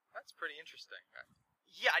Wish. That's pretty interesting.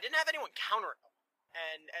 Yeah, I didn't have anyone counter it.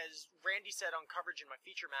 And as Randy said on coverage in my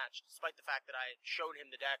feature match, despite the fact that I showed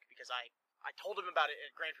him the deck because I told him about it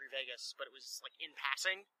at Grand Prix Vegas, but it was like in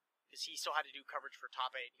passing. Because he still had to do coverage for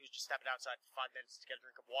top 8. He was just stepping outside for 5 minutes to get a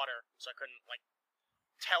drink of water, so I couldn't, like,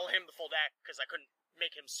 tell him the full deck, because I couldn't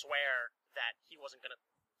make him swear that he wasn't going to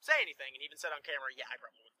say anything, and he even said on camera, yeah, I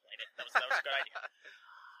probably would have played it. That was a good idea.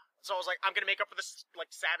 So I was like, I'm going to make up for this,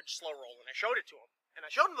 like, savage slow roll, and I showed it to him. And I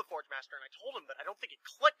showed him the Forge Master, and I told him that I don't think it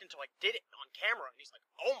clicked until I did it on camera, and he's like,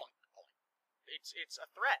 oh my god. It's a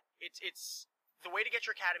threat. It's the way to get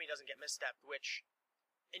your Academy doesn't get misstepped, which...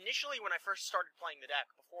 Initially, when I first started playing the deck,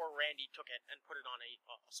 before Randy took it and put it on a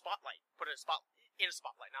spotlight, put it in a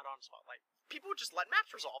spotlight, not on a spotlight, people would just let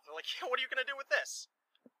maps resolve. They're like, yeah, what are you going to do with this?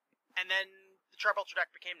 And then the Charbelcher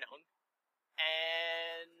deck became known,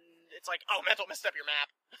 and it's like, oh, mental misstep your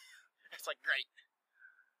map. It's like, great.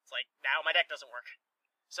 It's like, now my deck doesn't work.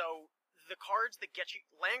 So, the cards that get you...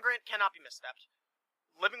 Land Grant cannot be misstepped.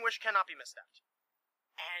 Living Wish cannot be misstepped.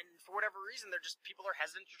 And for whatever reason, people are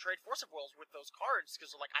hesitant to trade Force of Wills with those cards,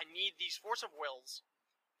 because they're like, I need these Force of Wills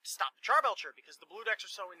to stop the Charbelcher, because the blue decks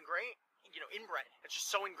are so ingrained, inbred. It's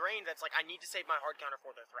just so ingrained that it's like, I need to save my hard counter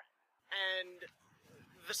for their threat. And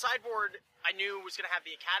the sideboard, I knew was going to have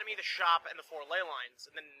the Academy, the Shop, and the 4 ley lines,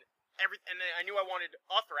 and then I knew I wanted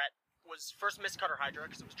a threat, was first Mistcutter Hydra,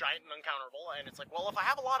 because it was giant and uncounterable, and it's like, well, if I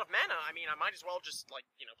have a lot of mana, I mean, I might as well just, like,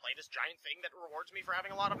 play this giant thing that rewards me for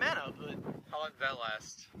having a lot of mana, but... How long did that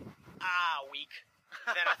last? A week.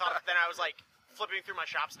 Then I was, like, flipping through my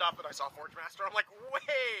shop stuff, and I saw Forge Master, I'm like,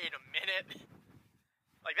 wait a minute!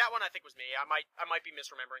 Like, that one I think was me. I might be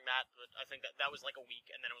misremembering that, but I think that was, like, a week,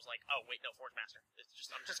 and then it was like, oh, wait, no, Forge Master.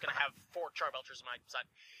 I'm just gonna have 4 Charbelchers on my side.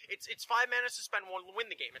 It's 5 mana to spend 1 to win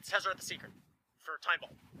the game. It's Tezzeret the Secret for Time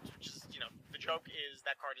Vault. Which is, the joke is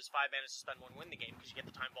that card is 5 mana to spend 1 win the game, because you get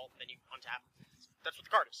the Time Vault, and then you untap. That's what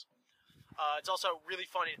the card is. It's also really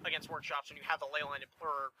fun against workshops when you have the ley line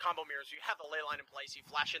or combo mirrors. You have the ley line in place. You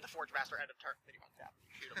flash in the Forge Master end of turn. Then you untap.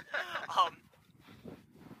 You shoot him.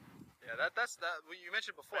 Yeah, that's that. What you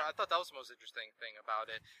mentioned before, I thought that was the most interesting thing about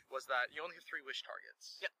it was that you only have 3 wish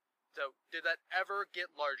targets. Yep. So, did that ever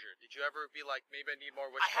get larger? Did you ever be like, maybe I need more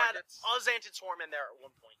wish I targets? had a Xantid Swarm in there at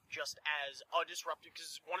one point, just as a disruptive,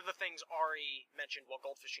 because one of the things Ari mentioned while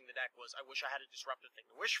goldfishing the deck was, I wish I had a disruptive thing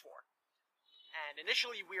to wish for. And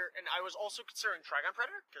initially I was also considering Trigon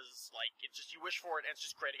Predator, because, like, it's just, you wish for it, and it's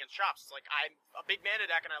just great against chops. It's like, I'm a big mana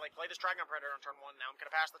deck, and I, like, play this Trigon Predator on turn 1, now I'm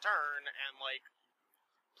gonna pass the turn, and, like,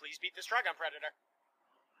 please beat this Trigon Predator.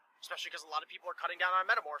 Especially because a lot of people are cutting down on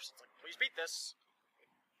Metamorphs. It's like, please beat this.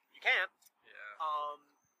 You can't. Yeah.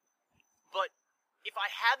 But if I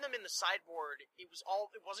had them in the sideboard, it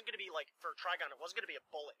wasn't going to be, like, for Trigon, it wasn't going to be a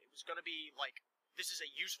bullet. It was going to be, like, this is a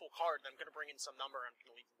useful card that I'm going to bring in some number, and I'm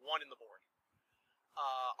going to leave 1 in the board.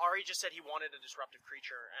 Ari just said he wanted a disruptive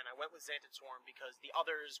creature, and I went with Xantid Swarm because the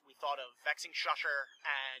others we thought of, Vexing Shusher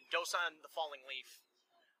and Dosan the Falling Leaf,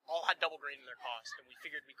 all had double green in their cost, and we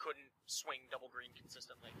figured we couldn't swing double green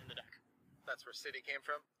consistently in the deck. That's where City came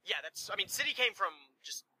from? Yeah, City came from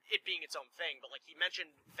just it being its own thing, but, like, he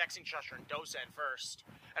mentioned Vexing Shusher and Dosan first,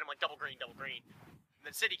 and I'm like, double green. And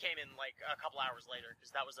then City came in, like, a couple hours later, because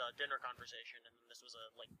that was a dinner conversation, and this was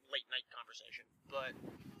a, like, late night conversation. But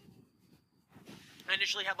I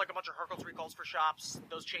initially had, like, a bunch of Hurkyl's Recalls for shops.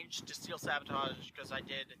 Those changed to Steel Sabotage, because I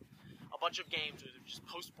did a bunch of games with just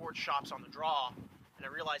post-board shops on the draw. And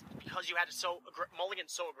I realized because you had to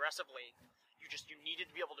mulligan so aggressively, you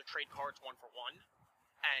needed to be able to trade cards 1 for 1.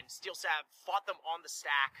 And Steel Sab fought them on the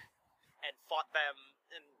stack, and fought them,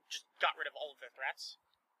 and just got rid of all of their threats.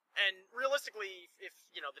 And realistically, if,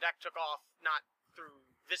 the deck took off, not through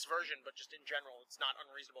this version, but just in general, it's not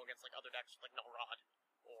unreasonable against, like, other decks like Null Rod,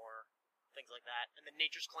 or things like that. And then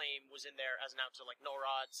Nature's Claim was in there as an out to, like, Null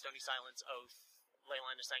Rod, Stony Silence, Oath,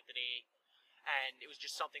 Leyline of Sanctity, and it was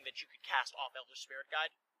just something that you could cast off Elder Spirit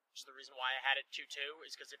Guide, which is the reason why I had it 2/2,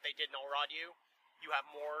 is because if they did Null Rod you have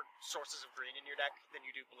more sources of green in your deck than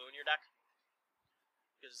you do blue in your deck.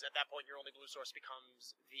 Because at that point, your only blue source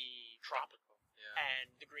becomes the Trop,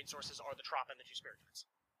 and the green sources are the Trop and the 2 Spirit Guides.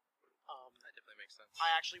 That definitely makes sense.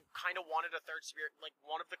 I actually kind of wanted a 3rd Spirit, like,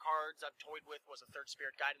 one of the cards I've toyed with was a 3rd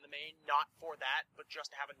Spirit Guide in the main, not for that, but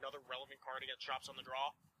just to have another relevant card against Trops on the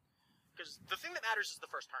draw. Because the thing that matters is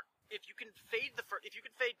the first turn. If you can fade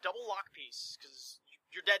double lock piece, because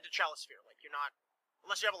you're dead to Chalice Sphere. Like, you're not,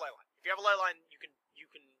 unless you have a leyline. If you have a leyline,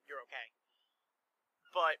 you're okay.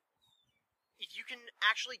 But if you can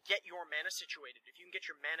actually get your mana situated, if you can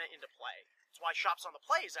get your mana into play, that's why Shops on the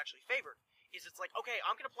Play is actually favored. Is it's like, okay,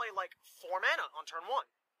 I'm gonna play like 4 mana on turn 1,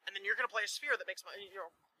 and then you're gonna play a sphere that makes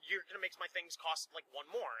you're gonna make my things cost like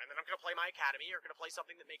 1 more, and then I'm gonna play my Academy. You're gonna play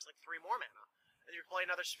something that makes like 3 more mana, and you're play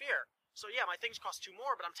another sphere. So yeah, my things cost 2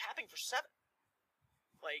 more, but I'm tapping for 7.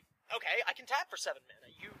 Like, okay, I can tap for 7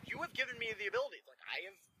 mana. You have given me the ability. Like, I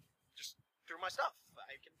have just through my stuff.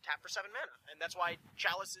 I can tap for 7 mana, and that's why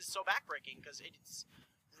Chalice is so backbreaking, because it's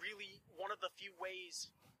really one of the few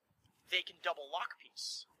ways they can double lock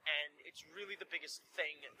piece, and it's really the biggest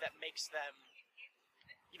thing that makes them,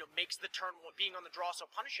 makes the turn being on the draw so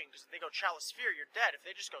punishing, because if they go Chalice Sphere, you're dead. If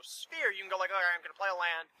they just go Sphere, you can go like, alright, I'm going to play a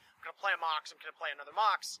land, I'm going to play a Mox, I'm going to play another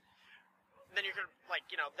Mox, and then you're going to,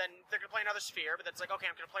 then they're going to play another Sphere, but then it's like,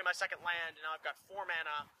 okay, I'm going to play my second land, and now I've got 4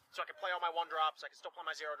 mana, so I can play all my 1-drops, I can still play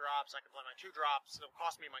my 0-drops, I can play my 2-drops, it'll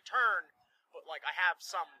cost me my turn, but, like, I have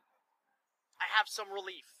some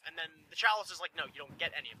relief, and then the Chalice is like, no, you don't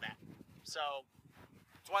get any of that. So,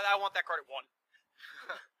 that's why I want that card at 1.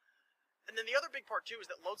 And then the other big part, too, is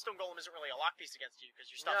that Lodestone Golem isn't really a lock piece against you, because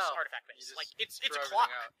your stuff's artifact-based. Like, it's a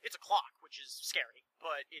clock. It's a clock, which is scary,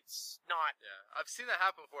 but it's not... Yeah, I've seen that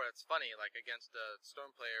happen before. It's funny, like, against a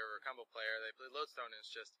Storm player or a combo player, they play Lodestone, and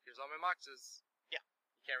it's just, here's all my Moxes. Yeah.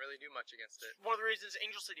 You can't really do much against it. One of the reasons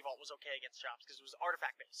Angel City Vault was okay against Chops, because it was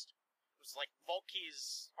artifact-based. It was like, Vault Key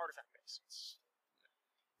is artifact-based.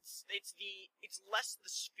 It's less the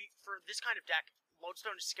sphere, for this kind of deck,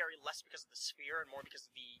 Lodestone is scary less because of the sphere and more because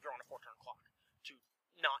of you're on a 4-turn clock to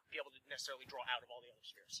not be able to necessarily draw out of all the other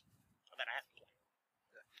spheres that I have to play.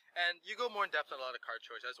 Yeah. And you go more in depth on a lot of card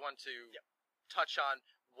choice. I just want to touch on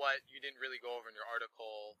what you didn't really go over in your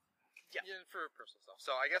article for personal stuff.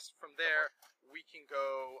 So I guess from there, we can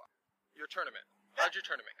go your tournament. How'd your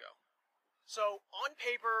tournament go? So on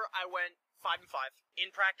paper, I went 5-5.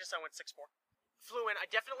 In practice, I went 6-4. Flew in. I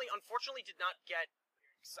unfortunately did not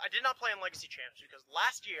play in Legacy Champs because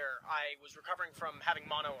last year I was recovering from having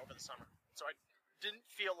mono over the summer. So I didn't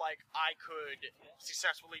feel like I could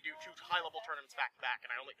successfully do 2 high-level tournaments back-to-back, and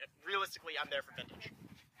realistically, I'm there for Vintage.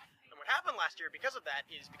 And what happened last year because of that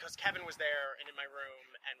is because Kevin was there and in my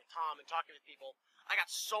room and with Tom and talking with people, I got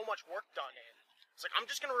so much work done in. It's like, I'm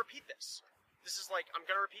just going to repeat this. I'm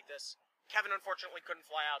going to repeat this. Kevin unfortunately couldn't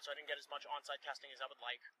fly out, so I didn't get as much on-site testing as I would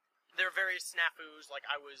like. There were various snafus, like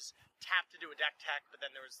I was tapped to do a deck tech, but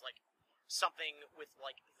then there was like something with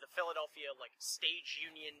like the Philadelphia like stage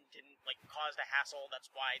union didn't like cause a hassle. That's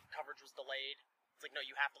why coverage was delayed. It's like, no,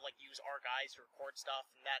 you have to like use our guys to record stuff,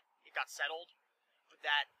 and that it got settled. But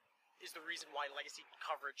that is the reason why Legacy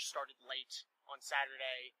coverage started late on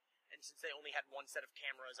Saturday. And since they only had one set of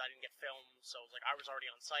cameras, I didn't get filmed, so it was like I was already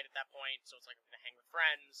on site at that point. So it's like I'm gonna hang with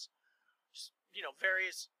friends. Just,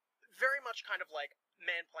 very much kind of like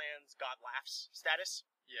man plans, God laughs status.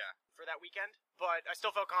 Yeah. For that weekend. But I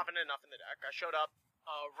still felt confident enough in the deck. I showed up.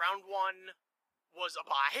 Round 1 was a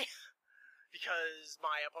bye. Because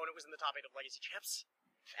my opponent was in the top 8 of Legacy Champs.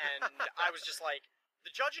 And I was just like...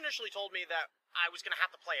 The judge initially told me that I was going to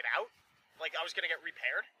have to play it out. Like, I was going to get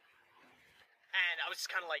repaired. And I was just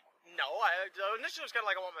kind of like, no. Initially it was kind of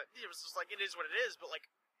like, it was just like, it is what it is. But like,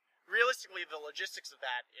 realistically, the logistics of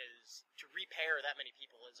that is to repair that many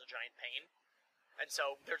people is a giant pain. And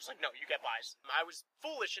so they're just like, no, you get buys. I was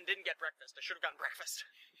foolish and didn't get breakfast. I should have gotten breakfast.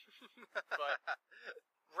 But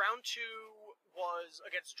round 2 was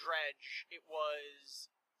against Dredge. It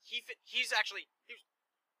was he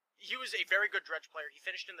was a very good Dredge player. He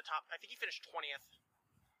finished in the top. I think he finished 20th.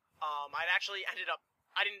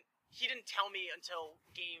 He didn't tell me until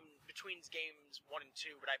between games 1 and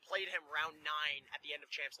 2, but I played him round 9 at the end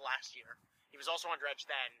of Champs last year. He was also on Dredge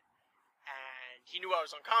then. And he knew I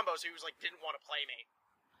was on combo, so he was like, didn't want to play me.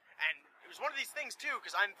 And it was one of these things, too,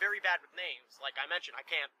 because I'm very bad with names. Like I mentioned, I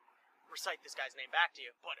can't recite this guy's name back to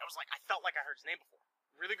you, but I was like, I felt like I heard his name before.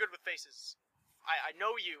 Really good with faces. I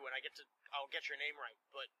know you, and I'll get your name right,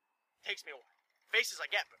 but it takes me a while. Faces I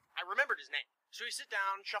get, but I remembered his name. So we sit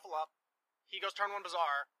down, shuffle up. He goes turn 1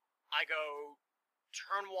 Bazaar. I go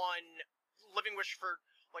turn 1 Living Wish for,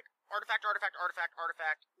 like, Artifact,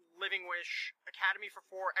 Living Wish, Academy for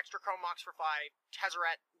 4, extra Chrome Mox for 5,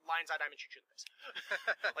 Tezzeret, Lion's Eye Diamond, shoot you in the face.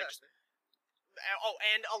 Like, just... Oh,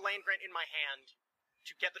 and a land grant in my hand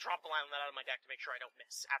to get the Tropical Island out of my deck to make sure I don't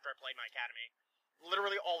miss after I played my Academy.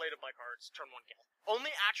 Literally all 8 of my cards, turn 1 kill.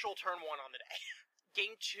 Only actual turn 1 on the day.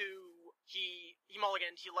 Game 2, he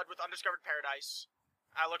mulliganed, he led with Undiscovered Paradise.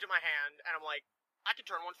 I looked at my hand, and I'm like, I can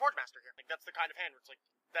turn 1 Forge Master here. Like, that's the kind of hand where it's like,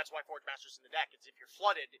 that's why Forge Master's in the deck. It's if you're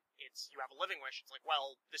flooded, you have a Living Wish. It's like,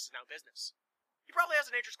 well, this is now business. He probably has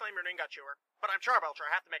a Nature's Claim or an Ingot Chewer, but I'm Charbelcher.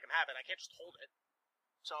 I have to make him have it. I can't just hold it.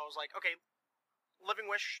 So I was like, okay, Living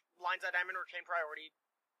Wish, Lion's Eye Diamond retain priority.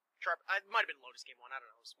 It might have been Lotus game 1. I don't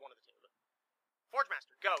know. It was one of the two. But Forge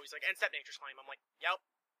Master, go. He's like, end step Nature's Claim. I'm like, yep.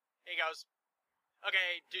 And he goes,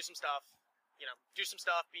 okay, do some stuff. Do some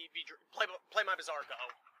stuff. Play my Bazaar, go.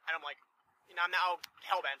 And I'm like, I'm now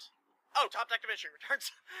hellbent. Oh, top deck diminishing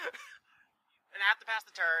returns. And I have to pass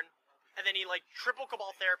the turn. And then he, like, triple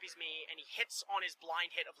Cabal Therapies me, and he hits on his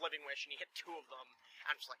blind hit of Living Wish, and he hit 2 of them.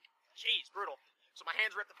 I'm just like, jeez, brutal. So my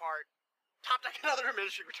hand's ripped apart. Top deck another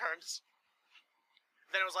diminishing returns.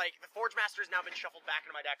 Then it was like, the Forge Master has now been shuffled back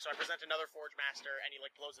into my deck, so I present another Forge Master, and he,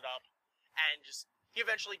 like, blows it up. And he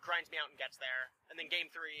eventually grinds me out and gets there. And then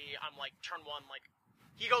game 3, I'm like, turn 1, like,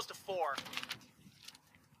 he goes to 4.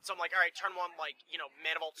 So I'm like, alright, turn 1, like,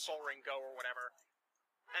 Mana Vault, Soul Ring, go, or whatever.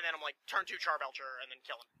 And then I'm like, turn 2, Charbelcher, and then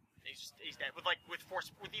kill him. He's dead. With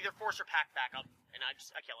either Force or Pact backup, and I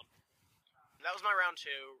kill him. That was my round 2.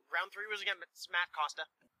 Round 3 was against Matt Costa,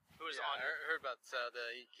 who was on... I heard about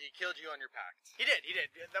he killed you on your Pact. He did.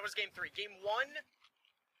 That was game 3. Game 1,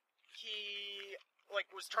 he,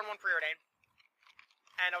 was turn 1 preordain.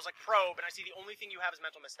 And I was like, probe, and I see the only thing you have is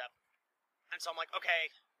Mental Misstep. And so I'm like, okay,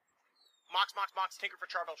 Mox, Tinker for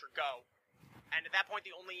Charbelcher, go. And at that point,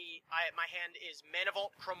 my hand is Mana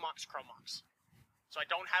Vault, Chrome Mox. So I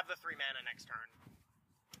don't have the 3 mana next turn.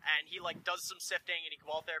 And he, does some sifting, and he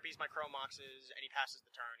Cabal Therapies my Chrome Moxes, and he passes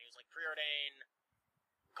the turn. He was like, Preordain,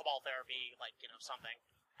 Cabal Therapy, something.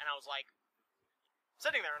 And I was like,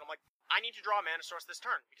 sitting there, and I'm like, I need to draw a Mana Source this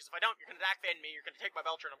turn, because if I don't, you're going to Dack Fade me, you're going to take my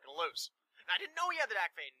Belcher, and I'm going to lose. And I didn't know he had the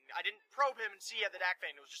Dack Fade. I didn't probe him and see he had the Dack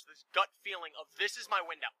Fade. It was just this gut feeling of, this is my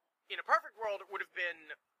window. In a perfect world, it would have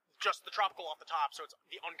been just the Tropical off the top, so it's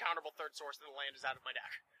the uncounterable 3rd source, and the land is out of my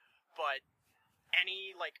deck. But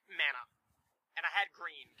any, mana. And I had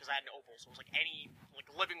green, because I had an opal, so it was any,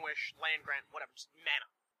 Living Wish, Land Grant, whatever, just mana.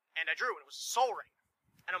 And I drew, and it was Soul Ring.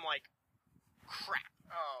 And I'm like, crap.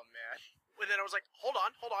 Oh, man. And then I was like, hold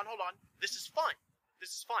on. This is fine.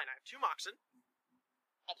 I have 2 Moxen.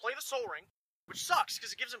 I'll play the Soul Ring, which sucks,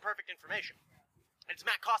 because it gives him perfect information. And it's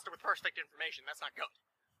Matt Costa with perfect information. That's not good.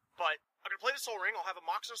 but I'm going to play the Soul Ring. I'll have a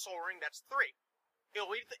Mox and a Soul Ring. That's 3.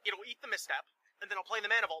 It'll eat the Misstep, and then I'll play the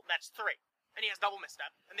Mana Vault. That's 3. And he has double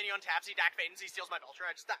Misstep, and then he untaps, he Dak Fadens, he steals my Belcher,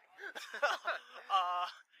 I just die.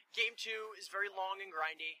 Game 2 is very long and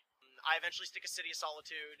grindy. I eventually stick a City of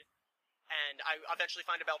Solitude, and I eventually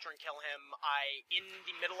find a Belcher and kill him. In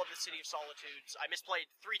the middle of the City of Solitudes, I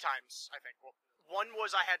misplayed 3 times, I think. Well, one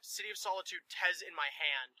was I had City of Solitude Tez in my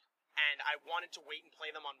hand, and I wanted to wait and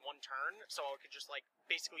play them on one turn, so I could just,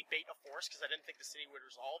 basically bait a force, because I didn't think the city would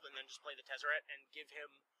resolve, and then just play the Tezzeret and give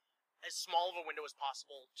him as small of a window as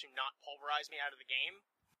possible to not pulverize me out of the game.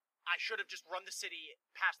 I should have just run the city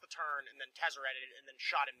past the turn, and then Tezzereted, and then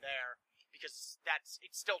shot him there, because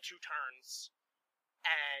it's still 2 turns.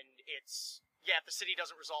 And if the city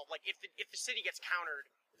doesn't resolve, if the city gets countered,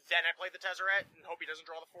 then I play the Tezzeret and hope he doesn't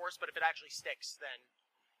draw the force, but if it actually sticks, then...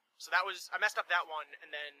 So I messed up that one, and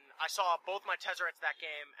then I saw both my Tezzerets that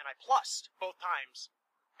game, and I plussed both times.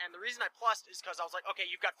 And the reason I plussed is because I was like, okay,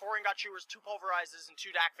 you've got 4 Ingot Chewers, 2 Pulverizes, and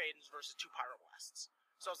 2 Dak Fadens versus 2 Pyroblasts.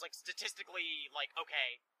 So I was statistically,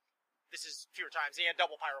 okay, this is fewer times. He had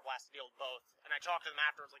double Pyroblast to deal with both. And I talked to them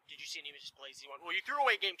after, I was like, did you see any misplays? He went, well, you threw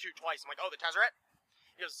away game 2 twice. I'm like, oh, the Tezzeret?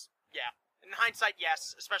 He goes, yeah. In hindsight,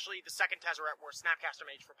 yes, especially the second Tezzeret where Snapcaster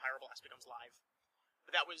Mage for Pyroblast becomes live.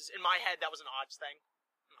 But that was, in my head, that was an odds thing.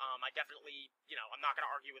 I definitely, I'm not going to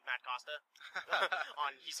argue with Matt Costa.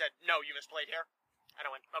 He said, no, you misplayed here. And I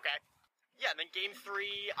went, okay. Yeah, and then game 3,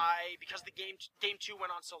 because the game 2 went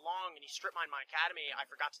on so long and he strip mined my Academy, I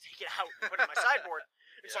forgot to take it out and put it in my sideboard.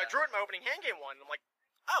 And so I drew it in my opening hand game 1, and I'm like,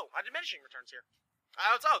 oh, diminishing returns here.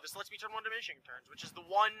 This lets me turn 1 diminishing returns, which is the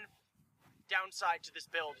one downside to this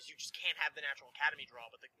build, is you just can't have the natural Academy draw,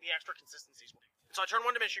 but the extra consistency is working. So I turn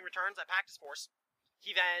 1 diminishing returns, I packed his force.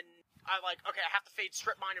 He then, I have to fade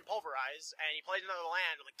strip mine and pulverize, and he plays another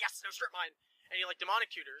land. I'm like, yes, no strip mine. And he demonic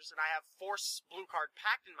tutors, and I have force blue card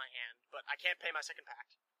packed in my hand, but I can't pay my second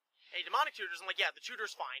pact. And he demonic tutors, and yeah, the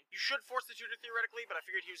tutor's fine. You should force the tutor theoretically, but I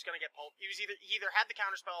figured he was gonna get he either had the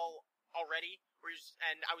counterspell already,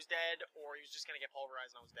 and I was dead, or he was just gonna get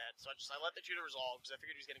pulverized and I was dead. So I let the tutor resolve, because I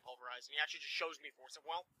figured he was getting pulverized, and he actually just shows me force of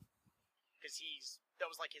will. Because that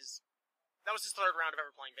was his 3rd round of ever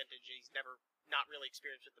playing Vintage, and he's never not really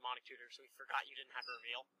experienced with demonic tutor, so he forgot you didn't have to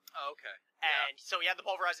reveal. Oh, okay. And so he had the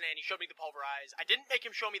pulverize in hand, he showed me the pulverize. I didn't make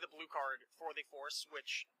him show me the blue card for the force,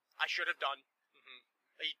 which I should have done. Mm-hmm.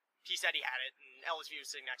 He said he had it, and LSV was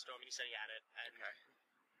sitting next to him, and he said he had it. Okay.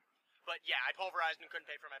 But yeah, I pulverized and couldn't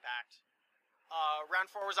pay for my pact. Round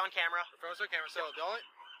 4 was on camera.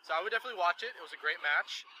 So I would definitely watch it. It was a great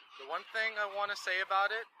match. The one thing I want to say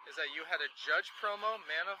about it is that you had a Judge promo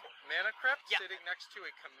mana crypt sitting next to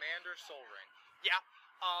a Commander Soul Ring. Yeah.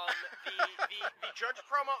 The Judge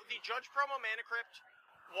promo mana crypt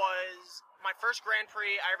was my first Grand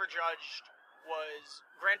Prix I ever judged. Was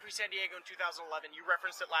Grand Prix San Diego in 2011. You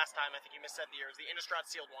referenced it last time. I think you missaid the year. It was the Innistrad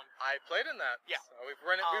sealed one. I played in that. Yeah. So we've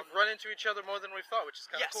run into each other more than we've thought, which is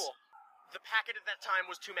kind of cool. The packet at that time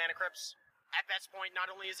was 2 mana crypts. At that point, not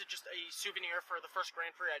only is it just a souvenir for the first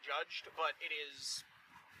Grand Prix I judged, but it's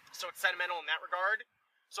sentimental in that regard.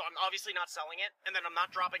 So I'm obviously not selling it, and then I'm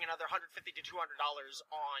not dropping another $150 to $200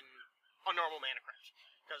 on a normal mana crypt.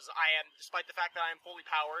 Because I am, despite the fact that I am fully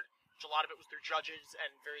powered, which a lot of it was through judges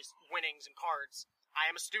and various winnings and cards, I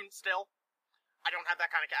am a student still. I don't have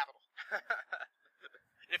that kind of capital.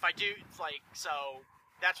 And if I do, so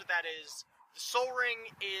that's what that is. The Soul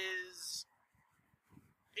Ring is...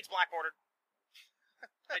 It's black bordered.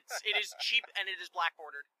 It is cheap and it is black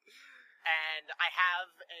bordered. And I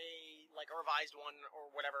have a revised one or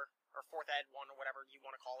whatever, or 4th ed one or whatever you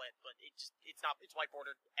want to call it, but it's white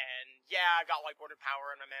bordered. And yeah, I got white bordered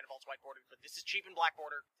power and my mana vault's white bordered, but this is cheap and black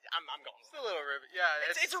bordered. I'm going. It's a little rib. Yeah,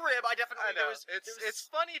 it's a rib. I definitely know. It's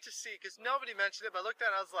funny to see because nobody mentioned it, but I looked at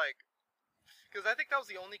it and I was like, because I think that was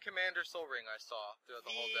the only Commander Soul Ring I saw throughout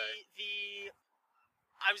the whole day.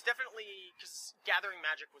 I was definitely, because Gathering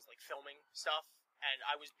Magic was filming stuff. And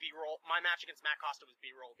I was B-roll. My match against Matt Costa was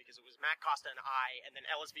B-roll because it was Matt Costa and I, and then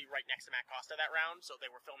LSV right next to Matt Costa that round, so they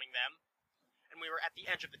were filming them. And we were at the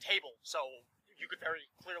edge of the table, so you could very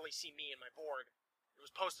clearly see me and my board. It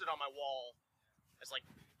was posted on my wall as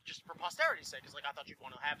just for posterity's sake, because I thought you'd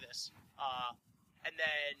want to have this. And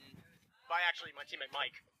then, by actually my teammate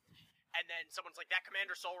Mike. And then someone's like, that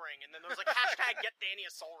Commander Soul Ring, and then there was hashtag get Danny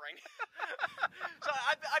a Soul Ring. So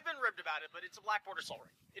I've been ribbed about it, but it's a black border Soul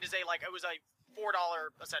Ring. It is it was a $4,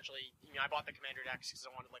 essentially. I bought the Commander decks because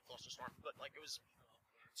I wanted Flusterstorm, but it's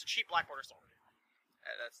a cheap black border Soul Ring.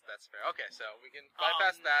 That's fair. Okay, so we can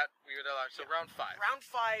bypass that. We would allow. So round 5. Round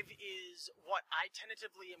 5 is what I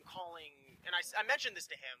tentatively am calling, and I mentioned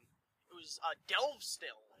this to him. It was Delve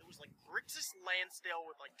Still. It was like Grixis Landstill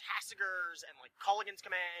with like Tassigurs and like Culligan's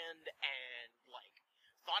Command and like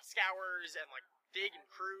Thought Scours and like Dig and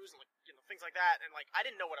Cruise and like things like that, and like I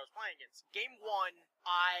didn't know what I was playing against. Game 1,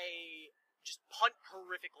 I just punt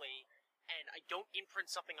horrifically, and I don't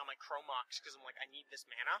imprint something on my Chromox because I'm like, I need this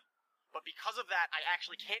mana. But because of that, I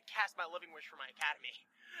actually can't cast my Living Wish for my Academy.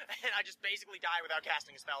 And I just basically die without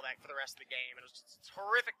casting a spell deck for the rest of the game. And it was just a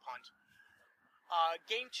horrific punt.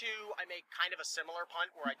 Game 2, I make kind of a similar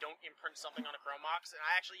punt where I don't imprint something on a Chromox. And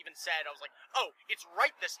I actually even said, I was like, oh, it's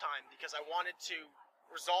right this time, because I wanted to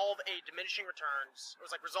resolve a Diminishing Returns. It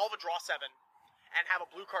was like resolve a draw 7 and have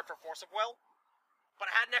a blue card for Force of Will.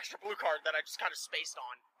 But I had an extra blue card that I just kind of spaced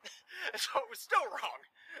on. So it was still wrong.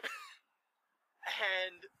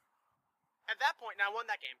 And at that point, now I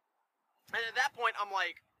won that game. And at that point, I'm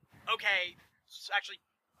like, okay, actually,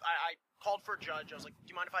 I called for a judge. I was like,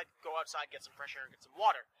 do you mind if I go outside, get some fresh air, and get some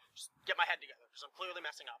water? Just get my head together, because I'm clearly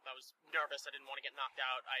messing up. I was nervous. I didn't want to get knocked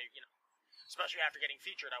out. Especially after getting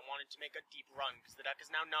featured, I wanted to make a deep run, because the deck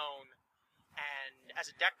is now known. And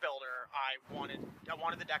as a deck builder, I wanted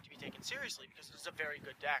the deck to be taken seriously, because it's a very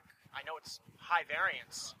good deck. I know it's high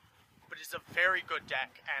variance, but it's a very good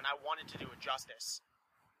deck, and I wanted to do it justice.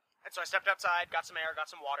 And so I stepped outside, got some air, got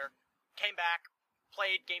some water, came back,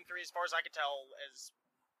 played Game 3 as far as I could tell, as,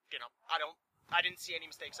 I didn't see any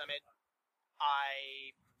mistakes I made.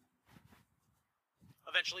 I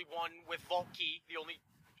eventually won with Vault Key,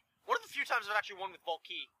 one of the few times I've actually won with Vault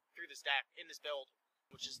Key through this deck, in this build,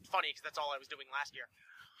 which is funny, because that's all I was doing last year.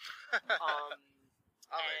 And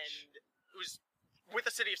it was with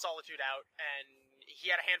the City of Solitude out, and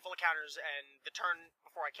he had a handful of counters, and the turn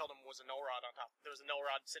before I killed him was a Null Rod on top. There was a Null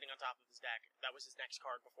Rod sitting on top of his deck. That was his next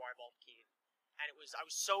card before I Vault Keyed. And I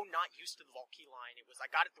was so not used to the Vault Key line. I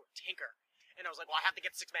got it through a Tinker. And I was like, well, I have to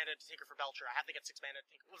get 6 mana to Tinker for Belcher. I have to get 6 mana to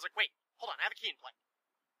Tinker. I was like, wait, hold on, I have a key in play.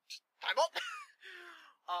 Time up!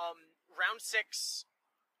 Round 6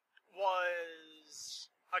 was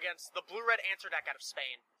against the blue-red answer deck out of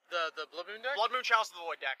Spain. The Blood Moon deck? Blood Moon Chalice of the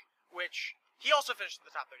Void deck, which he also finished in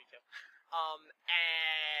the top 32.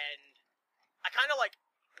 And I kind of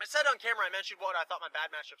I said on camera, I mentioned what I thought my bad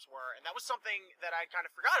matchups were, and that was something that I kind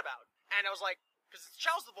of forgot about. And I was like, because it's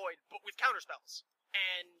Chalice of the Void, but with counterspells.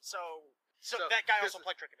 And so that guy also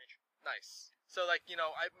played Trick Image. Nice. So,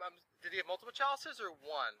 did he have multiple chalices or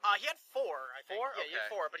one? He had 4, I think. 4? Yeah, okay. he had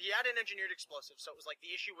 4, but he had an engineered explosive, so it was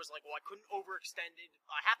the issue was well, I couldn't overextend it.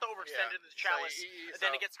 I have to overextend it into the chalice,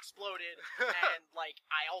 then it gets exploded, and,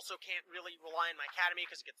 I also can't really rely on my Academy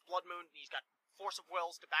because it gets Blood Moon, and he's got Force of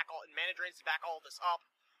Wills to back all, and Mana Drains to back all this up.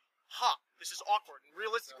 This is awkward, and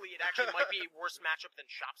realistically, it actually might be a worse matchup than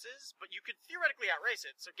Shops's, but you could theoretically outrace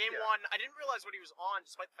it. So game 1, I didn't realize what he was on,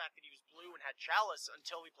 despite the fact that he was blue and had Chalice,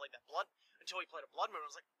 until he played a Blood Moon. I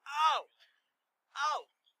was like, oh!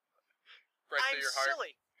 Breaks through your heart.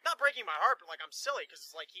 Silly. Not breaking my heart, but I'm silly, because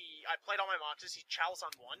it's I played all my Moxes, he Chalice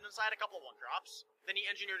on 1, and so I had a couple of 1-drops. Then he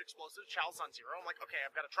engineered Explosive, Chalice on 0. I'm like, okay,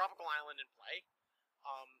 I've got a Tropical Island in play.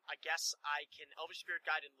 I guess I can Elvish Spirit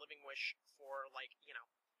Guide and Living Wish for,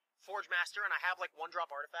 Forge Master, and I have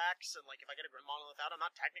 1-drop artifacts, and if I get a Grim Monolith out, I'm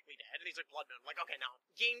not technically dead. And he's like, Blood Moon. I'm like, okay, now.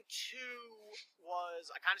 Game 2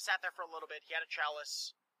 was, I kind of sat there for a little bit. He had a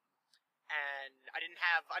Chalice, and I didn't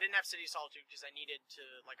have City of Solitude because I needed to,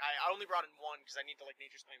 I only brought in 1 because I need to,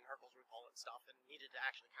 Nature's Claim, Hurkyl's Recall and stuff, and needed to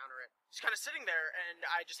actually counter it. Just kind of sitting there, and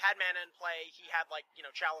I just had mana in play. He had,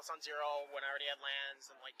 Chalice on 0 when I already had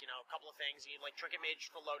lands, and, a couple of things. He had, Trinket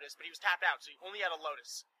Mage for Lotus, but he was tapped out, so he only had a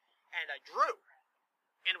Lotus. And I drew.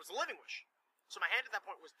 And it was a Living Wish. So my hand at that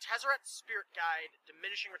point was Tezzeret, Spirit Guide,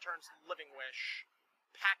 Diminishing Returns, Living Wish,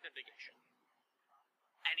 Pact of Negation.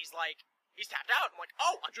 And he's tapped out. I'm like,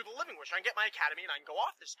 oh, I drew the Living Wish. I can get my Academy and I can go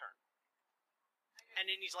off this turn.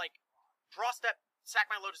 And then he's like, draw step, sack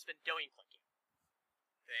my Lotus Spin, Doing Clinky.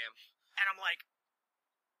 Damn. And I'm like,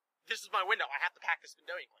 this is my window. I have to pack this Spin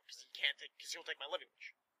Doing Clink because he'll take my Living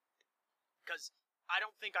Wish. Because I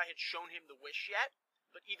don't think I had shown him the Wish yet.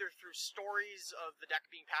 But either through stories of the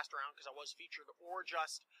deck being passed around because I was featured, or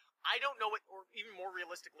just, I don't know what, or even more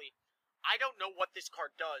realistically, I don't know what this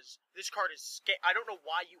card does. This card is, I don't know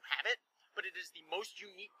why you have it, but it is the most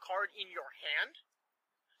unique card in your hand,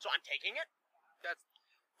 so I'm taking it. That's,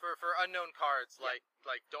 for unknown cards, yeah.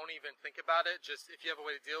 Don't even think about it, just, if you have a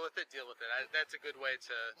way to deal with it, deal with it. That's a good way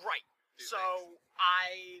to Right. do so, things.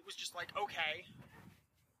 I was just like, okay,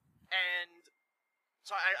 and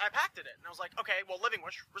so I packed it, and I was like, okay, well, Living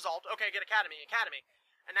Wish, resolved, okay, get Academy.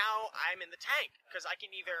 And now I'm in the tank, because I can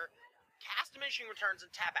either cast Diminishing Returns and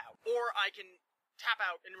tap out, or I can tap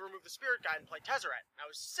out and remove the Spirit Guide and play Tezzeret. And I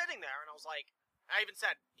was sitting there, and I was like, I even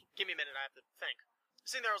said, give me a minute, I have to think.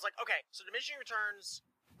 Sitting there, I was like, okay, so Diminishing Returns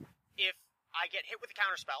if I get hit with a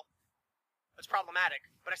counterspell, it's problematic,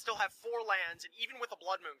 but I still have 4 lands, and even with a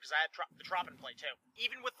Blood Moon, because I had the Trop in play too,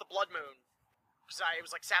 even with the Blood Moon, because it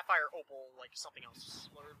was like Sapphire, Opal, like something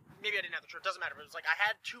else, or maybe I didn't have the Trop, doesn't matter, but it was like I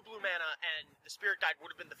had 2 blue mana, and the Spirit Guide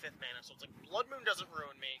would have been the 5th mana, so it's like Blood Moon doesn't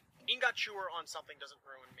ruin me, Ingot Chewer on something doesn't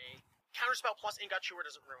ruin me, Counterspell plus Ingot Chewer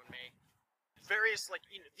doesn't ruin me, various, like,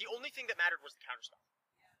 the only thing that mattered was the Counterspell.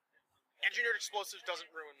 Engineered Explosives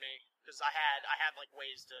doesn't ruin me, because I had like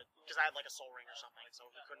ways to, because I had like a Soul Ring or something, so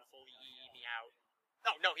he couldn't fully E me out.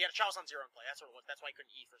 Oh, no, he had a Chalice on 0 in play, that's what it was, that's why he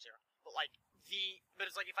couldn't E for 0. But like, but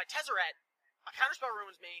it's like, if I Tezzeret, a Counterspell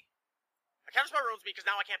ruins me, because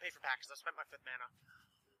now I can't pay for pack, because I've spent my 5th mana.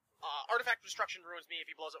 Artifact Destruction ruins me if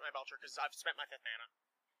he blows up my Belcher, because I've spent my 5th mana.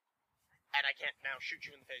 And I can't now shoot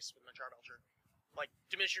you in the face with my Charbelcher. Like,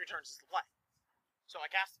 Diminishing Returns is the play. So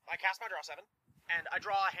I cast my draw 7, and I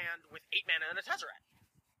draw a hand with 8 mana and a Tezzeret.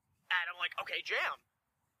 And I'm like, okay, jam.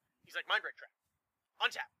 He's like, Mindbreak Trap.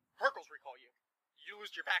 Untap. Hurkyl's Recall you. You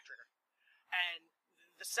lose your pack trigger. And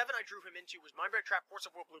the 7 I drew him into was Mindbreak Trap, Force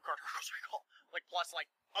of Will, blue card, Hurkyl's Recall. Like, plus, like,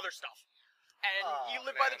 other stuff. And you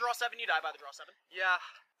live by the draw 7, you die by the draw 7. Yeah.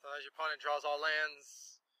 So as your opponent draws all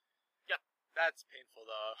lands... Yep. That's painful,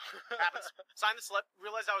 though. Happens. Signed the slip,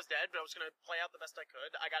 realized I was dead, but I was going to play out the best I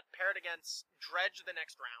could. I got paired against Dredge the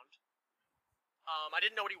next round. I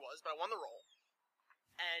didn't know what he was, but I won the roll.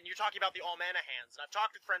 And you're talking about the all-mana hands, and I've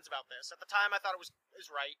talked with friends about this. At the time, I thought it was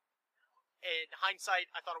right. In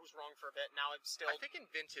hindsight, I thought it was wrong for a bit. Now I'm still... I think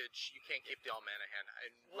in Vintage, you can't keep the all-mana hand.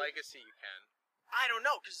 In Legacy, you can. I don't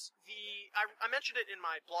know, because I mentioned it in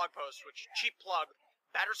my blog post, which, cheap plug,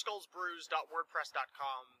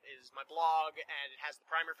 batterskullsbrews.wordpress.com is my blog, and it has the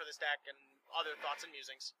primer for this deck and other thoughts and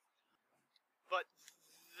musings. But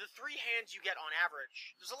the 3 hands you get on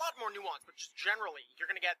average, there's a lot more nuance, but just generally, you're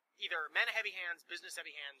going to get either mana-heavy hands,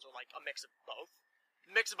 business-heavy hands, or like a mix of both.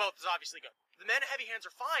 The mix of both is obviously good. The mana-heavy hands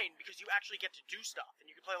are fine because you actually get to do stuff,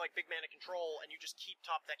 and you can play like big mana control, and you just keep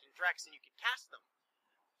top-decking Drex, and you can cast them.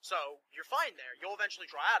 So, you're fine there. You'll eventually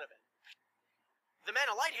draw out of it. The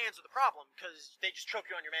mana-light hands are the problem, because they just choke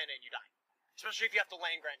you on your mana and you die. Especially if you have to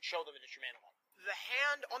land grant and show them that it's your mana-light. The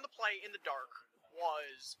hand on the play in the dark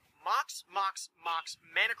was Mox,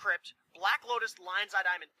 Mana Crypt, Black Lotus, Lion's Eye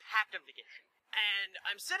Diamond, Pact of Negation. And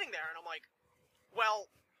I'm sitting there and I'm like, well,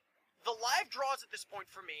 the live draws at this point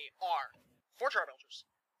for me are 4 Charbelchers,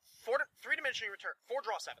 3 Diminishing Return, 4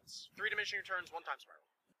 draw 7s, 3 Diminishing Returns, 1 Time Spiral,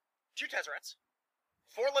 2 Tezzerets,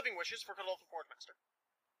 4 Living Wishes for Godolphin Forgemaster,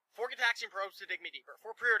 4 Gitaxian Probes to dig me deeper,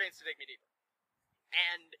 4 Preordains to dig me deeper.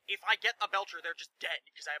 And if I get a Belcher, they're just dead,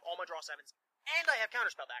 because I have all my draw 7s, and I have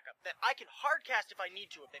Counterspell backup that I can hardcast if I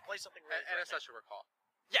need to, if they play something really And Ancestral Recall.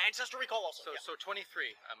 Yeah, Ancestral Recall also. So, yeah. So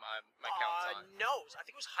 23, my count's on. No, I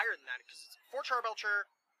think it was higher than that, because it's 4 Charbelcher,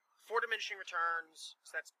 4 Diminishing Returns,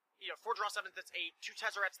 so that's, 4 draw 7s, that's 8, 2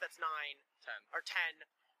 Tezzerets, that's 9. 10. Or 10.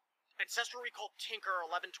 Ancestral Recall Tinker,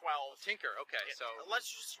 11, 12. Tinker, okay, Yeah, so...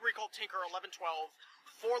 Let's just recall Tinker, 11, 12.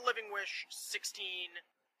 4 Living Wish, 16.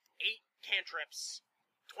 8 Cantrips,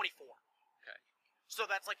 24. Okay. So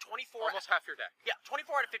that's like 24... Almost half your deck. Yeah,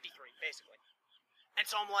 24 out of 53, basically. And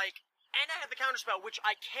so I'm like... And I have the Counterspell, which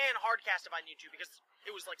I can hardcast if I need to, because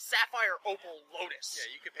it was like Sapphire, Opal, Lotus. Yeah,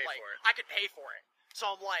 you could pay for it. I could pay for it.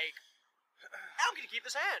 So I'm like... I'm going to keep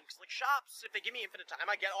this hand, because like shops, if they give me infinite time,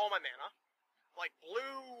 I get all my mana. Like,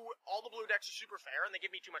 all the blue decks are super fair, and they give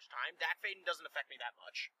me too much time. Dak Faden doesn't affect me that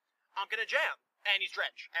much. I'm gonna jam. And he's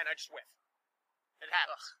Dredge, and I just whiff. It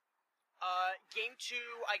happens. Game 2,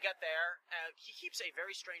 I get there. He keeps a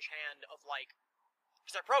very strange hand of, like...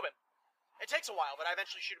 Because I probe him. It takes a while, but I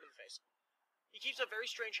eventually shoot him in the face. He keeps a very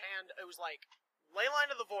strange hand. It was like, Leyline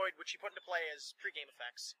of the Void, which he put into play as pre-game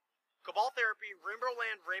effects. Cabal Therapy, Rainbow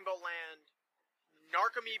Land,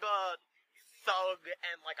 Narcomoeba, Thug,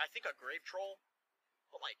 and, like, I think a Grave Troll.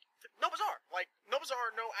 But, like, no Bazaar. Like, no Bazaar,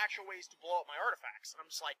 no actual ways to blow up my artifacts. And I'm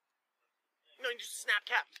just like, you just snap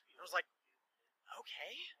cap. I was like,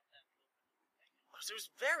 okay. It was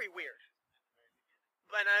very weird.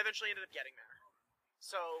 But I eventually ended up getting there.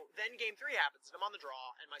 So, then Game 3 happens, and I'm on the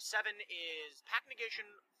draw, and my 7 is Pact Negation,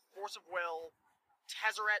 Force of Will,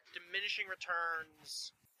 Tezzeret, Diminishing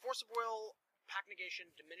Returns, Force of Will, Pact Negation,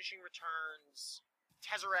 Diminishing Returns,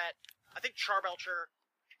 Tezzeret, I think Charbelcher,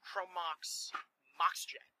 Chrome Mox,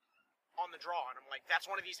 Moxjet on the draw, and I'm like, that's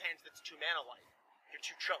one of these hands that's 2 mana light. You're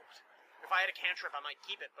too choked. If I had a cantrip, I might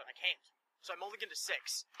keep it, but I can't. So I mulliganed to 6,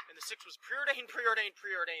 and the 6 was Preordain,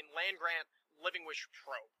 Land Grant, Living Wish,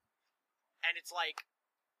 Probe. And it's like,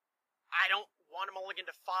 I don't want to mulligan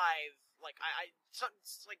to 5, like,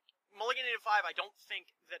 it's like, mulliganing to 5, I don't think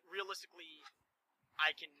that realistically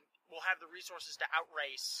will have the resources to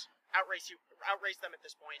outrace them at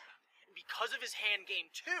this point. because of his hand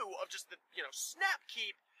game 2 of just the, snap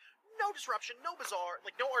keep, no disruption, no bazaar,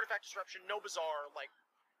 like, no artifact disruption, no bazaar, like,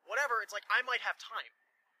 whatever, it's like, I might have time.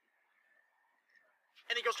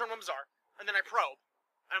 And he goes turn 1 bazaar, and then I probe,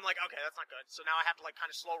 and I'm like, okay, that's not good, so now I have to, like,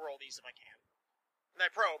 kind of slow roll these if I can. And I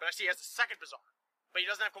probe, and I see he has the 2nd bazaar, but he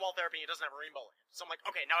doesn't have Cabal Therapy, and he doesn't have a Rainbow Land. So I'm like,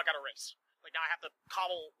 okay, now I gotta race. Like, now I have to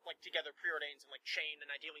cobble, like, together Preordains and, like, chain, and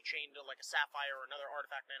ideally chain to, like, a Sapphire or another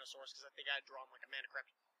artifact mana source, because I think I had drawn, like, a Mana Crypt.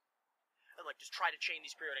 And, like, just try to chain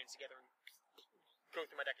these Preordains together and go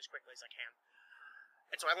through my deck as quickly as I can.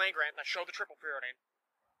 And so I land grant, and I show the triple Preordain.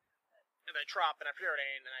 And I drop, and I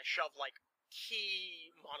Preordain, and I shove, like, key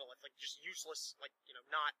monolith, like, just useless, like,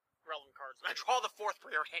 not relevant cards. And I draw the 4th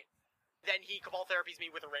Preordain. Then he Cabal Therapies me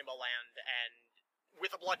with a Rainbow Land, and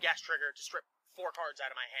with a Bloodghast trigger to strip 4 cards out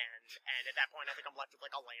of my hand, and at that point I think I'm left with,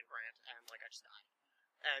 like, a land grant, and, like, I just die.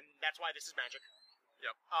 And that's why this is Magic.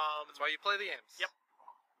 Yep. That's why you play the games. Yep.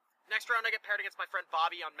 Next round I get paired against my friend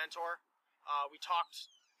Bobby on Mentor. We talked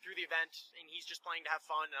through the event, and he's just playing to have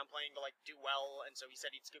fun, and I'm playing to, like, do well, and so he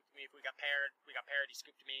said he'd scoop to me if we got paired. We got paired, he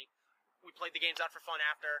scooped to me. We played the games out for fun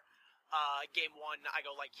after. Game 1, I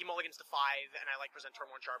go, like, he mulligans to 5, and I, like, present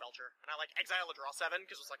turn 1 Charbelcher. And I, like, exile a draw 7,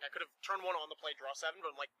 because it was like, I could have turn 1 on the play, draw 7,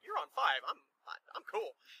 but I'm like, you're on 5, I'm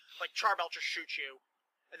cool. Like, Charbelcher shoots you,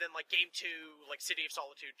 and then, like, game 2, like, City of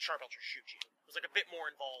Solitude, Charbelcher shoots you. It was, like, a bit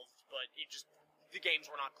more involved, but the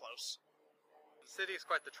games were not close. The City is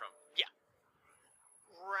quite the trump. Yeah.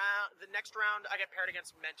 The next round, I get paired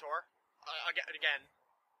against Mentor, again.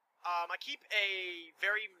 I keep a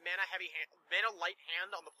very mana-light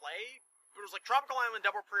hand on the play, but it was like Tropical Island,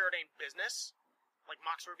 double Preordained business. Like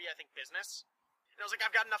Mox Ruby, I think business. And I was like,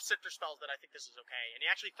 I've got enough Sifter spells that I think this is okay. And he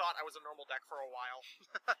actually thought I was a normal deck for a while.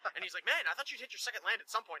 And he's like, man, I thought you'd hit your 2nd land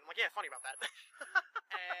at some point. I'm like, yeah, funny about that.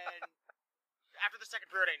 And after the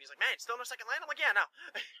 2nd Preordain, he's like, man, still no 2nd land? I'm like, yeah, no.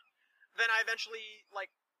 Then I eventually,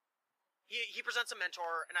 like, he presents a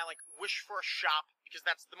Mentor, and I, like, wish for a shop, because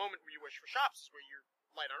that's the moment where you wish for shops, is where you're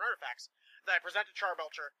light on artifacts. Then I present a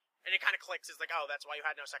Charbelcher, and it kind of clicks. It's like, oh, that's why you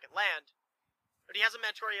had no 2nd land. But he has a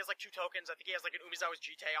Mentor, he has, like, 2 tokens. I think he has, like, an Umezawa's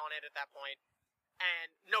Jitte on it at that point.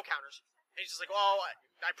 And no counters. And he's just like, oh,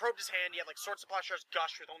 I probed his hand. He had, like, Sword Supply Shards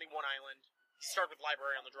Gush with only 1 island. He started with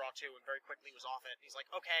Library on the draw, too, and very quickly was off it. He's like,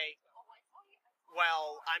 okay,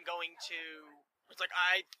 well, I'm going to... It's like,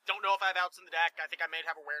 I don't know if I have outs in the deck. I think I may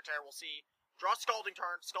have a Wear Tear. We'll see. Draw Scalding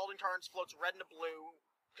Tarn. Scalding Tarn floats red into blue,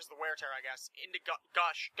 because of the Wear Tear, I guess, into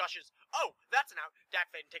Gush. Gushes. Oh, that's an out.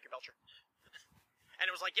 Dack Fade and take your Belcher.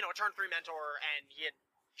 And it was like, a turn 3 Mentor, and he had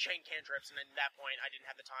chain cantrips, and at that point, I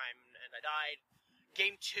didn't have the time, and I died.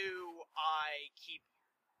 Game 2, I keep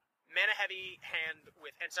mana-heavy hand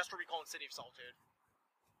with Ancestral Recall and City of Solitude.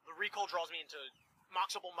 The Recall draws me into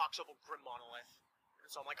Moxable Grim Monolith.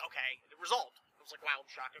 And so I'm like, okay, it resolved. I was like, wow, I'm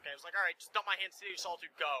shocked. Okay, I was like, alright, just dump my hand, City of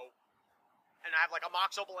Solitude, go. And I have, like, a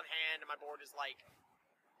Mox Opal in hand, and my board is, like...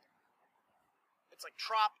 It's, like,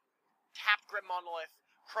 Trop, tapped Grim Monolith,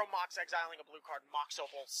 Chrome Mox exiling a blue card, Mox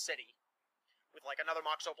Opal, City. With, like, another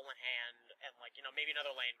Mox Opal in hand, and, like, maybe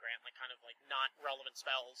another land grant, like, kind of, like, not relevant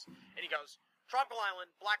spells. And he goes, Tropical Island,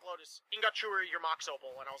 Black Lotus, Ingot Chewer, your Mox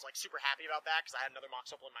Opal. And I was, like, super happy about that, because I had another Mox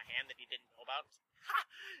Opal in my hand that he didn't know about. Ha!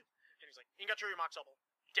 And he's like, Ingot Chewer, your Mox Opal.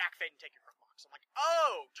 Dack Fade and take your Crook Mox. I'm like,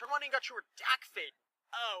 oh, turn 1 Ingot Chewer, Dack Fade.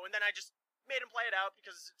 Oh, and then I just made him play it out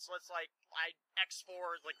because it's like,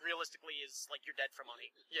 X4, like, realistically is, like, you're dead for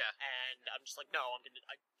money. Yeah. And I'm just like, no,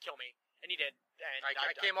 kill me. And he did. And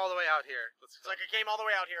I came all the way out here. It's like, I came all the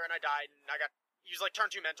way out here and I died, and he was like turn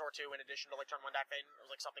 2 Mentor too, in addition to, like, turn 1 Dack Fade. It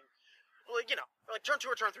was like something, like, like turn 2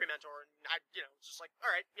 or turn 3 Mentor, and it's just like,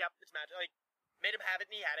 alright, yep, it's magic. Like, made him have it,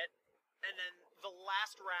 and he had it. And then the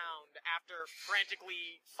last round, after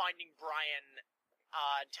frantically finding Brian,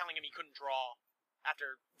 telling him he couldn't draw,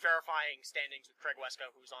 after verifying standings with Craig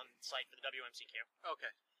Wesco, who's on site for the WMCQ.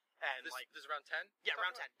 Okay. And this is round 10? Yeah,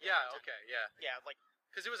 round 10. Yeah, round 10. Okay, yeah. Yeah, like...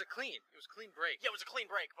 Because it was a clean break. Yeah, it was a clean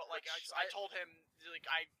break, but, like, I told him, like,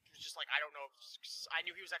 I was just like, I don't know, I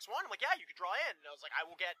knew he was X1, I'm like, yeah, you could draw in, and I was like, I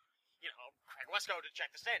will get, Craig Wesco to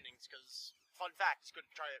check the standings, because, fun fact,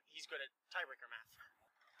 he's good at tiebreaker math.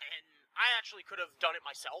 And I actually could have done it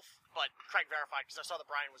myself, but Craig verified, because I saw that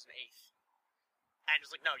Brian was an 8th. And he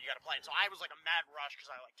was like, no, you gotta play. And so I was like a mad rush,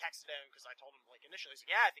 because I, like, texted him, because I told him, like, initially, he's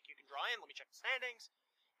like, yeah, I think you can draw in, let me check the standings.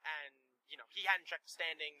 And, he hadn't checked the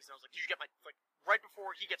standings, and I was like, did you get my, like, right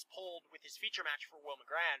before he gets pulled with his feature match for Will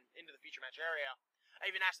McGran into the feature match area,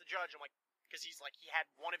 I even asked the judge, I'm like, because he's like, he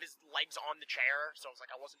had one of his legs on the chair, so I was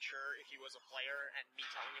like, I wasn't sure if he was a player, and me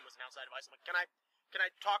telling him was an outside advice. I'm like, can I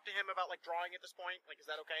talk to him about, like, drawing at this point? Like,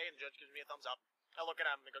 is that okay? And the judge gives me a thumbs up. I look at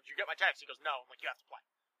him, and I go, did you get my text? He goes, no. I'm like, you have to play.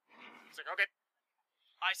 He's like, okay.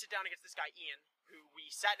 I sit down against this guy, Ian, who we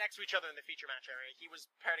sat next to each other in the feature match area. He was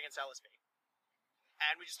paired against LSV.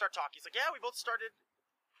 And we just start talking. He's like, yeah, we both started,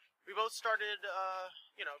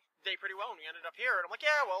 day pretty well, and we ended up here. And I'm like,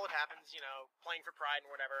 yeah, well, it happens, playing for Pride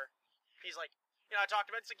and whatever. He's like, I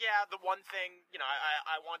talked about it. It's like, yeah, the one thing,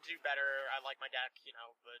 I want to do better. I like my deck,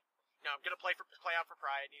 but, I'm going to play out for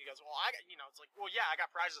Pride. And he goes, well, it's like, well, yeah, I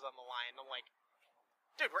got prizes on the line. And I'm like,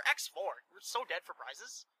 dude, we're X4. We're so dead for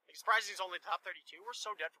prizes. Like, surprisingly, he's only top 32. We're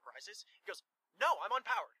so dead for prizes. He goes, no, I'm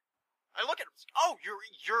unpowered. I look at him. Like, oh, you're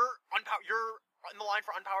unpowered. You're in the line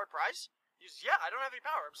for unpowered prize? He goes, yeah, I don't have any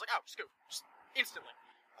power. I was like, oh, scoop. Just instantly.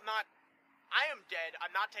 I am dead.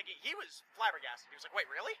 I'm not taking... He was flabbergasted. He was like, wait,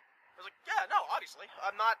 really? I was like, yeah, no, obviously.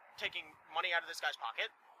 I'm not taking money out of this guy's pocket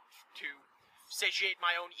to satiate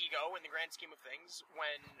my own ego in the grand scheme of things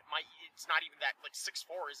when it's not even that, 6'4"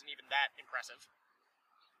 isn't even that impressive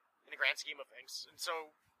in the grand scheme of things. And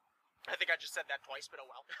so, I think I just said that twice, but oh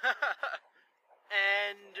well.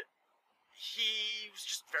 And he was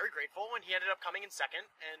just very grateful, and he ended up coming in second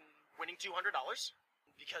and winning $200.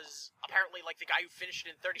 Because apparently, the guy who finished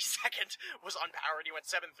in 32nd was unpowered. He went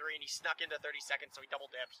 7-3, and he snuck into 32nd, so he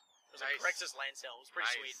double dipped. It was nice. Crixus Lansdale. It was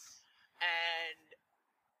pretty sweet. And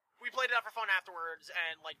we played it out for fun afterwards,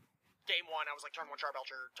 and, game 1, I was turn 1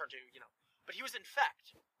 Charbelcher, turn 2, But he was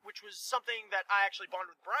Infect, which was something that I actually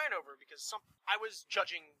bonded with Brian over, because I was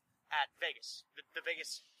judging at Vegas, the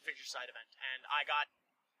Vegas Figure Side event, and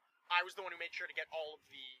I was the one who made sure to get all of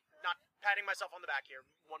the... Not patting myself on the back here.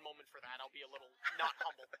 One moment for that. I'll be a little not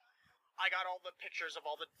humble. I got all the pictures of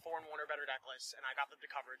all the 4-1 or better deck lists, and I got them to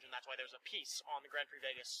coverage, and that's why there's a piece on the Grand Prix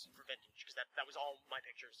Vegas for Vintage, because that was all my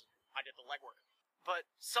pictures. I did the legwork. But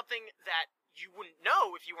something that you wouldn't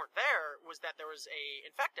know if you weren't there was that there was a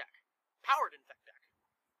Infect deck. Powered Infect deck.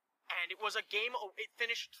 And it was a game... It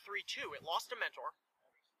finished 3-2. It lost a Mentor.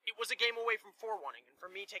 It was a game away from 4-1-ing, and for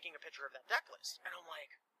me taking a picture of that deck list. And I'm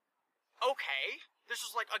like... Okay, this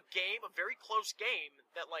was a game, a very close game,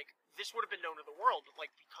 that this would have been known to the world, but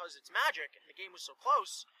because it's Magic, and the game was so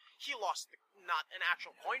close, he lost, not an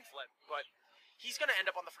actual coin flip, but he's gonna end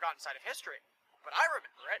up on the forgotten side of history. But I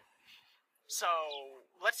remember it. So,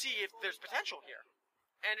 let's see if there's potential here.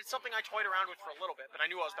 And it's something I toyed around with for a little bit, but I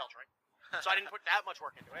knew I was Beltering. So I didn't put that much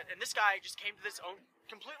work into it. And this guy just came to this own,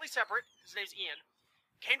 completely separate, his name's Ian,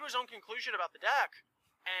 came to his own conclusion about the deck.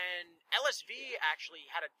 And LSV actually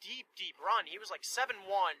had a deep, deep run. He was 7-1,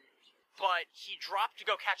 but he dropped to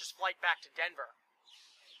go catch his flight back to Denver.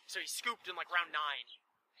 So he scooped in round 9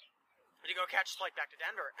 to go catch his flight back to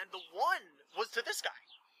Denver. And the one was to this guy.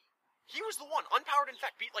 He was the one. Unpowered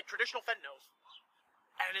Infect beat traditional Fentonov.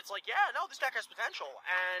 And it's yeah, no, this deck has potential.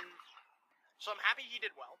 And so I'm happy he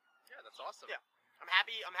did well. Yeah, that's awesome. Yeah. I'm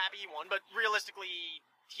happy he won, but realistically...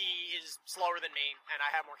 He is slower than me, and I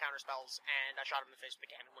have more counter spells, and I shot him in the face with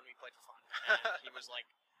the cannon when we played for fun. And he was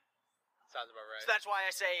Sounds about right. So that's why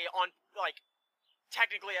I say,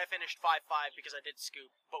 technically I finished 5-5 because I did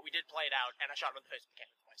scoop, but we did play it out, and I shot him in the face with the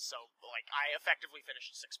cannon twice. So, I effectively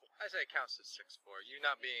finished 6-4. I say it counts as 6-4.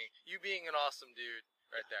 You being an awesome dude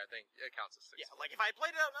right there, I think it counts as 6-4. Yeah, if I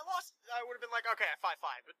played it out and I lost, I would have been okay, 5-5.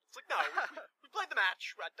 But it's no, we played the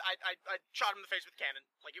match. I shot him in the face with the cannon.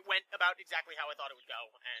 It went about exactly how I thought it would go,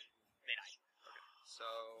 and they died. Okay. So...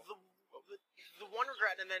 The one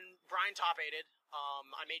regret, and then Brian top-8'd.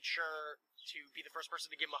 I made sure to be the first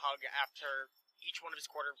person to give him a hug after each one of his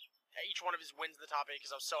wins in the top 8,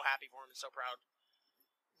 because I was so happy for him and so proud.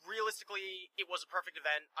 Realistically, it was a perfect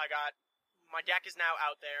event. My deck is now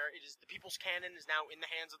out there. The People's Cannon is now in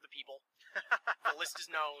the hands of the people. The list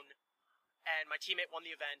is known, and my teammate won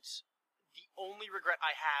the event. The only regret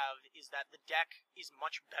I have is that the deck is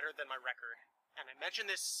much better than my record. And I mentioned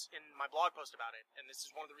this in my blog post about it, and this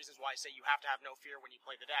is one of the reasons why I say you have to have no fear when you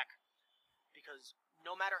play the deck. Because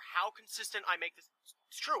no matter how consistent I make this...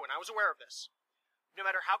 It's true, and I was aware of this. No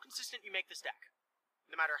matter how consistent you make this deck,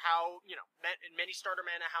 no matter how, many starter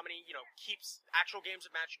mana, how many, keeps actual games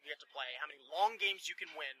of Magic you get to play, how many long games you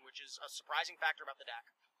can win, which is a surprising factor about the deck,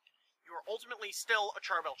 you are ultimately still a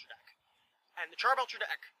Charbelcher deck. And the Charbelcher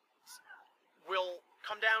deck will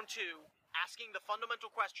come down to asking the fundamental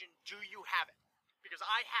question, do you have it? Because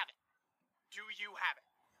I have it. Do you have it?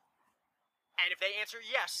 And if they answer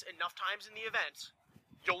yes enough times in the event,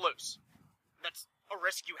 you'll lose. That's a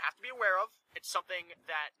risk you have to be aware of. It's something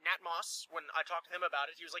that Nat Moss, when I talked to him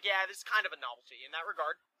about it, he was like, yeah, this is kind of a novelty in that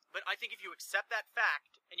regard. But I think if you accept that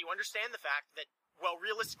fact, and you understand the fact that, well,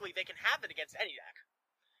 realistically, they can have it against any deck.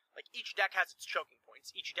 Each deck has its choking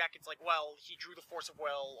points. Each deck, it's well, he drew the Force of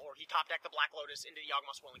Will, or he top-decked the Black Lotus into the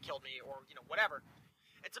Yawgmoth's Will and killed me, or, whatever.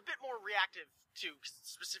 It's a bit more reactive to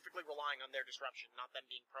specifically relying on their disruption, not them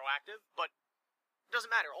being proactive, but it doesn't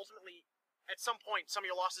matter. Ultimately, at some point, some of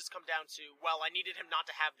your losses come down to, well, I needed him not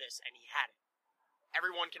to have this, and he had it.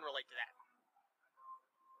 Everyone can relate to that.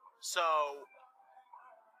 So,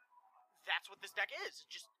 that's what this deck is. It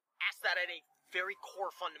just asks that at a very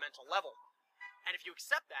core fundamental level. And if you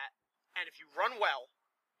accept that, and if you run well,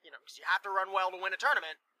 because you have to run well to win a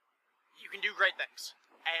tournament, you can do great things.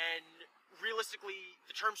 And realistically,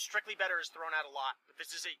 the term strictly better is thrown out a lot, but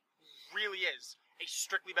this really is a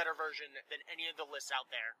strictly better version than any of the lists out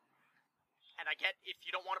there. And I get if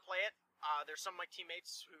you don't want to play it, there's some of my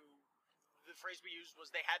teammates who, the phrase we used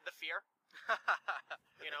was they had the fear.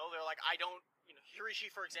 They're like, I don't,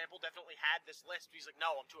 Hirishi, for example, definitely had this list. He's like,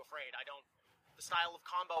 no, I'm too afraid. The style of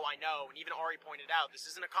combo I know, and even Ari pointed out, this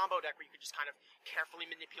isn't a combo deck where you could just kind of carefully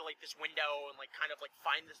manipulate this window and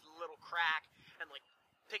find this little crack and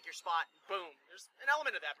pick your spot and boom. There's an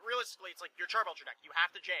element of that, but realistically it's like your Charbelcher deck. You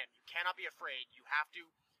have to jam. You cannot be afraid. You have to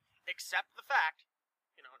accept the fact,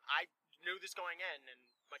 and I knew this going in, and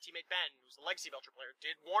my teammate Ben, who's a Legacy Belcher player,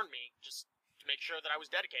 did warn me just to make sure that I was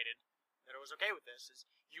dedicated, that I was okay with this, is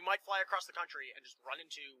you might fly across the country and just run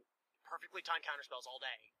into perfectly timed counterspells all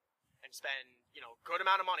day and spend, good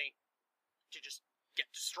amount of money to just get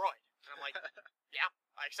destroyed. And I'm like, yeah,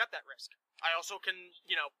 I accept that risk. I also can,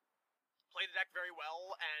 play the deck very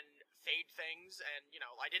well and fade things, and,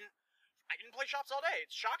 I didn't play shops all day.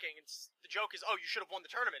 It's shocking. The joke is, oh, you should have won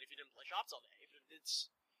the tournament if you didn't play shops all day. It's,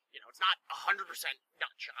 it's not 100%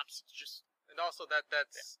 not shops. It's just... And also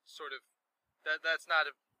that's sort of, that's not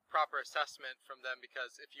a proper assessment from them,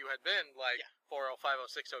 because if you had been 4-0, 5-0,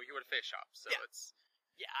 6-0, you would have faced shops. So it's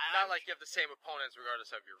not like you have the same opponents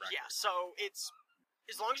regardless of your record. Yeah, so it's,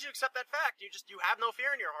 as long as you accept that fact, you have no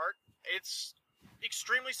fear in your heart. It's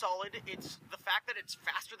extremely solid. It's the fact that it's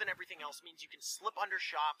faster than everything else means you can slip under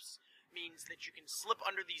shops, means that you can slip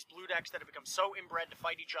under these blue decks that have become so inbred to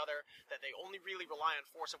fight each other that they only really rely on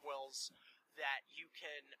force of wills, that you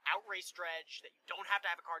can outrace Dredge, that you don't have to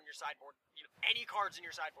have a card in your sideboard, any cards in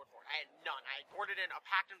your sideboard board. I had none. I boarded in a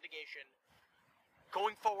Pact of Negation.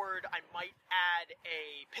 Going forward, I might add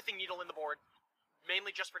a Pithing Needle in the board,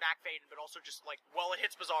 mainly just for Dak Fade, but also just it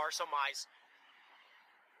hits Bazaar, so Mize.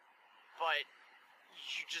 But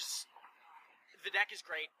the deck is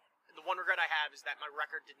great. The one regret I have is that my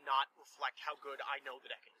record did not reflect how good I know the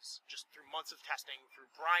deck is. Just through months of testing, through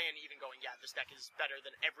Brian even going, yeah, this deck is better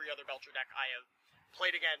than every other Belcher deck I have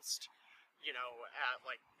played against.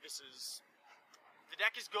 The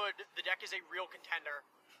deck is good. The deck is a real contender.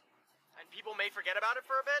 And people may forget about it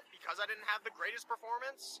for a bit because I didn't have the greatest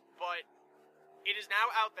performance, but it is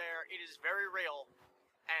now out there. It is very real.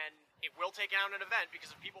 And it will take out an event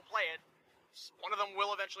because if people play it, one of them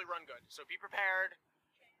will eventually run good. So be prepared.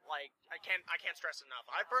 I can't stress it enough.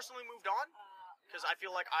 I've personally moved on because I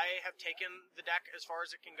feel like I have taken the deck as far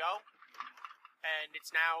as it can go, and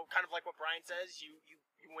it's now kind of like what Brian says. You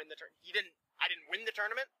win the tournament. I didn't win the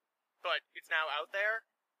tournament, but it's now out there.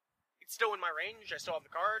 It's still in my range. I still have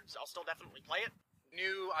the cards. I'll still definitely play it.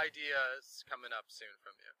 New ideas coming up soon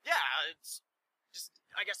from you. Yeah, it's just,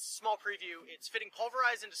 I guess, a small preview. It's fitting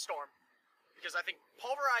Pulverize into Storm, because I think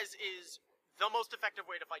Pulverize is the most effective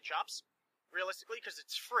way to fight shops. Realistically, because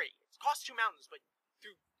it's free. It costs 2 mountains, but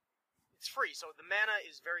it's free, so the mana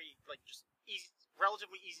is very, just easy,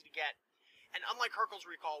 relatively easy to get. And unlike Hurkyl's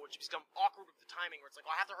Recall, which has become awkward with the timing, where it's like,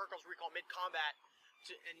 I have to Hurkyl's Recall mid-combat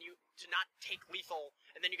to not take lethal,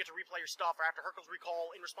 and then you get to replay your stuff, or after Hurkyl's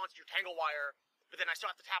Recall in response to your Tangle Wire, but then I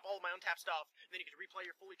still have to tap all of my untapped stuff, and then you get to replay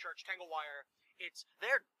your fully charged Tangle Wire.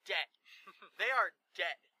 They're dead. They are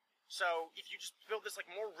dead. So, if you just build this,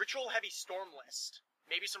 more ritual-heavy Storm list,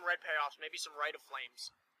 maybe some red payoffs, maybe some Rite of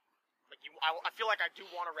Flames. I feel like I do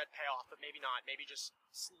want a red payoff, but maybe not. Maybe just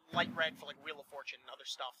light red for Wheel of Fortune and other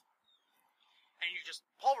stuff. And you just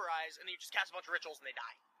pulverize, and then you just cast a bunch of rituals, and they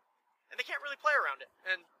die. And they can't really play around it.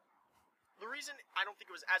 And the reason I don't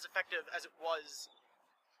think it was as effective as it was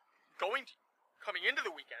coming into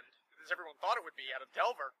the weekend, as everyone thought it would be out of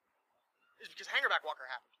Delver, is because Hangerback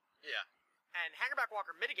Walker happened. Yeah. And Hangerback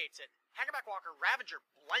Walker mitigates it. Hangerback Walker Ravager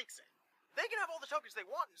blanks it. They can have all the tokens they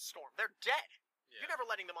want in Storm. They're dead. Yeah. You're never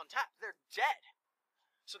letting them untap. They're dead.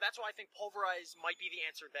 So that's why I think Pulverize might be the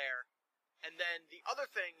answer there. And then the other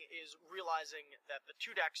thing is realizing that the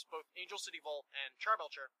two decks, both Angel City Vault and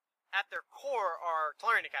Charbelcher, at their core are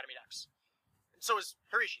Tolarian Academy decks. And so is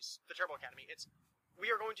Hirishi's, the Turbo Academy. We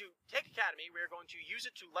are going to take Academy, we are going to use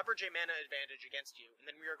it to leverage a mana advantage against you, and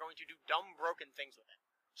then we are going to do dumb, broken things with it.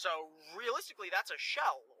 So, realistically, that's a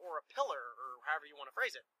shell, or a pillar, or however you want to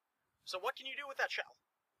phrase it. So what can you do with that shell?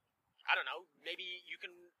 I don't know, maybe you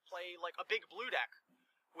can play, a big blue deck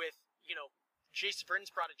with, Jace Vryn's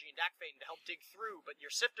Prodigy and Dak Fane to help dig through, but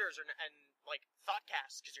your sifters and like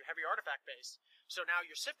Thoughtcast, because you're heavy artifact based. So now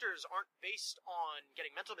your sifters aren't based on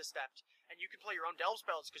getting mental misstepped, and you can play your own delve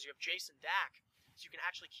spells because you have Jace and Dak, so you can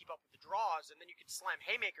actually keep up with the draws, and then you can slam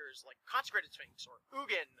haymakers like Consecrated Sphinx or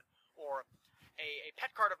Ugin or a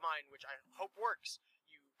pet card of mine, which I hope works.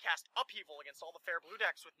 You cast Upheaval against all the fair blue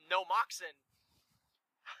decks with no Moxen,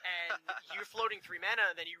 and you're floating 3 mana,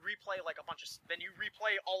 and then you replay then you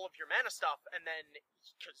replay all of your mana stuff, and then,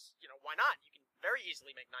 because, why not? You can very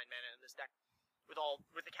easily make 9 mana in this deck with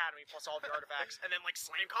Academy plus all of your artifacts, and then,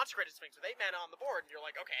 slam Consecrated Sphinx with 8 mana on the board, and you're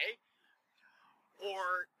like, okay.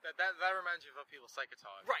 Or... That reminds you of Upheaval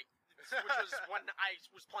Psychotog. Right. Which was when I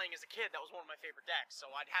was playing as a kid. That was one of my favorite decks, so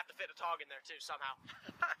I'd have to fit a Tog in there too somehow.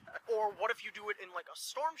 Or what if you do it in a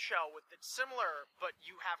Storm Shell it's similar, but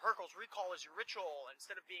you have Hurkyl's Recall as your ritual, and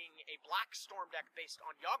instead of being a black Storm deck based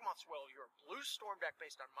on Yawgmoth's Will, you're a blue Storm deck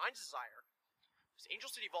based on Mind's Desire. Because Angel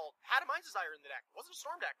City Vault had a Mind's Desire in the deck. It wasn't a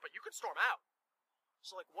Storm deck, but you could Storm out.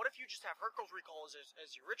 So what if you just have Hurkyl's Recall as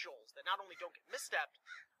your rituals that not only don't get misstepped,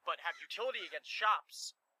 but have utility against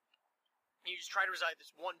shops? You just try to reside this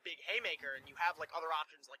one big haymaker, and you have other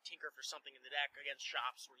options like Tinker for something in the deck against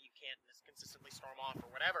shops where you can't consistently storm off or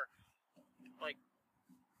whatever.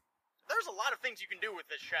 There's a lot of things you can do with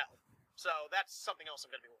this shell. So that's something else I'm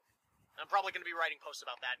going to be working. I'm probably going to be writing posts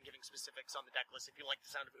about that and giving specifics on the deck list if you like the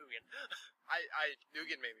sound of Ugin.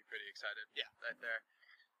 Ugin made me pretty excited. Yeah. Right there.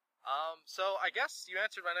 So I guess you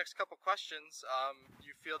answered my next couple questions.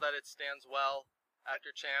 You feel that it stands well after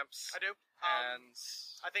champs? I do. And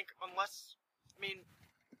I think I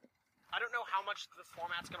don't know how much the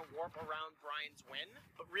format's going to warp around Brian's win,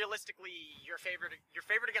 but realistically, you're favored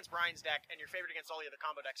against Brian's deck, and you're favored against all the other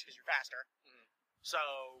combo decks because you're faster. Mm. So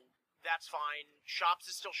that's fine. Shops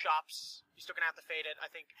is still shops. You're still going to have to fade it. I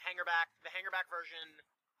think the Hangerback version,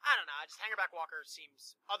 I don't know, just Hangerback Walker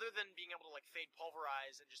seems, other than being able to fade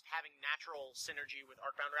Pulverize and just having natural synergy with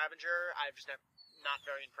Arcbound Ravager, I've just not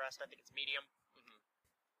very impressed. I think it's medium.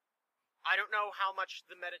 I don't know how much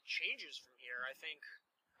the meta changes from here. I think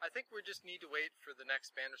we just need to wait for the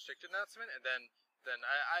next ban restricted announcement, and then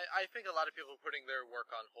I think a lot of people are putting their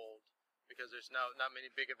work on hold because there's not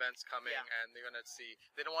many big events coming, and they're gonna see,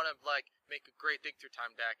 they don't want to make a great dig through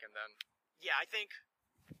time deck and then. Yeah, I think,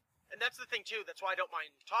 and that's the thing too. That's why I don't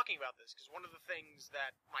mind talking about this, because one of the things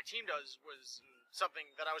that my team does was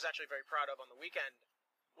something that I was actually very proud of on the weekend,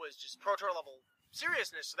 was just Pro Tour level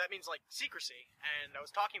seriousness, so that means secrecy. And I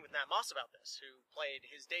was talking with Nat Moss about this, who played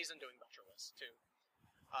his Days in doing Belcherless too.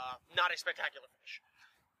 Not a spectacular finish.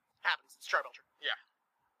 Happens. It's Charbelcher. Yeah.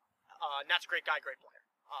 Nat's a great guy, great player.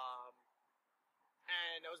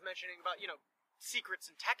 And I was mentioning about secrets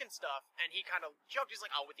and tech and stuff, and he kind of joked. He's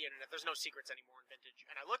like, "Oh, with the internet, there's no secrets anymore in Vintage."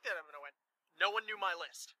 And I looked at him and I went, "No one knew my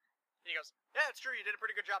list." And he goes, "Yeah, it's true. You did a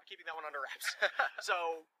pretty good job of keeping that one under wraps."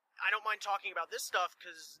 So I don't mind talking about this stuff,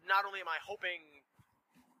 because not only am I hoping,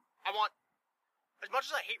 as much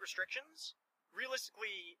as I hate restrictions,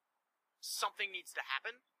 realistically, something needs to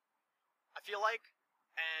happen, I feel like,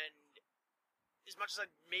 and as much as I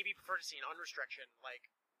maybe prefer to see an unrestriction, I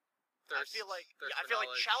feel like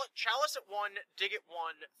Chalice at 1, Dig at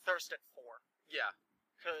 1, Thirst at 4. Yeah.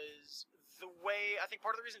 Because I think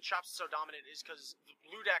part of the reason Shops is so dominant is because the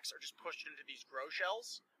blue decks are just pushed into these grow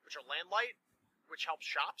shells, which are landlight, which helps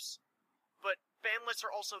shops, but ban lists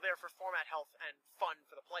are also there for format health and fun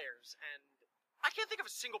for the players, and I can't think of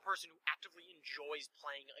a single person who actively enjoys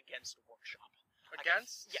playing against Workshop.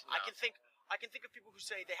 Against? No. I can think of people who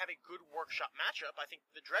say they have a good Workshop matchup. I think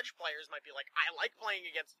the Dredge players might be like, I like playing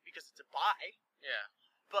against it because it's a buy. Yeah.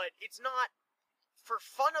 But it's not, for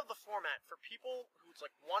fun of the format, for people who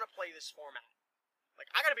want to play this format.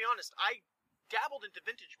 I gotta be honest, I dabbled into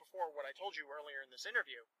Vintage before what I told you earlier in this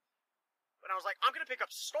interview. And I was like, I'm going to pick up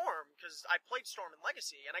Storm, because I played Storm in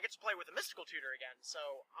Legacy, and I get to play with a Mystical Tutor again,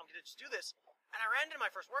 so I'm going to just do this. And I ran into my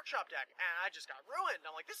first Workshop deck, and I just got ruined.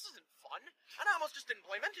 I'm like, this isn't fun. And I almost just didn't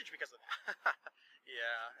play Vintage because of that.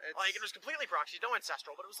 Yeah. It was completely proxied, no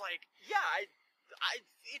Ancestral, but it was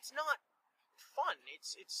it's not fun.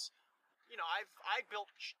 It's I built,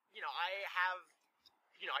 I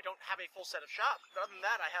don't have a full set of shops, but other than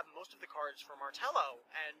that, I have most of the cards from Martello,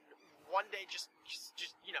 and one day just to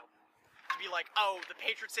be like, oh, the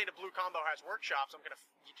Patron Saint of Blue combo has Workshops, I'm gonna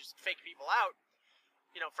just fake people out.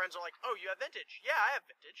 Friends are like, oh, you have Vintage? Yeah, I have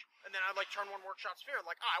Vintage. And then I turn one Workshop Sphere, and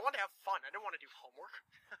I want to have fun. I didn't want to do homework.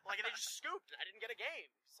 And they just scooped, and I didn't get a game.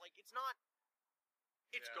 It's not,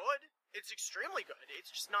 it's good. It's extremely good. It's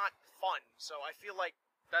just not fun. So I feel like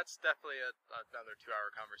that's definitely another 2-hour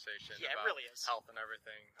conversation. Yeah, about it really is. Health and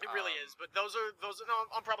everything. It really is. But those are. No,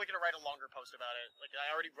 I'm probably gonna write a longer post about it. Like I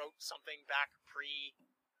already wrote something back pre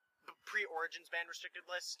Origins ban restricted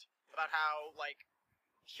list about how like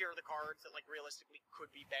here are the cards that like realistically could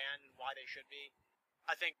be banned and why they should be.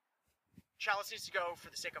 I think Chalice needs to go for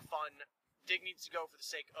the sake of fun. Dig needs to go for the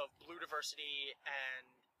sake of blue diversity and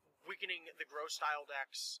weakening the Grow style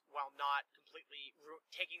decks while not completely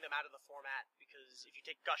taking them out of the format, because if you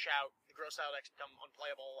take Gush out, the Grow style decks become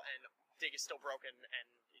unplayable and Dig is still broken and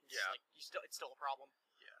it's it's still a problem.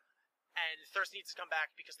 Yeah. And Thirst needs to come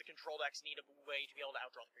back because the control decks need a way to be able to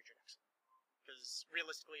outdraw the creature decks. Because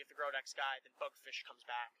realistically, if the Grow decks die, then Bugfish comes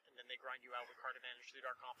back and then they grind you out with card advantage through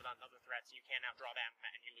Dark Confidant and other threats, and you can't outdraw them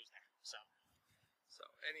and you lose there. So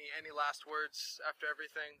any last words after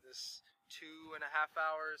everything? This 2.5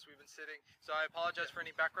 hours we've been sitting. So I apologize for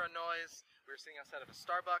any background noise. We were sitting outside of a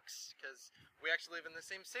Starbucks because we actually live in the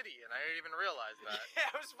same city, and I didn't even realize that. Yeah,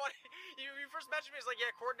 it was funny. You first mentioned me, it's like,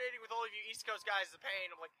 yeah, coordinating with all of you East Coast guys is a pain.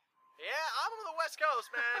 I'm like, yeah, I'm on the West Coast,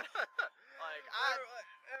 man. Like,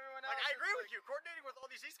 everyone else. Like, I agree with you. Coordinating with all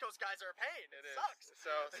these East Coast guys are a pain. It sucks. So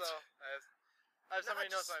I have somebody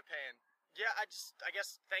who knows my pain. Yeah, I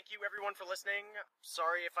guess thank you everyone for listening.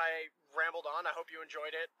 Sorry if I rambled on. I hope you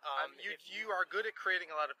enjoyed it. You are good at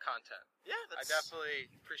creating a lot of content. Yeah, I definitely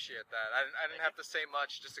appreciate that. I didn't have to say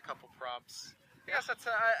much, just a couple prompts. I guess that's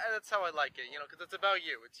how I like it, because it's about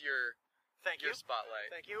you. It's your spotlight.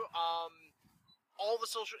 Thank you. All the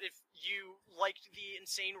social. If you liked the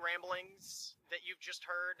insane ramblings that you've just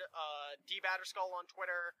heard, D-Batterskull on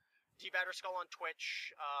Twitter. D-Batterskull on Twitch.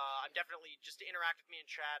 I'm definitely just to interact with me in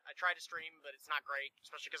chat. I try to stream, but it's not great,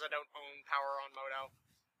 especially because I don't own Power on Moto.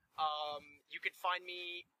 You can find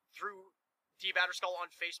me through D-Batterskull on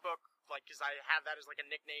Facebook, because I have that as a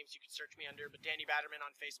nickname, so you can search me under. But Danny Batterman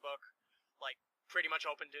on Facebook, pretty much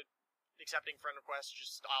open to accepting friend requests.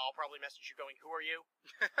 Just I'll probably message you going, "Who are you?"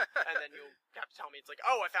 And then you'll have to tell me it's like,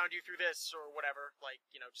 "Oh, I found you through this," or whatever.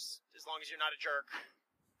 Just as long as you're not a jerk,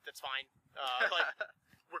 that's fine.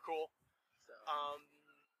 We're cool. So,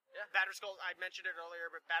 yeah. Batterskull, I mentioned it earlier,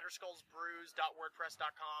 but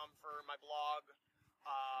batterskullsbrews.wordpress.com for my blog.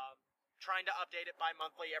 Trying to update it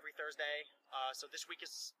bi-monthly every Thursday. So this week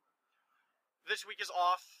is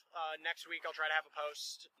off. Next week I'll try to have a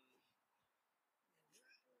post.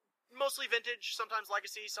 Mostly vintage, sometimes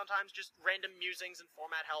legacy, sometimes just random musings and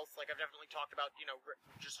format health. I've definitely talked about,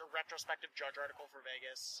 just a retrospective Judge article for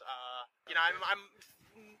Vegas.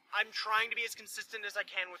 I'm trying to be as consistent as I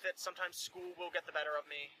can with it. Sometimes school will get the better of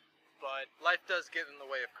me, but life does get in the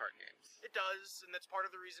way of card games. It does, and that's part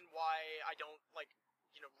of the reason why I don't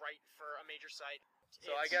write for a major site.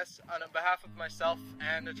 So I guess on behalf of myself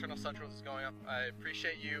and Eternal Centrals is going up, I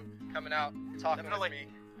appreciate you coming out, talking with me,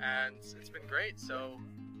 and it's been great. So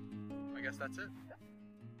I guess that's it.